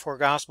walking around the four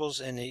Gospels,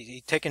 and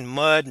he's taking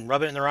mud and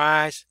rubbing it in their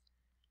eyes.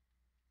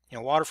 You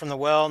know, water from the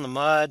well in the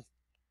mud,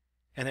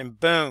 and then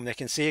boom, they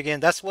can see again.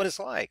 That's what it's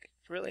like.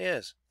 It really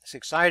is. It's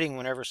exciting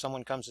whenever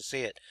someone comes to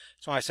see it.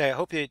 So I say, I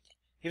hope that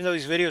even though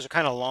these videos are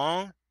kind of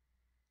long,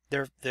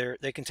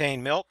 they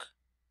contain milk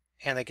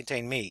and they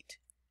contain meat.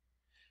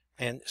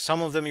 And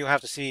some of them you'll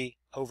have to see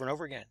over and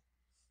over again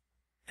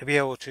to be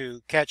able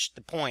to catch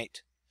the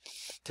point,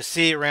 to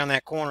see around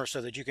that corner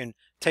so that you can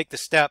take the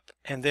step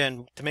and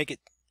then to make it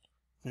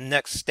the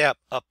next step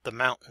up the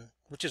mountain,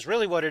 which is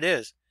really what it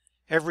is.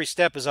 Every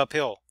step is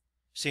uphill,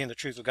 seeing the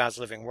truth of God's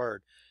living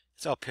word.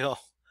 It's uphill.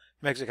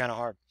 It makes it kind of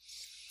hard.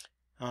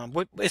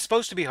 It's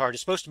supposed to be hard.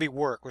 It's supposed to be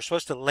work. We're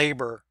supposed to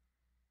labor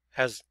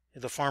as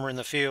the farmer in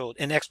the field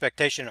in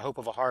expectation and hope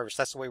of a harvest.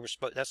 That's the way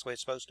that's the way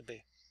it's supposed to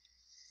be.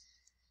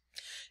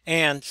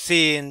 And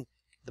seeing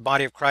the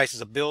body of Christ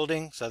as a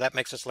building, so that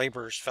makes us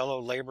laborers, fellow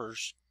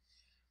laborers,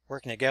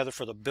 working together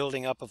for the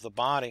building up of the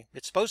body.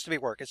 It's supposed to be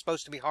work. It's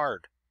supposed to be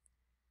hard.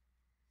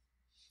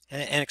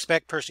 And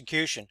expect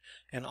persecution.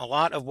 And a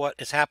lot of what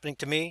is happening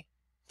to me,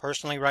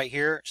 personally right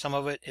here, some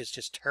of it is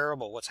just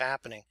terrible what's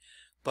happening.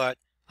 But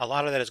a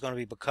lot of that is going to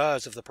be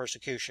because of the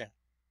persecution.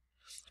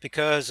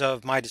 Because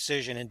of my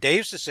decision and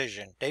Dave's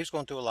decision. Dave's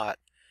going through a lot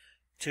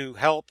to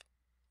help.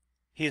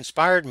 He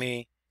inspired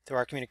me through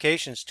our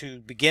communications to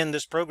begin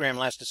this program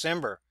last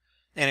December.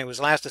 And it was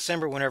last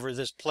December whenever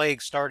this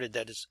plague started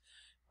that is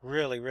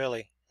really,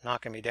 really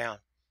knocking me down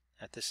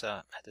at this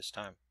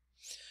time.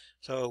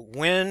 So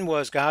when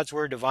was God's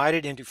Word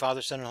divided into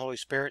Father, Son, and Holy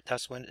Spirit?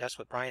 That's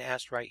what Brian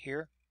asked right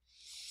here.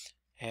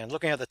 And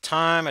looking at the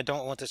time, I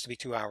don't want this to be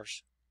 2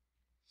 hours.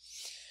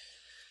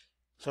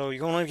 So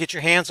you're going to get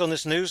your hands on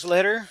this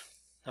newsletter.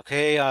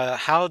 Okay,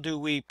 how do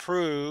we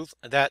prove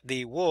that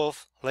the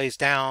wolf lays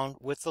down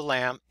with the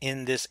lamb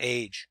in this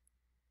age?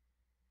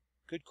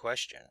 Good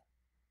question.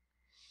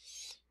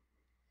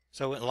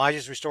 So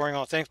Elijah's restoring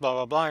all things, blah,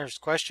 blah, blah. Here's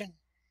the question.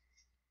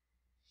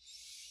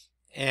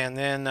 And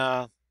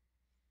then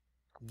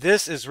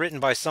this is written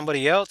by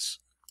somebody else.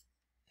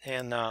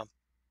 And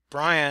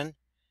Brian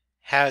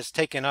has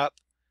taken up,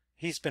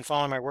 he's been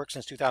following my work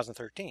since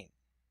 2013.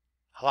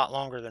 A lot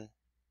longer than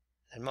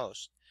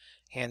most.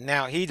 And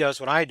now he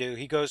does what I do.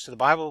 He goes to the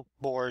Bible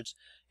boards,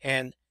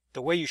 and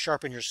the way you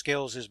sharpen your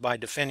skills is by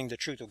defending the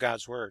truth of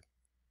God's Word.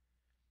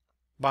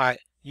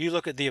 You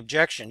look at the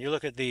objection, you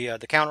look at the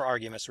counter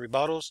arguments, the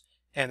rebuttals,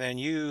 and then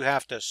you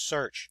have to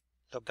search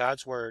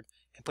God's Word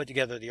and put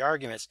together the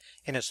arguments.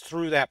 And it's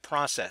through that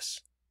process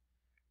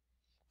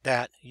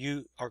that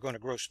you are going to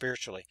grow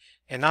spiritually.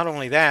 And not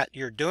only that,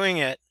 you're doing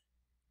it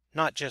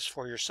not just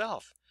for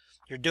yourself.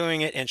 You're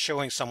doing it and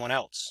showing someone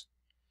else.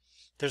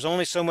 There's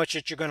only so much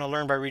that you're going to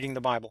learn by reading the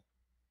Bible.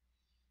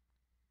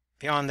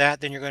 Beyond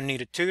that, then you're going to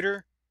need a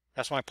tutor.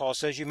 That's why Paul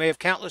says you may have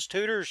countless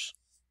tutors.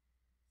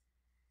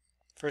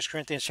 1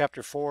 Corinthians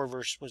chapter 4,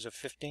 verse, was it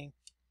 15?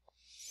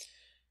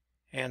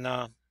 And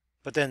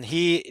but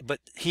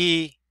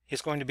he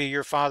is going to be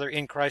your father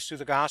in Christ through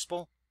the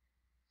gospel.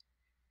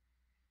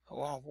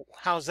 Well,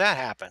 how's that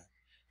happen?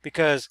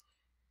 Because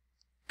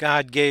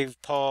God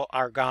gave Paul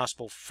our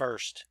gospel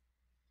first.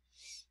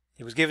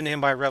 It was given to him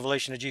by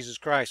revelation of Jesus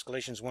Christ,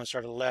 Galatians 1,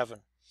 start at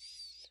 11.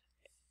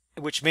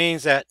 Which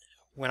means that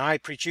when I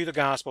preach you the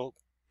gospel,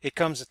 it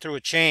comes through a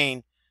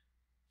chain.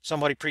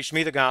 Somebody preached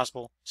me the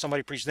gospel,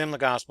 somebody preached them the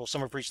gospel,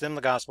 somebody preached them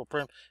the gospel,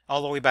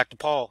 all the way back to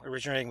Paul,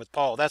 originating with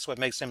Paul. That's what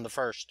makes him the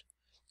first,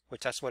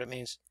 which that's what it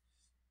means.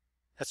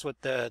 That's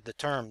what the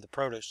term, the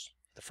protos,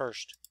 the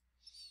first.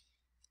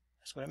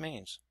 That's what it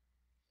means.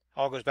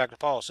 All goes back to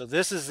Paul. So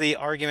this is the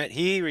argument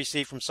he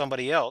received from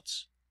somebody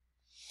else.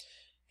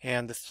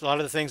 And a lot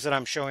of the things that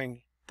I'm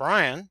showing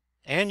Brian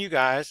and you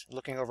guys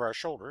looking over our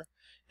shoulder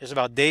is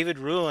about David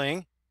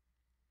ruling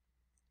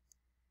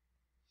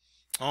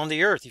on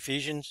the earth.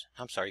 Ezekiel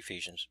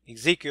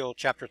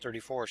chapter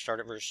 34, start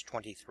at verse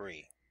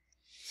 23.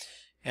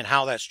 And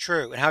how that's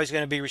true, and how he's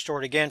going to be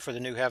restored again for the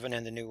new heaven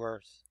and the new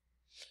earth.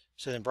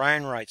 So then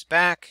Brian writes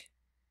back,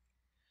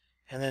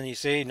 and then you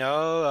see,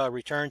 no,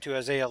 return to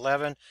Isaiah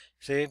 11.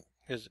 See,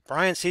 because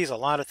Brian sees a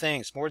lot of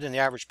things, more than the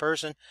average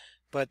person,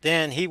 but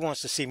then he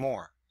wants to see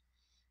more.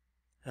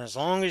 And as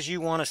long as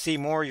you want to see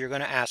more, you're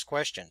going to ask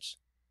questions.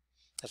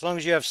 As long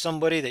as you have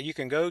somebody that you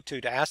can go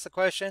to ask the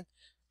question,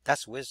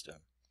 that's wisdom.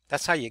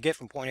 That's how you get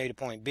from point A to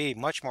point B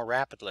much more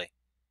rapidly.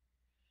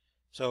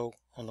 So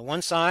on the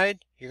one side,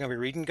 you're going to be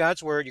reading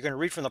God's Word. You're going to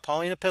read from the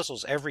Pauline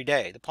epistles every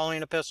day, the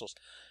Pauline epistles.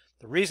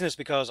 The reason is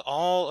because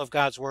all of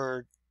God's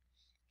Word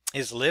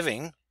is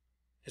living.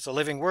 It's a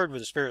living Word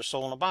with a spirit,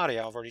 soul, and a body.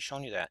 I've already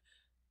shown you that.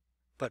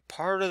 But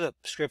part of the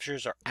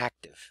scriptures are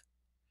active.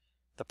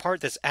 The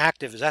part that's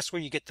active is that's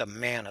where you get the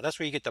manna. That's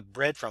where you get the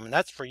bread from. And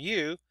that's for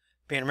you,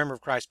 being a member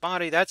of Christ's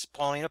body. That's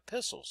Pauline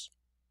epistles.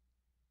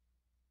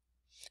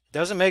 It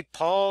doesn't make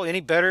Paul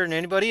any better than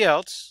anybody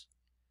else.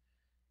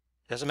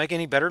 It doesn't make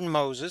any better than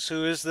Moses,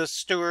 who is the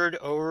steward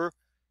over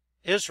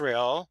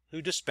Israel,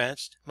 who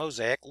dispensed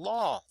Mosaic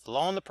law. The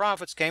law and the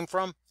prophets came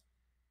from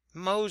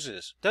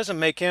Moses. It doesn't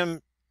make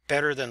him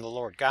better than the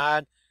Lord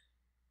God,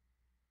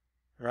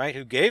 right,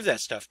 who gave that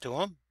stuff to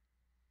him.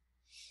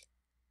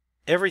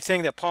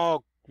 Everything that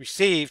Paul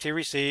received, he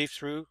received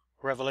through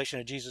revelation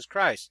of Jesus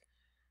Christ.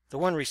 The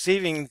one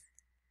receiving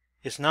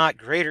is not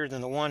greater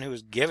than the one who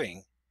is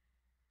giving.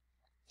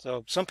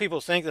 So some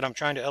people think that I'm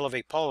trying to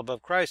elevate Paul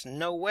above Christ.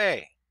 No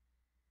way.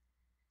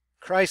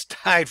 Christ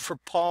died for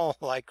Paul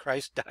like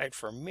Christ died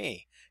for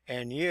me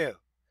and you.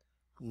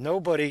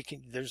 Nobody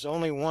can, there's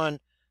only one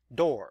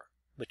door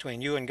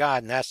between you and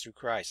God, and that's through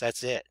Christ.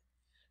 That's it.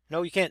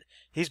 No, you can't.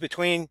 He's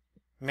between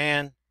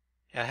man,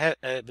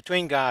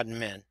 between God and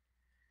men,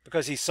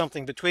 because he's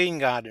something between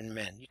God and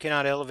men. You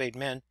cannot elevate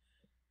men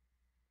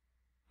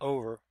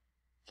over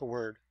the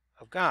Word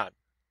of God.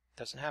 It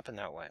doesn't happen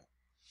that way.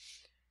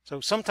 So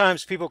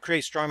sometimes people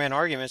create straw man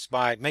arguments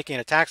by making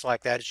attacks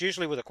like that. It's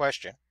usually with a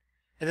question,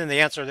 and then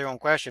they answer their own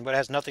question, but it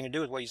has nothing to do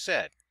with what you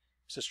said.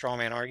 It's a straw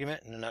man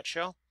argument in a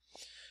nutshell.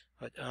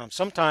 But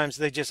sometimes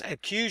they just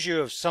accuse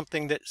you of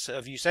something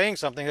of you saying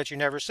something that you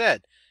never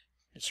said.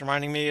 It's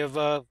reminding me of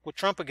with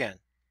Trump again.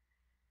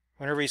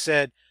 Whenever he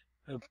said,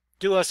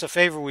 "Do us a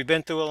favor, we've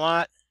been through a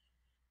lot,"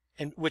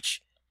 and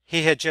which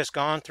he had just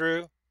gone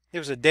through. It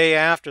was a day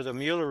after the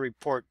Mueller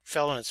report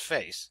fell on his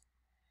face,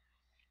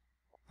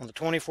 on the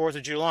 24th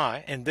of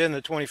July, and then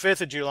the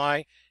 25th of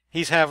July,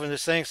 he's having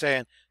this thing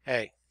saying,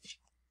 "Hey,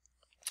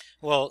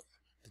 well,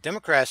 the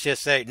Democrats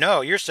just say,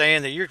 no, you're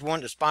saying that you're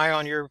wanting to spy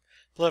on your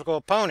political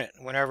opponent,"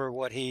 whenever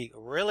what he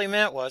really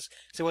meant was,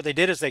 see, what they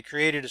did is they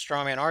created a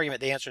straw man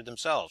argument. They answered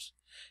themselves,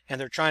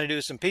 and they're trying to do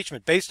this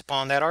impeachment based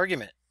upon that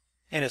argument,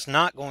 and it's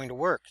not going to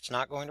work. It's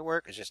not going to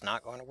work. It's just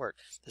not going to work.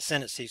 The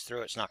Senate sees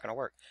through it. It's not going to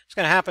work. It's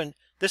going to happen.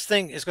 This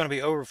thing is going to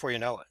be over before you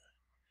know it,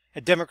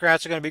 and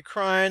Democrats are going to be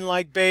crying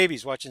like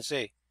babies. Watch and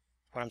see.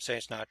 What I'm saying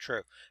is not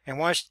true. And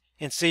watch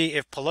and see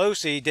if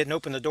Pelosi didn't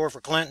open the door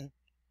for Clinton.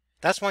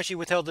 That's why she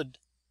withheld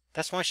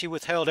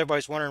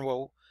Everybody's wondering,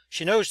 well,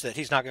 she knows that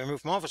he's not going to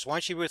move from office. Why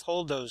did she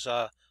withhold those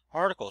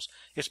articles?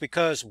 It's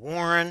because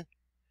Warren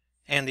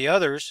and the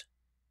others,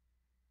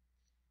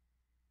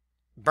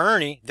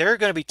 Bernie, they're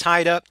going to be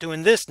tied up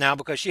doing this now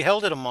because she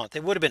held it a month.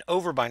 It would have been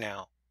over by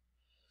now.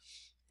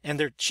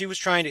 And she was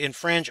trying to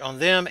infringe on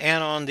them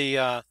and on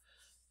the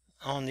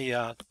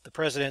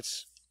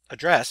president's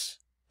address.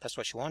 That's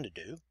what she wanted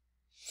to do.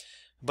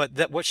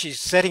 But what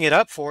she's setting it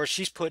up for,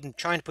 she's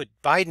trying to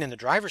put Biden in the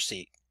driver's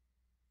seat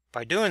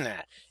by doing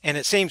that. And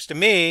it seems to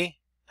me,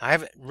 I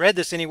haven't read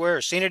this anywhere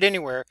or seen it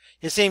anywhere,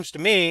 it seems to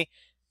me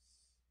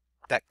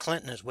that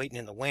Clinton is waiting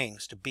in the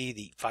wings to be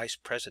the vice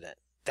president.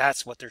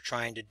 That's what they're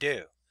trying to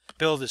do.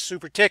 Build a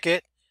super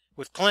ticket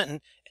with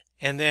Clinton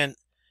and then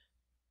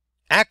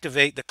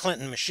activate the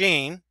Clinton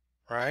machine,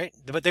 right?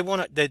 But they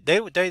want to, they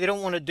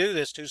don't want to do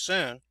this too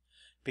soon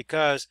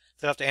because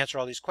they'll have to answer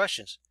all these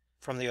questions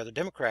from the other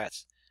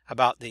Democrats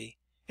about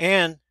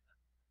and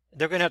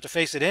they're going to have to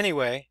face it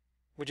anyway,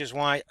 which is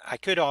why I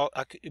could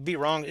be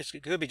wrong. It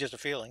could be just a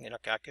feeling,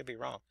 I could be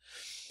wrong,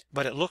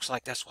 but it looks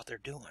like that's what they're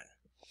doing.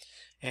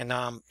 And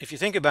if you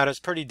think about it, it's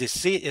pretty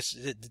it's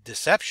the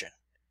deception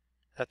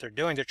that they're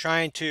doing. They're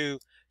trying to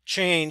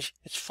change.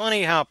 It's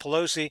funny how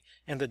Pelosi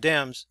and the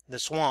Dems, the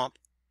swamp,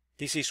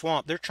 D.C.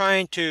 swamp. They're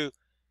trying to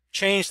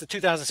change the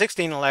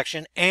 2016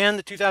 election and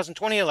the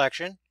 2020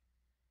 election,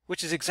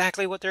 which is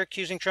exactly what they're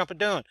accusing Trump of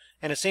doing.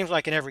 And it seems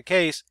like in every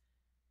case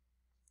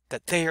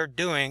that they are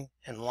doing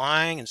and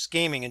lying and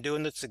scheming and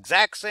doing the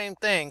exact same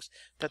things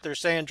that they're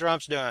saying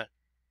Trump's doing.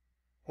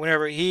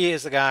 Whenever he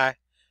is the guy,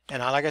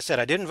 and like I said,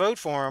 I didn't vote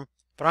for him,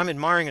 but I'm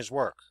admiring his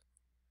work.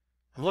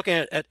 I'm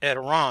looking at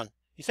Iran.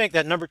 You think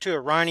that number 2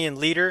 Iranian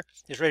leader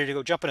is ready to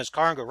go jump in his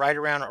car and go right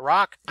around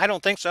Iraq? I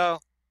don't think so.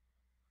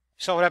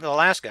 You saw what happened to the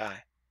last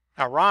guy.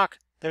 Iraq,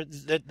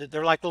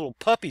 they're like little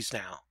puppies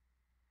now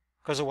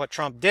because of what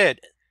Trump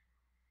did.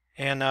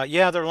 And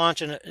yeah, they're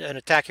launching an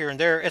attack here and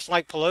there. It's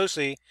like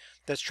Pelosi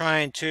that's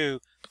trying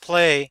to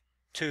play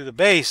to the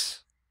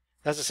base.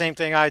 That's the same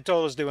thing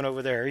Ayatollah's doing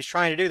over there. He's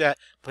trying to do that,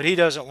 but he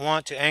doesn't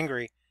want to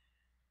angry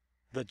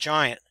the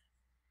giant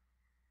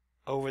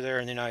over there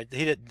in the United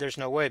States. There's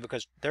no way,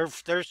 because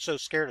they're so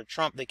scared of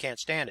Trump they can't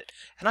stand it.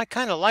 And I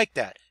kind of like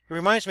that. It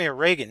reminds me of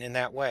Reagan in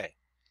that way.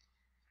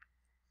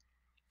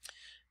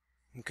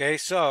 Okay,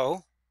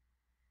 so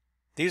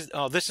this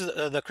is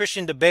the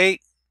Christian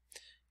debate,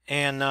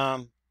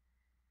 and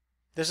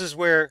this is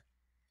where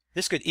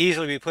this could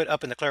easily be put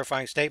up in the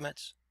clarifying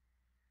statements.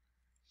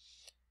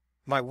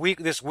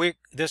 This week,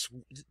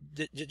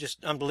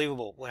 just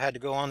unbelievable what had to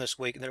go on this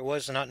week. There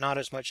was not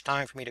as much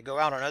time for me to go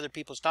out on other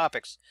people's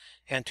topics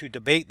and to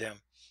debate them,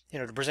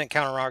 to present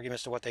counter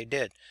arguments to what they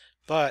did.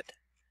 But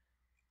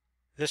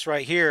this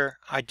right here,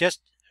 I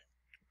just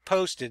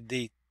posted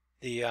the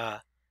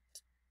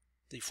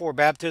 4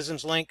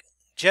 baptisms link.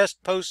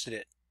 Just posted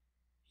it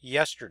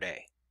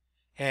yesterday,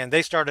 and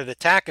they started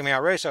attacking me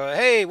already. So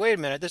hey, wait a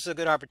minute, this is a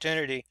good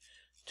opportunity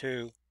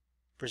to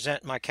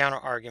present my counter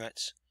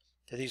arguments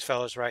to these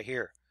fellows right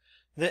here.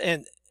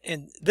 And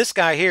this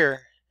guy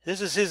here,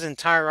 this is his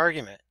entire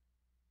argument.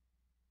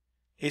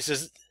 He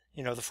says,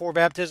 the 4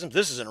 baptisms,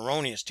 this is an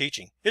erroneous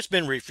teaching. It's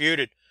been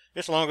refuted.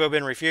 It's long ago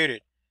been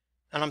refuted.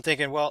 And I'm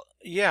thinking, well,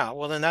 yeah,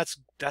 well then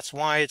that's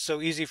why it's so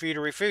easy for you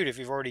to refute if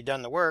you've already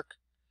done the work.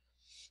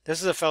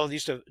 This is a fellow that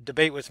used to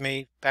debate with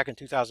me back in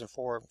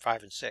 2004,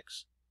 5, and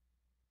 6.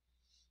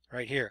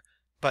 Right here.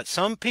 But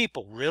some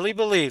people really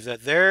believe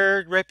that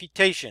their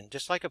reputation,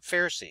 just like a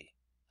Pharisee,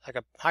 like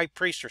a high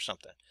priest or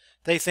something,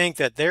 they think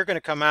that they're going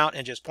to come out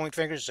and just point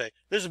fingers and say,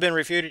 this has been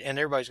refuted, and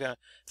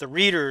the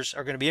readers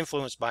are going to be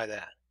influenced by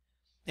that.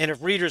 And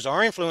if readers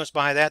are influenced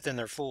by that, then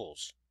they're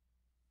fools.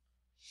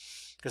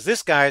 Because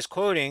this guy is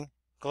quoting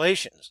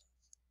Galatians.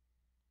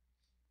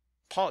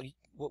 Paul,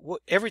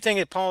 everything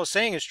that Paul is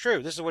saying is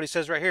true. This is what he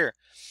says right here.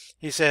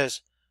 He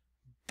says,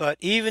 but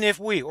even if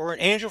we or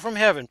an angel from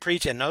heaven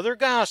preach another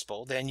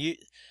gospel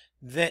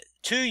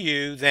to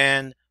you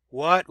than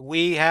what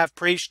we have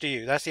preached to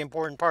you. That's the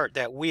important part,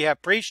 that we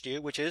have preached to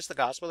you, which is the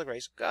gospel of the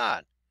grace of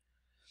God.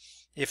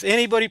 If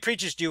anybody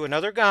preaches to you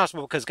another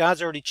gospel, because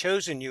God's already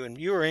chosen you and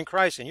you are in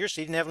Christ and you're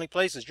seated in heavenly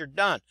places, you're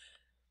done.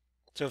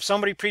 So if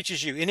somebody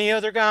preaches you any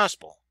other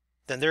gospel,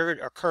 then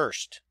they're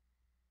accursed.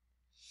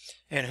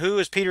 And who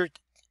is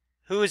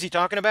he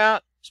talking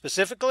about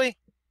specifically?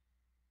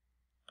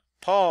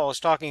 Paul is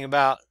talking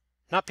about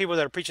not people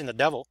that are preaching the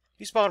devil.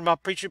 He's talking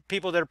about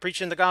people that are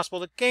preaching the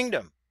gospel of the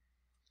kingdom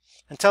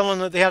and telling them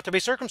that they have to be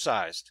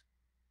circumcised.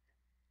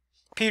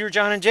 Peter,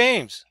 John, and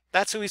James.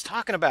 That's who he's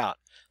talking about.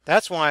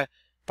 That's why,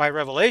 by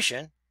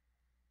revelation,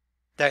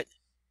 that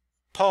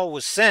Paul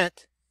was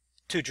sent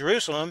to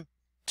Jerusalem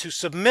to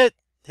submit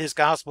his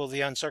gospel to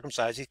the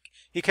uncircumcised.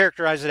 He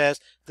characterized it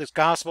as this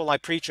gospel I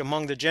preach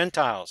among the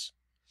Gentiles.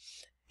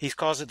 He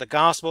calls it the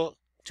gospel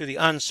to the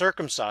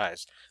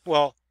uncircumcised.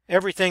 Well,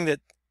 everything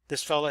that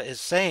this fella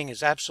is saying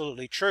is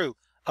absolutely true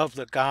of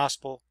the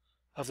gospel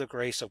of the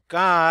grace of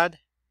God,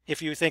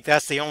 if you think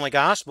that's the only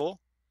gospel,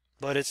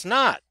 but it's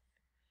not.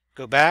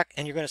 Go back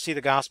and you're going to see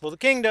the gospel of the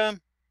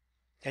kingdom,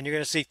 and you're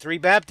going to see 3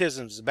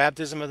 baptisms, the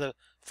baptism of the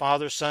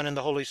Father, Son, and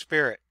the Holy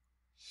Spirit.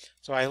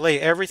 So I lay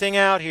everything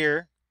out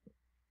here.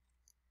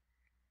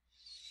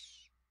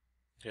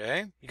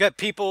 Okay, you got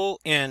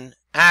people in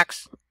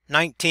Acts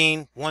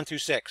 19, 1 through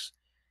 6.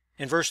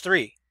 In verse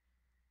 3,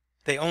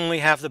 they only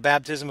have the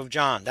baptism of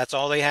John. That's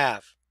all they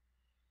have.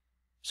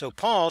 So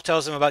Paul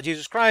tells them about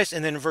Jesus Christ,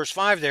 and then in verse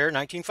 5 there,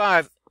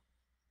 19:5,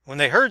 when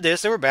they heard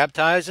this, they were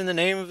baptized in the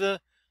name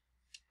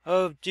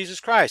of Jesus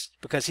Christ,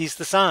 because he's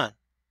the Son.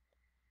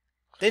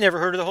 They never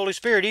heard of the Holy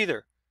Spirit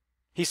either.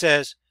 He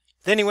says,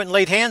 then he went and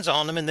laid hands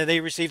on them, and then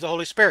they received the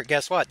Holy Spirit.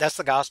 Guess what? That's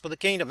the gospel of the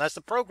kingdom. That's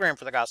the program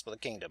for the gospel of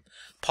the kingdom.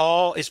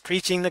 Paul is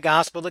preaching the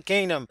gospel of the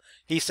kingdom.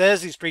 He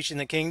says he's preaching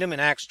the kingdom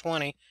in Acts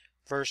 20,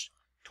 verse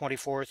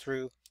 24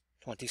 through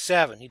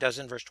 27. He does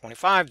it in verse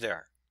 25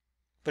 there.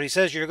 But he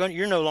says, you're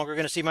no longer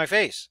going to see my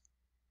face.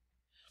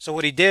 So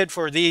what he did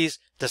for these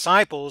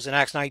disciples in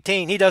Acts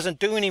 19, he doesn't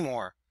do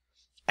anymore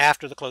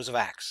after the close of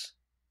Acts.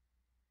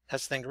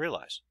 That's the thing to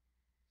realize.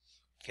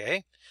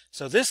 Okay?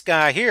 So this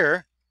guy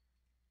here,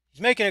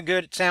 he's making a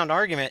good, sound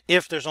argument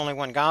if there's only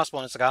one gospel,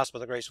 and it's the gospel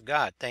of the grace of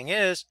God. Thing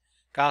is,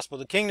 gospel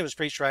of the kingdom is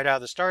preached right out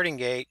of the starting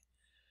gate.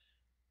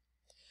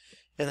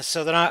 And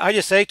so then I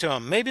just say to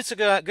him, maybe it's a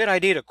good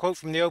idea to quote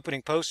from the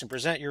opening post and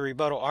present your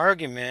rebuttal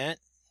argument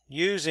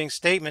using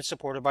statements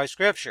supported by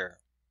Scripture.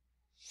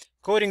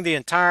 Quoting the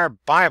entire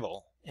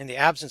Bible in the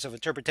absence of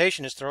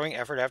interpretation is throwing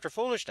effort after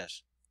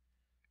foolishness.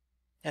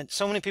 And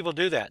so many people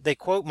do that. They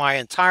quote my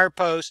entire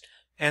post,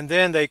 and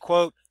then they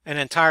quote an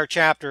entire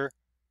chapter,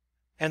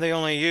 and they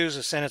only use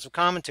a sentence of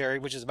commentary,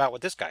 which is about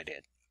what this guy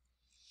did.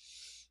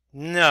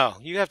 No,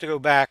 you have to go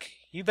back.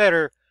 You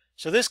better.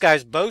 So this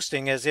guy's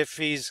boasting as if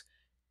he's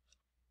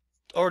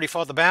already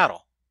fought the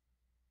battle,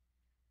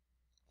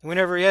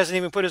 whenever he hasn't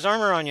even put his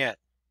armor on yet.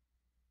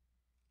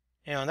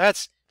 You know, and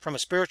that's from a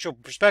spiritual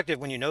perspective.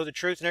 When you know the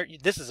truth, and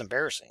this is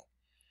embarrassing.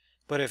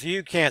 But if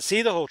you can't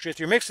see the whole truth,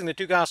 you're mixing the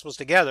two gospels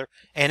together,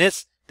 and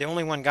it's the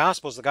only one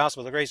gospel is the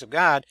gospel of the grace of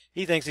God.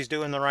 He thinks he's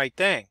doing the right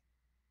thing.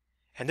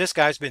 And this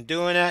guy's been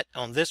doing that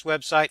on this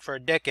website for a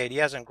decade. He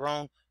hasn't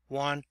grown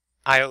one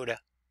iota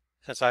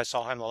since I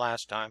saw him the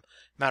last time.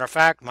 Matter of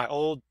fact, my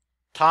old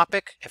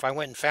topic, if I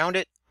went and found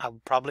it, I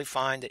would probably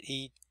find that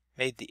he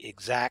made the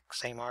exact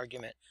same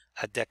argument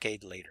a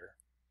decade later.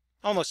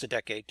 Almost a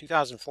decade,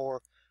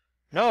 2004.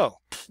 No,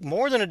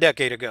 more than a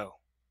decade ago.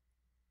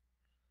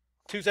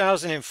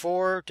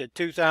 2004 to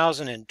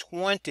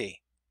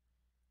 2020.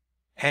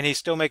 And he's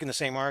still making the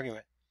same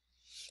argument.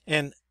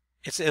 And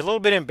it's a little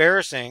bit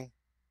embarrassing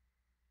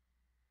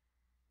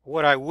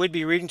what I would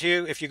be reading to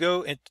you. If you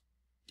go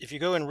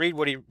and read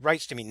what he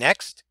writes to me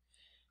next,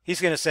 he's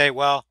going to say,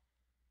 well,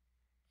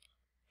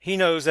 he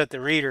knows that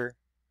the reader,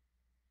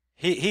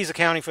 he's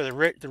accounting for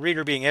the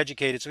reader being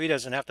educated, so he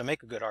doesn't have to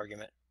make a good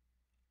argument.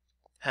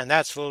 And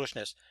that's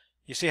foolishness.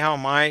 You see how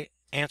my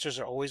answers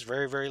are always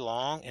very, very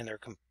long, and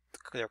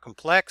they're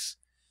complex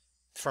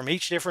from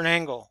each different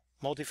angle,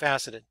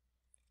 multifaceted.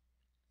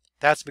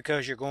 That's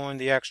because you're going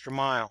the extra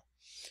mile.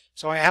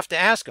 So I have to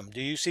ask him,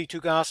 do you see two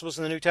gospels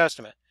in the New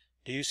Testament?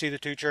 Do you see the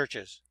two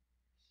churches?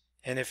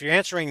 And if you're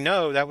answering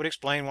no, that would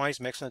explain why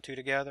he's mixing the two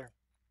together.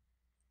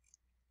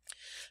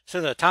 So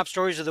the top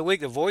stories of the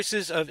week, the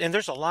voices of, and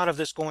there's a lot of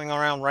this going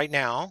around right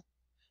now.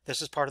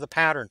 This is part of the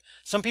pattern.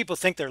 Some people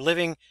think they're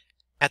living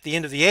at the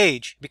end of the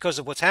age because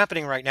of what's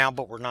happening right now,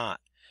 but we're not.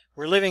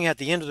 We're living at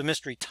the end of the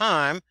mystery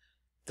time,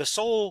 the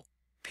soul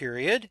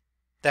period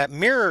that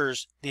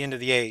mirrors the end of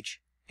the age.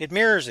 It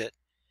mirrors it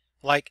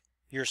like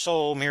your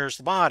soul mirrors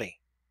the body.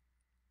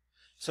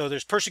 So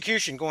there's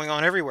persecution going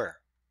on everywhere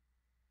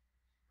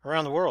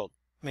around the world.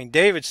 I mean,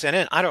 David sent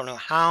in, I don't know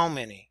how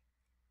many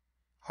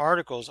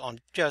articles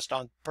on just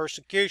on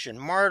persecution,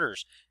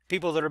 martyrs,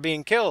 people that are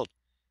being killed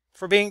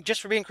for being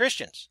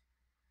Christians.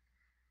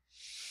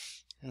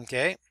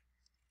 Okay.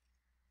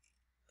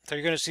 So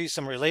you're going to see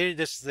some related,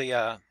 this is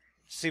the,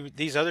 see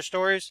these other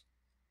stories.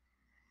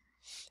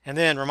 And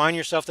then remind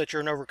yourself that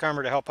you're an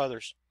overcomer to help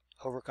others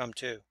overcome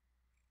too.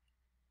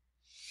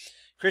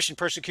 Christian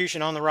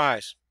persecution on the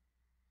rise.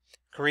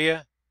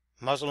 Korea,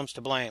 Muslims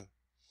to blame.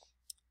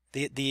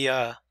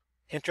 The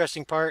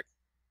interesting part,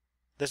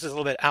 this is a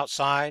little bit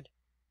outside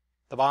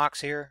the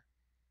box here.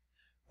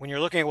 When you're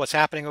looking at what's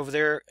happening over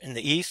there in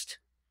the East,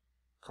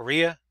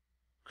 Korea,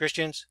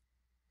 Christians,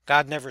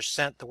 God never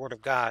sent the Word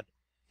of God.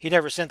 He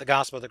never sent the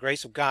gospel of the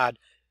grace of God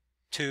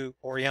to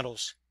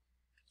Orientals.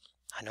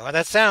 I know how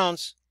that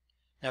sounds.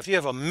 Now, if you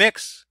have a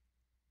mix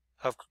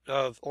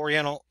of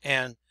Oriental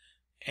and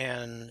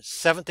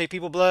Seventh-day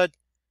people blood,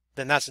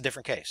 then that's a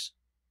different case.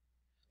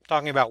 I'm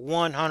talking about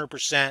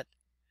 100%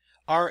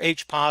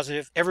 Rh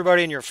positive.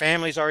 Everybody in your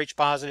family is Rh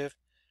positive.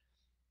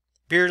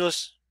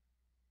 Beardless.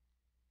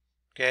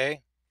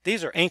 Okay?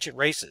 These are ancient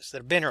races that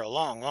have been here a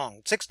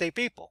long, six-day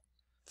people.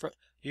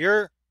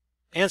 Your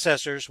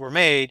ancestors were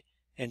made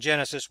in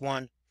Genesis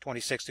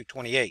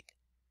 1:26-28.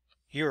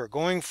 You are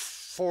going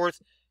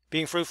forth,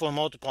 being fruitful and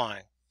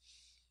multiplying.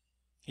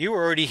 You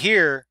were already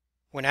here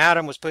when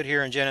Adam was put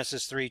here in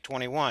Genesis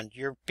 3:21.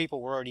 Your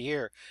people were already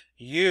here.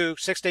 You,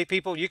 six-day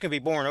people, you can be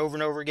born over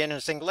and over again in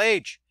a single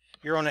age.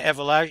 You're on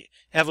an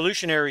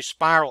evolutionary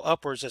spiral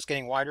upwards that's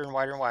getting wider and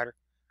wider and wider.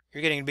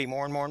 You're getting to be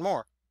more and more and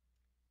more.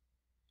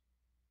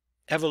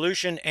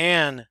 Evolution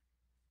and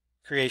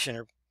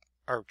creation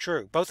are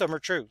true. Both of them are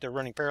true. They're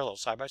running parallel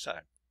side by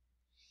side.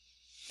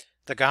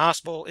 The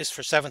gospel is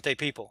for Seventh-day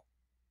people.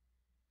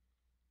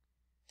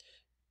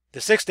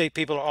 The six-day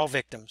people are all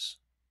victims.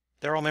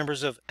 They're all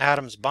members of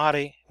Adam's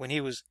body when he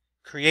was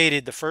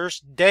created, the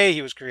first day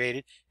he was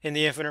created in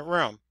the infinite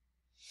realm.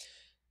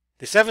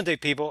 The Seventh-day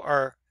people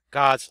are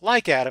gods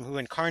like Adam who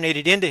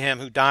incarnated into him,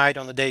 who died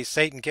on the day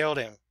Satan killed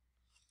him.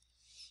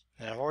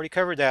 And I've already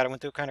covered that. I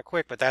went through it kind of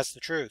quick, but that's the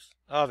truth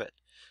of it.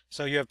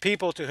 So you have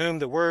people to whom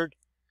the Word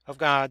of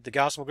God, the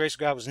gospel grace of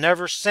God, was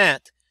never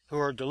sent, who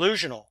are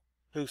delusional,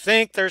 who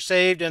think they're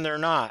saved and they're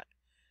not,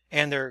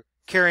 and they're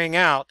carrying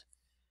out.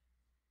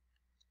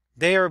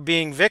 They are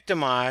being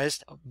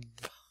victimized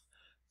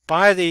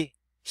by the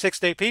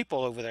six-day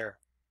people over there.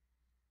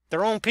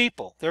 Their own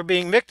people. They're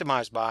being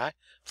victimized by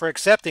for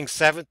accepting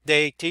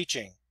seventh-day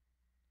teaching.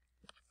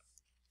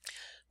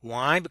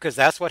 Why? Because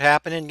that's what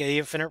happened in the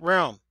infinite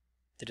realm.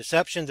 The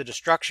deception, the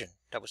destruction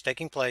that was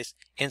taking place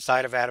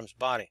inside of Adam's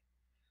body.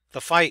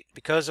 The fight,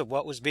 because of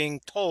what was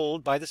being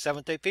told by the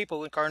seventh-day people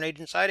who incarnated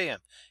inside of him,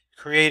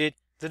 created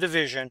the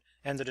division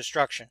and the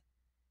destruction.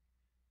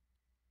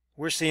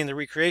 we're seeing the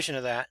recreation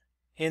of that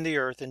in the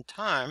earth in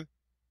time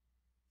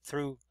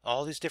through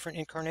all these different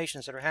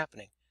incarnations that are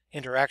happening,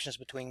 interactions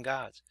between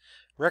gods.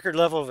 Record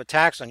level of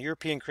attacks on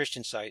European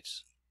Christian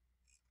sites.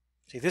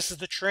 See, this is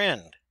the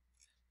trend.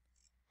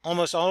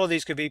 Almost all of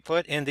these could be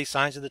put in the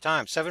signs of the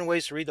time. 7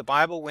 ways to read the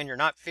Bible when you're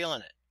not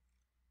feeling it.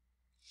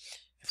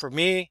 For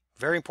me,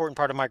 very important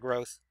part of my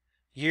growth,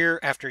 year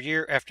after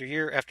year after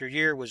year after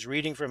year, was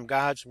reading from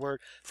God's Word,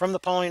 from the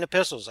Pauline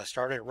epistles. I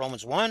started at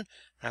Romans 1, and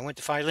I went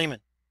to Philemon.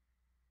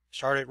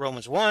 Started at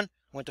Romans 1,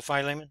 went to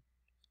Philemon.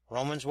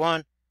 Romans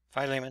 1,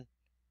 Philemon.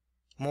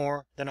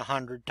 More than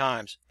 100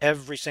 times.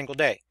 Every single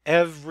day.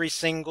 Every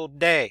single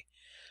day.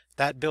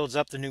 That builds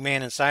up the new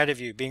man inside of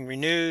you. Being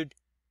renewed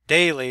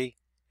daily,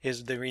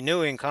 is the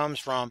renewing comes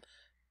from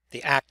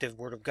the active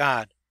Word of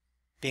God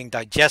being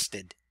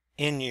digested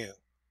in you.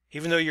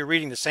 Even though you're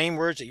reading the same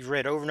words that you've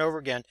read over and over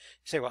again,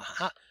 you say, well,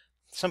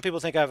 some people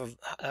think I have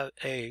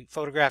a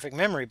photographic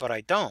memory, but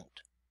I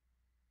don't.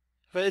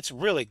 But it's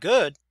really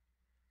good.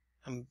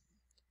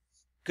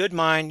 Good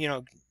mind,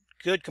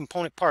 good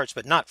component parts,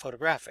 but not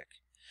photographic.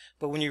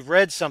 But when you've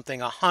read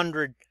something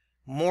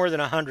more than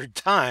 100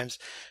 times,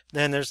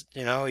 then there's,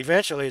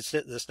 eventually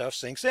the stuff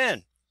sinks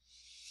in.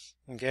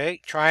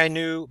 Okay, try a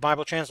new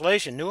Bible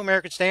translation, New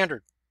American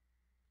Standard.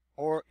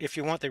 Or if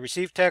you want the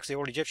received text, the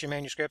old Egyptian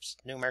manuscripts,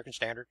 New American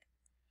Standard.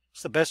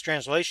 It's the best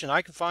translation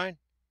I can find,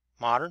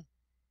 modern.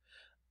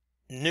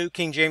 New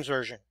King James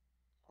Version,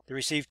 the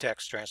received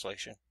text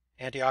translation,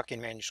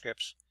 Antiochian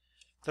manuscripts.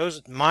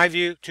 Those, in my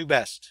view, 2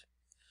 best.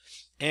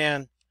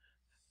 And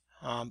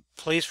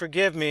please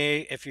forgive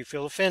me if you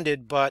feel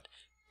offended, but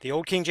the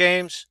old King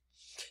James,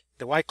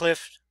 the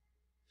Wycliffe,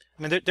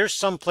 there's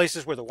some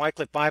places where the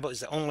Wycliffe Bible is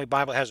the only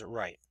Bible that has it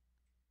right.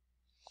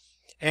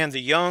 And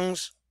the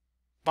Young's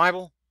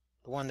Bible,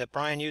 the one that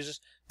Brian uses,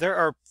 there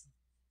are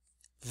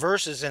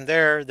verses in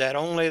there that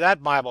only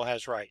that Bible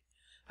has right.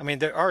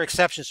 There are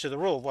exceptions to the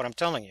rule of what I'm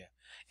telling you.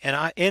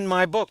 And in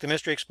my book, The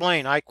Mystery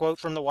Explained, I quote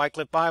from the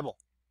Wycliffe Bible.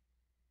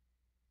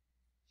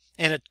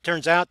 And it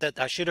turns out that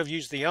I should have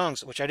used the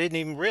Young's, which I didn't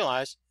even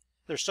realize.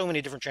 There's so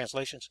many different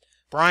translations.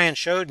 Brian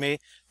showed me.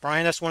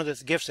 Brian, that's one of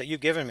the gifts that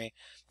you've given me,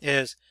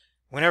 is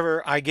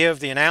whenever I give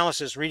the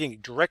analysis reading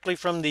directly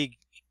from the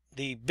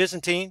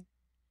Byzantine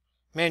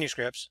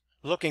manuscripts,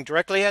 looking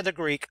directly at the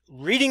Greek,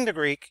 reading the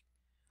Greek,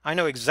 I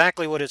know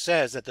exactly what it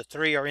says, that the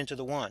 3 are into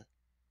the 1.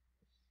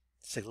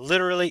 It's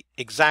literally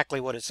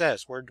exactly what it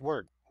says, word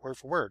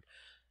for word.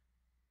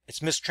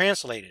 It's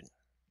mistranslated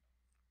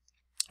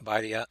by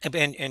the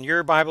and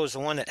your Bible is the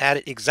one that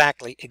added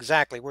exactly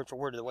word for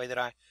word to the way that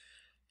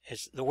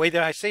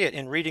I see it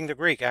in reading the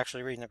Greek,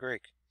 actually reading the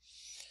Greek.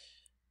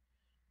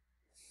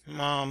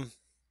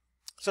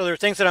 So there are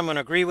things that I'm going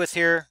to agree with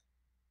here.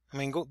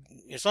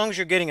 As long as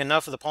you're getting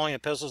enough of the Pauline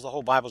epistles, the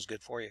whole Bible's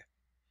good for you.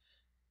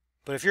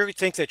 But if you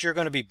think that you're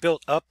going to be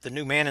built up, the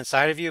new man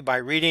inside of you, by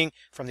reading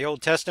from the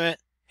Old Testament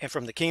and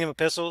from the Kingdom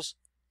epistles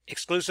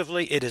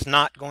exclusively, it is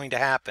not going to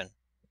happen.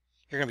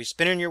 You're going to be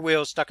spinning your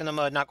wheels, stuck in the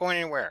mud, not going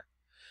anywhere.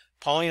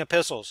 Pauline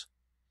epistles,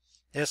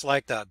 it's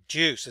like the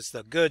juice. It's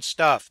the good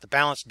stuff, the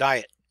balanced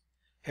diet.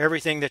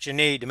 Everything that you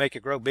need to make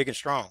it grow big and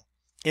strong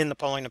in the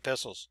Pauline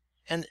epistles.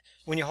 And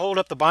when you hold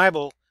up the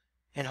Bible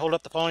and hold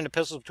up the Pauline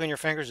epistles between your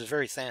fingers, it's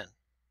very thin.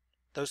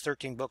 Those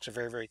 13 books are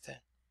very, very thin.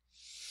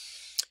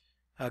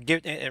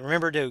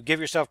 Remember to give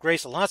yourself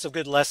grace. Lots of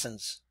good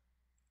lessons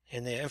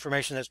in the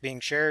information that's being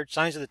shared.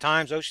 Signs of the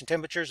times, ocean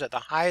temperatures at the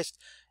highest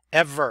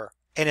ever.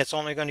 And it's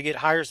only going to get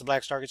higher as the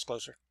black star gets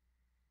closer.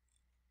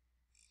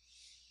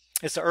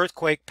 It's the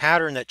earthquake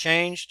pattern that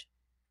changed.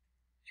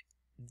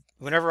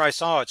 Whenever I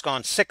saw it's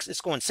going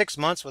 6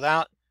 months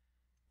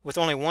with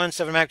only one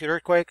 7 magnitude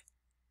earthquake.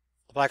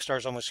 The black star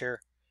is almost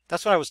here.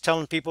 That's what I was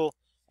telling people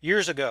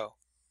years ago.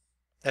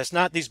 That's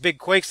not these big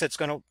quakes that's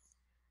going to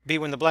be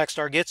when the black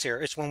star gets here.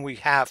 It's when we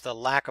have the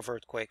lack of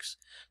earthquakes.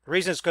 The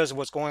reason is because of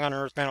what's going on in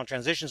Earth mantle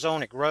transition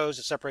zone. It grows,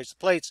 it separates the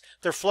plates.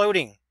 They're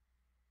floating.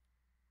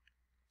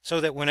 So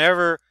that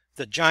whenever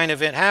the giant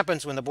event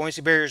happens, when the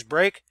buoyancy barriers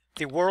break,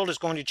 the world is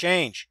going to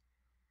change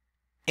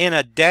in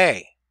a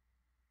day.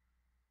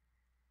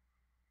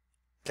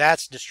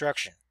 That's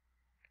destruction.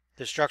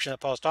 Destruction that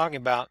Paul's talking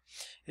about.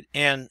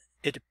 And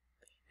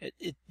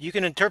you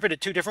can interpret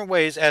it 2 different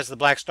ways as the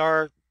black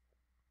star.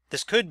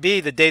 This could be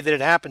the day that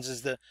it happens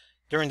is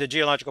during the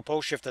geological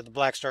pole shift that the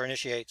black star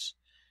initiates.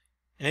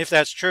 And if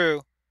that's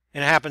true,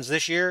 and it happens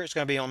this year, it's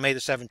going to be on May the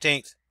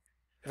 17th.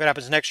 If it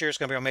happens next year, it's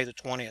going to be on May the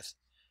 20th.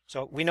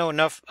 So we know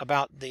enough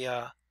about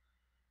the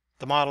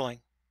modeling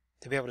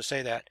to be able to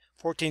say that.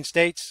 14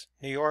 states,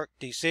 New York,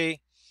 D.C.,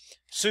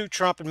 sue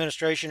Trump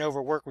administration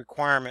over work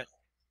requirement.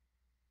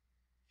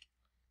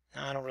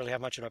 I don't really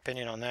have much of an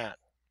opinion on that.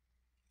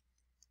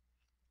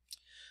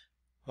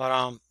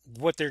 But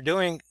what they're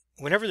doing,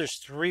 whenever there's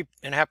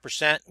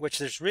 3.5%, which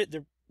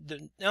the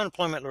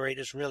unemployment rate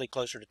is really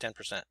closer to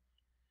 10%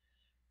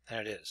 than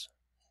it is.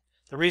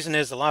 The reason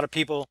is a lot of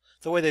people,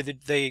 the way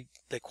they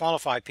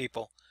qualify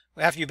people,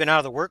 after you've been out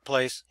of the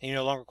workplace and you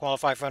no longer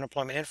qualify for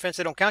unemployment insurance,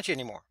 they don't count you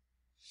anymore.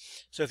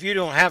 So if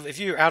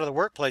you're out of the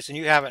workplace and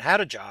you haven't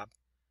had a job,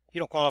 you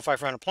don't qualify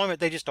for unemployment.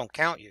 They just don't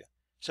count you.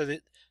 So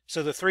the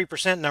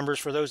 3% numbers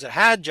for those that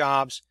had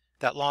jobs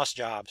that lost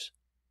jobs.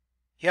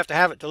 You have to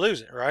have it to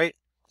lose it, right?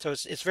 So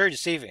it's very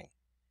deceiving.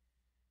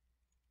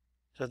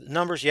 So the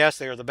numbers, yes,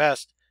 they are the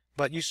best,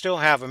 but you still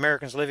have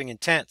Americans living in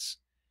tents.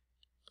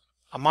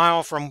 A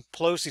mile from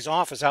Pelosi's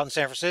office out in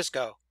San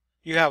Francisco,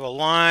 you have a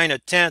line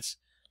of tents.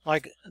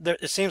 Like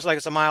it seems like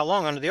it's a mile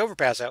long under the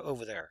overpass out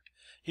over there.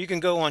 You can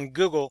go on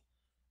Google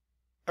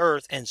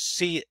Earth and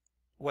see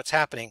what's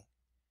happening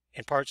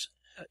in parts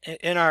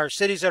in our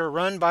cities that are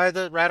run by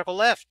the radical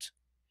left.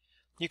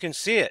 You can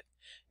see it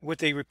with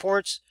the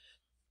reports.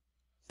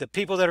 The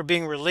people that are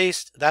being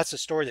released, that's a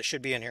story that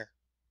should be in here.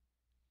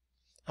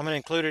 I'm going to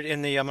include it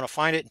in the, I'm going to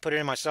find it and put it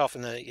in myself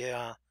in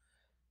the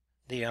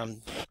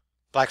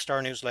Black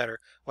Star newsletter.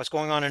 What's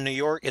going on in New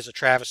York is a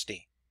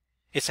travesty.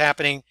 It's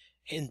happening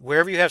in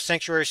wherever you have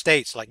sanctuary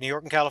states like New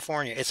York and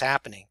California. It's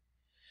happening.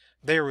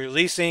 They're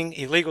releasing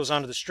illegals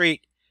onto the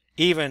street,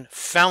 even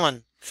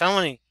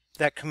felony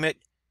that commit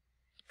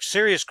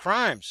serious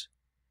crimes.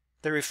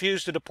 They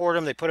refuse to deport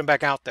them. They put them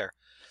back out there.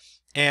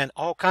 And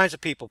all kinds of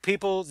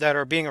people that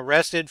are being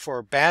arrested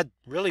for bad,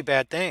 really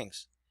bad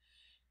things.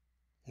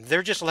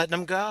 They're just letting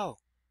them go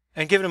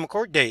and giving them a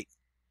court date.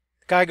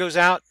 The guy goes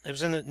out, it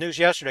was in the news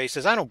yesterday, he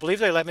says, I don't believe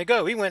they let me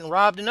go. He went and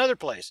robbed another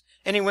place.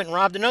 And he went and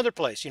robbed another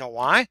place. You know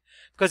why?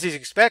 Because he's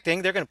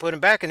expecting they're going to put him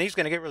back and he's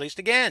going to get released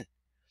again.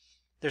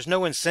 There's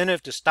no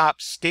incentive to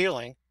stop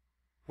stealing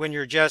when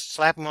you're just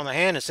slapping him on the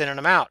hand and sending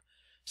him out.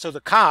 So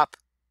the cop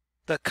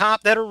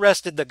that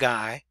arrested the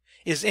guy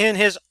is in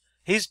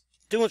he's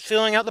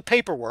filling out the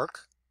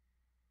paperwork,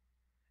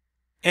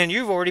 and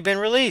you've already been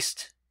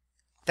released.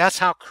 That's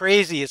how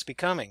crazy it's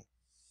becoming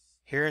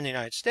here in the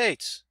United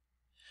States.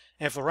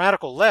 And if the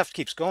radical left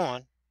keeps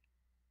going,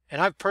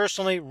 and I've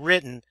personally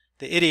written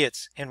the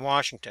idiots in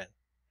Washington,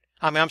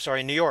 I'm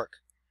sorry, in New York,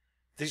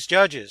 these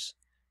judges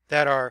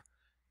that are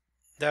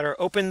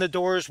opening the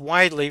doors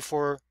widely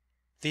for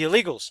the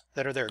illegals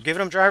that are there, giving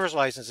them driver's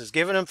licenses,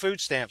 giving them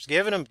food stamps,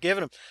 giving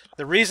them.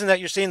 The reason that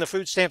you're seeing the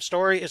food stamp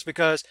story is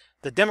because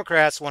the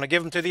Democrats want to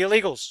give them to the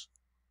illegals.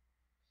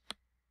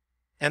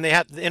 And they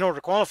have, in order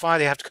to qualify,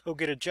 they have to go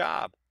get a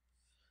job.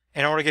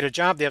 In order to get a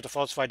job, they have to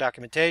falsify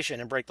documentation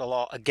and break the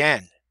law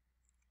again.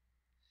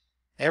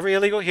 Every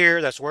illegal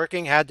here that's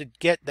working had to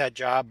get that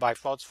job by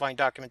falsifying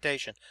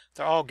documentation.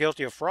 They're all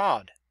guilty of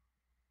fraud.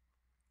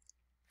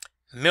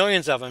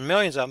 Millions of them.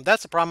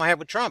 That's the problem I have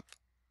with Trump.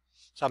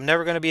 So I'm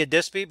never going to be a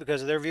dispy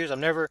because of their views.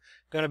 I'm never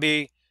going to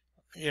be,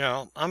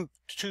 I'm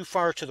too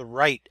far to the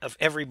right of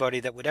everybody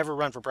that would ever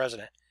run for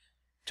president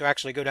to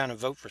actually go down and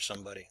vote for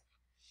somebody.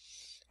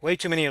 Way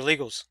too many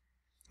illegals.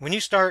 When you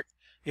start,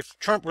 if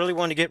Trump really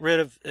wanted to get rid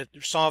of,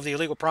 solve the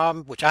illegal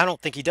problem, which I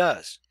don't think he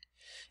does,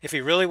 if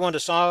he really wanted to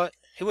solve it,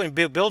 he wouldn't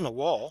be building a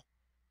wall.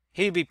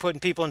 He'd be putting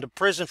people into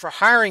prison for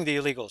hiring the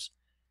illegals.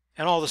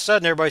 And all of a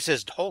sudden everybody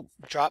says, oh,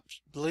 drop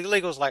the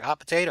illegals like hot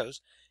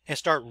potatoes and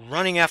start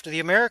running after the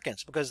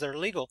Americans because they're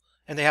illegal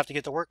and they have to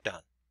get the work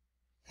done.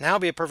 Now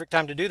would be a perfect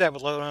time to do that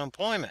with low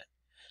unemployment.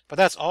 But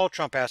that's all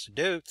Trump has to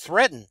do,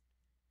 threaten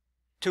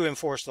to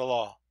enforce the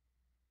law.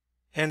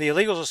 And the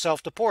illegals will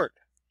self-deport.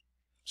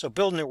 So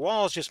building their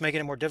walls is just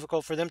making it more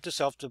difficult for them to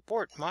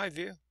self-deport, in my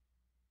view.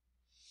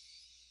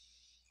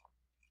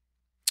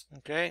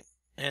 Okay,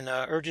 and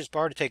urges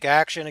Barr to take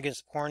action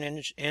against the porn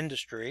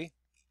industry.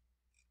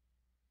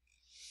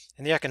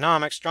 In the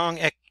economics, strong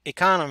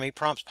economy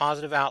prompts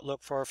positive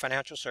outlook for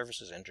financial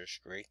services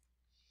industry.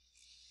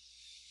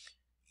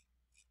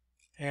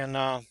 And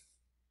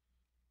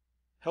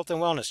health and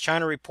wellness.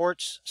 China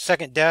reports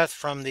second death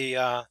from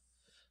the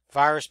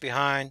virus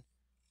behind.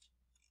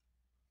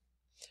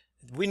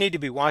 We need to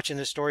be watching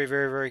this story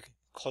very, very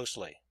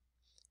closely.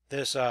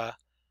 This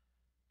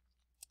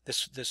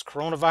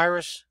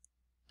coronavirus,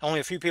 only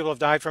a few people have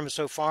died from it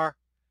so far.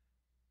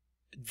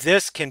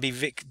 This can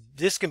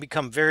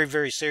become very,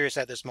 very serious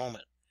at this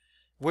moment.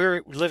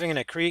 We're living in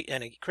a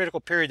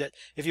critical period that,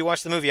 if you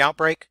watch the movie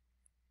Outbreak,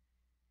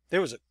 there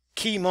was a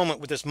key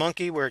moment with this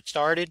monkey where it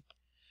started.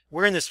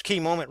 We're in this key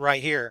moment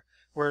right here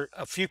where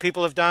a few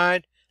people have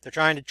died. They're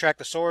trying to track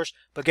the source,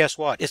 but guess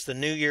what? It's the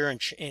new year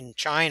in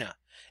China.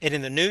 And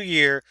in the new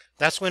year,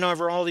 that's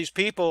whenever all these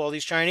people, all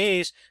these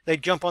Chinese, they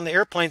jump on the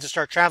airplanes and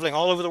start traveling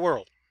all over the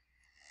world.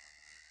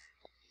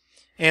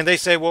 And they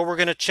say, well, we're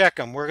going to check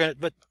them.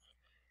 But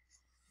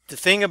the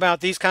thing about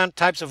these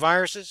types of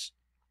viruses,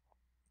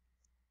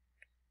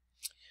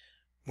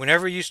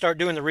 whenever you start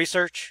doing the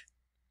research,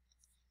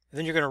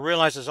 then you're going to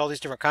realize there's all these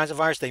different kinds of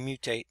viruses. They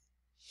mutate.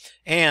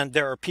 And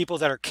there are people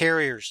that are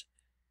carriers.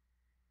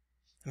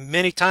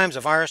 Many times a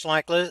virus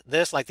like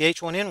this, like the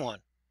H1N1.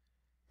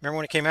 Remember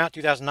when it came out,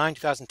 2009,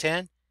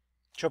 2010?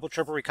 Triple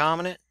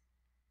recombinant?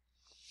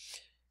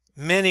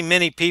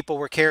 Many people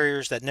were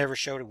carriers that never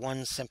showed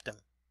one symptom.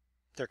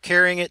 They're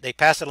carrying it. They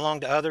pass it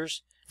along to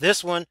others.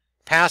 This one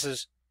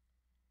passes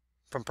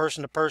from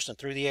person to person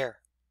through the air.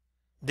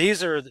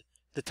 These are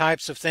the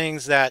types of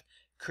things that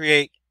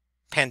create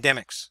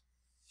pandemics.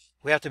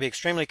 We have to be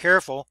extremely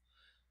careful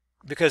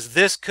because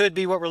this could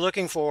be what we're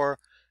looking for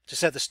to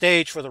set the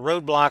stage for the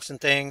roadblocks and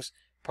things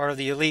part of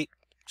the elite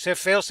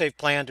fail-safe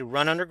plan to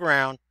run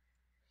underground.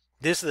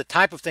 This is the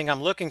type of thing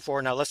I'm looking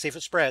for. Now let's see if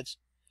it spreads.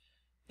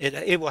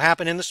 It will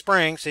happen in the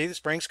spring. See, the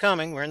spring's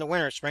coming. We're in the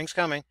winter. Spring's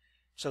coming.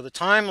 So the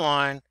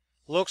timeline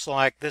looks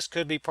like this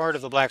could be part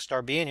of the Black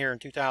Star being here in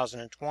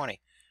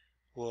 2020.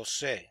 We'll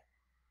see.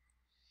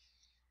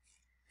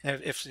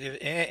 And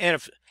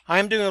if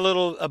I'm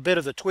doing a bit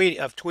of the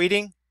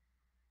tweeting,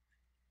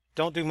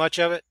 don't do much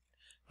of it.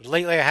 But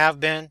lately I have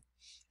been.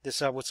 This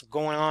what's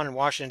going on in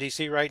Washington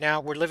D.C. right now.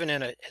 We're living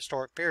in a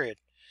historic period,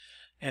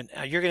 and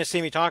you're going to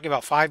see me talking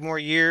about 5 more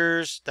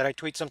years that I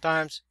tweet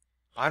sometimes.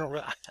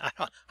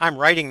 I'm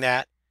writing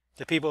that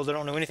to people that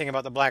don't know anything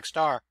about the Black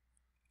Star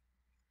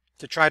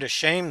to try to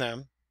shame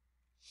them,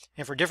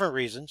 and for different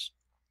reasons.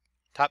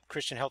 Top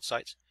Christian health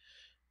sites,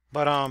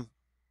 but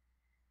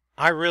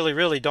I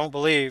really don't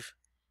believe.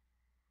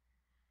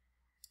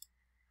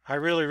 I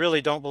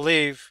really don't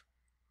believe.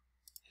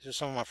 These are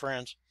some of my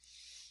friends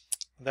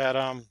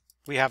that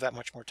we have that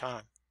much more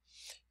time.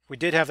 If we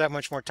did have that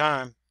much more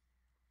time,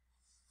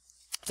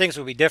 things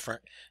would be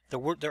different. The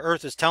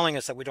earth is telling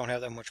us that we don't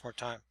have that much more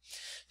time.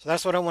 So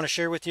that's what I want to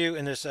share with you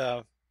in this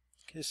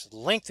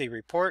lengthy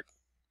report.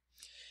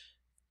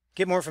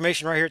 Get more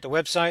information right here at the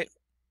website.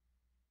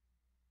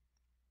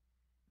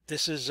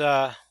 This is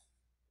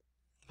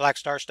Black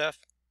Star stuff.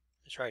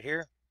 It's right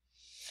here.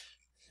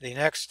 The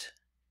next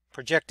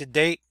projected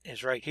date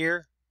is right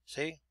here.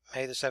 See?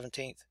 May the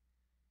 17th.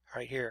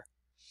 Right here.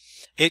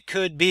 It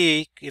could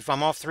be, if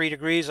I'm off 3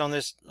 degrees on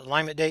this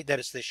alignment date, that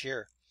it's this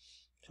year.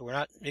 So we're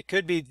not, it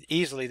could be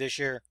easily this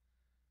year.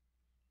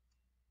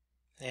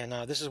 And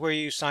this is where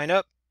you sign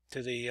up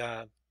to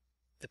the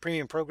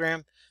premium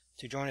program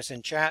to join us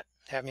in chat,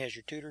 have me as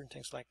your tutor and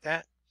things like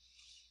that.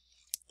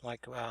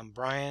 Like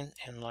Brian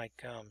and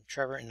like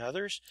Trevor and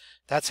others.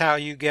 That's how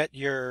you get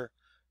your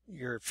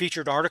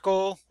featured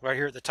article right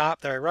here at the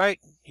top that I write.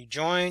 You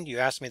join, you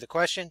ask me the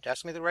question,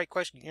 ask me the right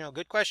question,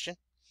 good question.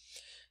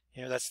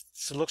 That's,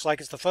 it looks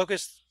like it's the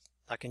focus.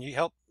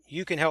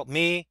 You can help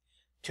me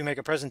to make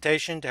a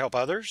presentation to help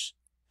others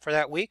for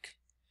that week.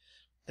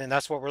 Then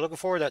that's what we're looking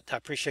for. I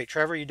appreciate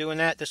Trevor, you doing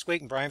that this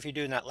week, and Brian for you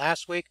doing that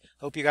last week.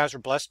 Hope you guys were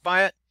blessed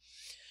by it.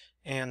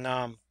 And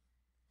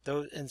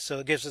so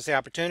it gives us the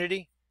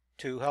opportunity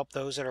to help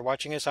those that are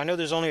watching us. I know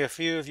there's only a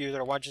few of you that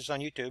are watching us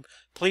on YouTube.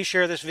 Please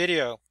share this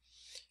video,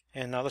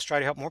 and let's try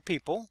to help more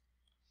people.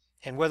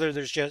 And whether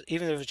there's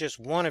even if it's just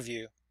one of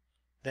you,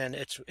 then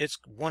it's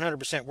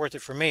 100% worth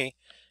it for me.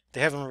 The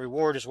heavenly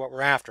reward is what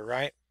we're after,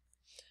 right?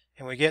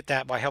 And we get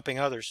that by helping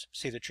others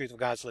see the truth of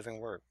God's living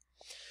word.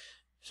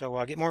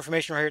 So get more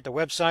information right here at the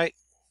website.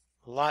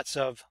 Lots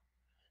of,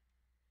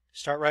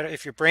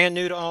 if you're brand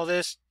new to all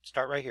this,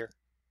 start right here.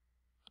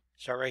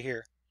 Start right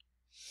here.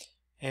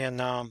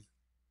 And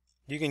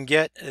you can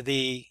get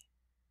the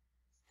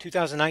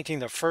 2019,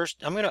 the first.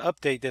 I'm going to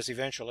update this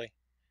eventually,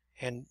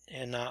 and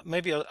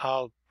maybe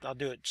I'll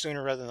do it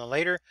sooner rather than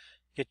later,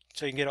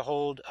 so you can get a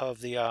hold of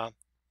the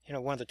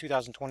one of the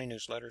 2020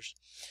 newsletters.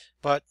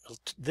 But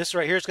this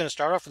right here is going to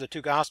start off with the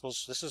 2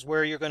 Gospels. This is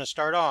where you're going to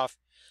start off.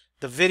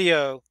 The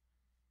video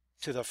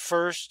to the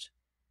first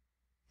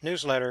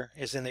newsletter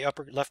is in the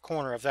upper left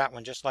corner of that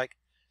one, just like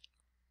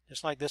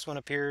this one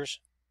appears.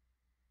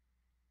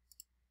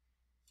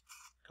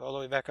 Go all the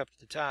way back up to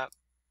the top,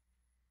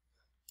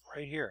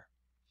 right here.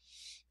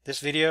 This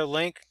video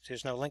link,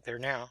 there's no link there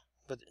now,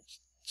 but as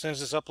soon as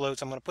this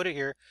uploads, I'm going to put it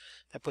here.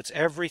 That puts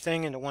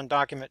everything into one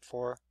document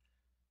for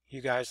you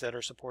guys that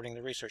are supporting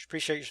the research.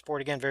 Appreciate your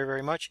support again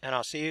very much, and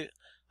I'll see you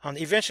on.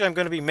 Eventually, I'm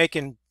going to be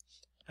making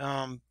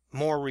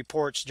more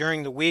reports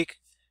during the week.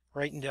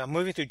 Right,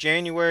 moving through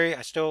January,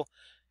 I still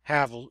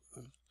have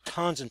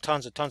tons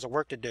of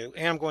work to do,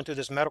 and I'm going through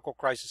this medical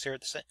crisis here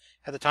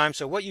at the time.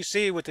 So what you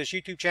see with this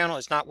YouTube channel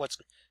is not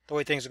the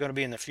way things are going to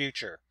be in the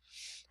future.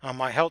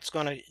 My health's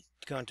going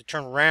to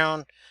turn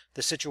around.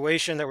 The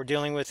situation that we're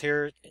dealing with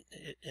here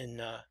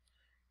in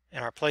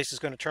our place is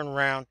going to turn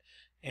around,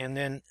 and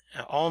then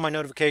all my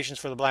notifications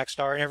for the Black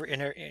Star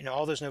and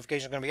all those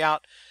notifications are going to be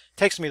out. It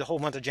takes me the whole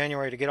month of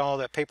January to get all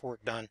that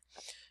paperwork done,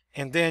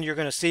 and then you're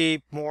going to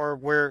see more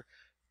where.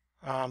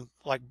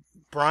 Like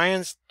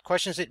Brian's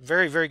questions,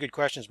 very good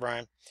questions,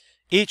 Brian.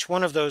 Each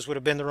one of those would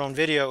have been their own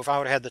video if I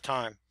would have had the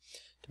time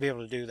to be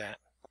able to do that.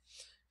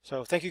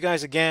 So thank you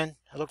guys again.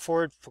 I look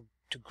forward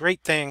to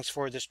great things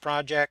for this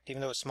project,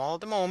 even though it's small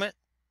at the moment.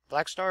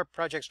 Black Star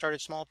project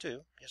started small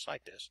too, just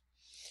like this.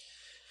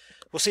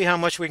 We'll see how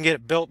much we can get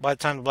it built by the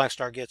time the Black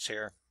Star gets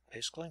here,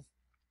 basically.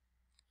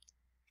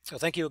 So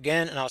thank you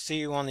again, and I'll see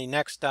you on the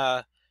next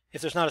if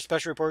there's not a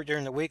special report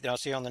during the week, then I'll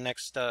see you on the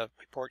next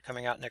report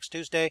coming out next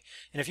Tuesday.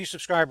 And if you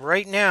subscribe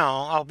right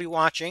now, I'll be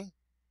watching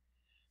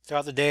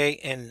throughout the day,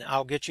 and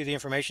I'll get you the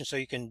information so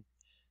you can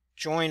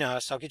join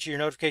us. I'll get you your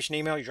notification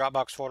email, your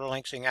Dropbox folder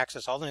link, so you can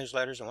access all the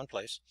newsletters in one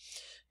place,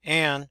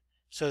 and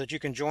so that you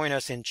can join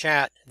us in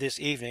chat this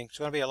evening. It's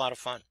going to be a lot of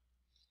fun.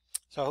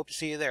 So I hope to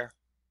see you there.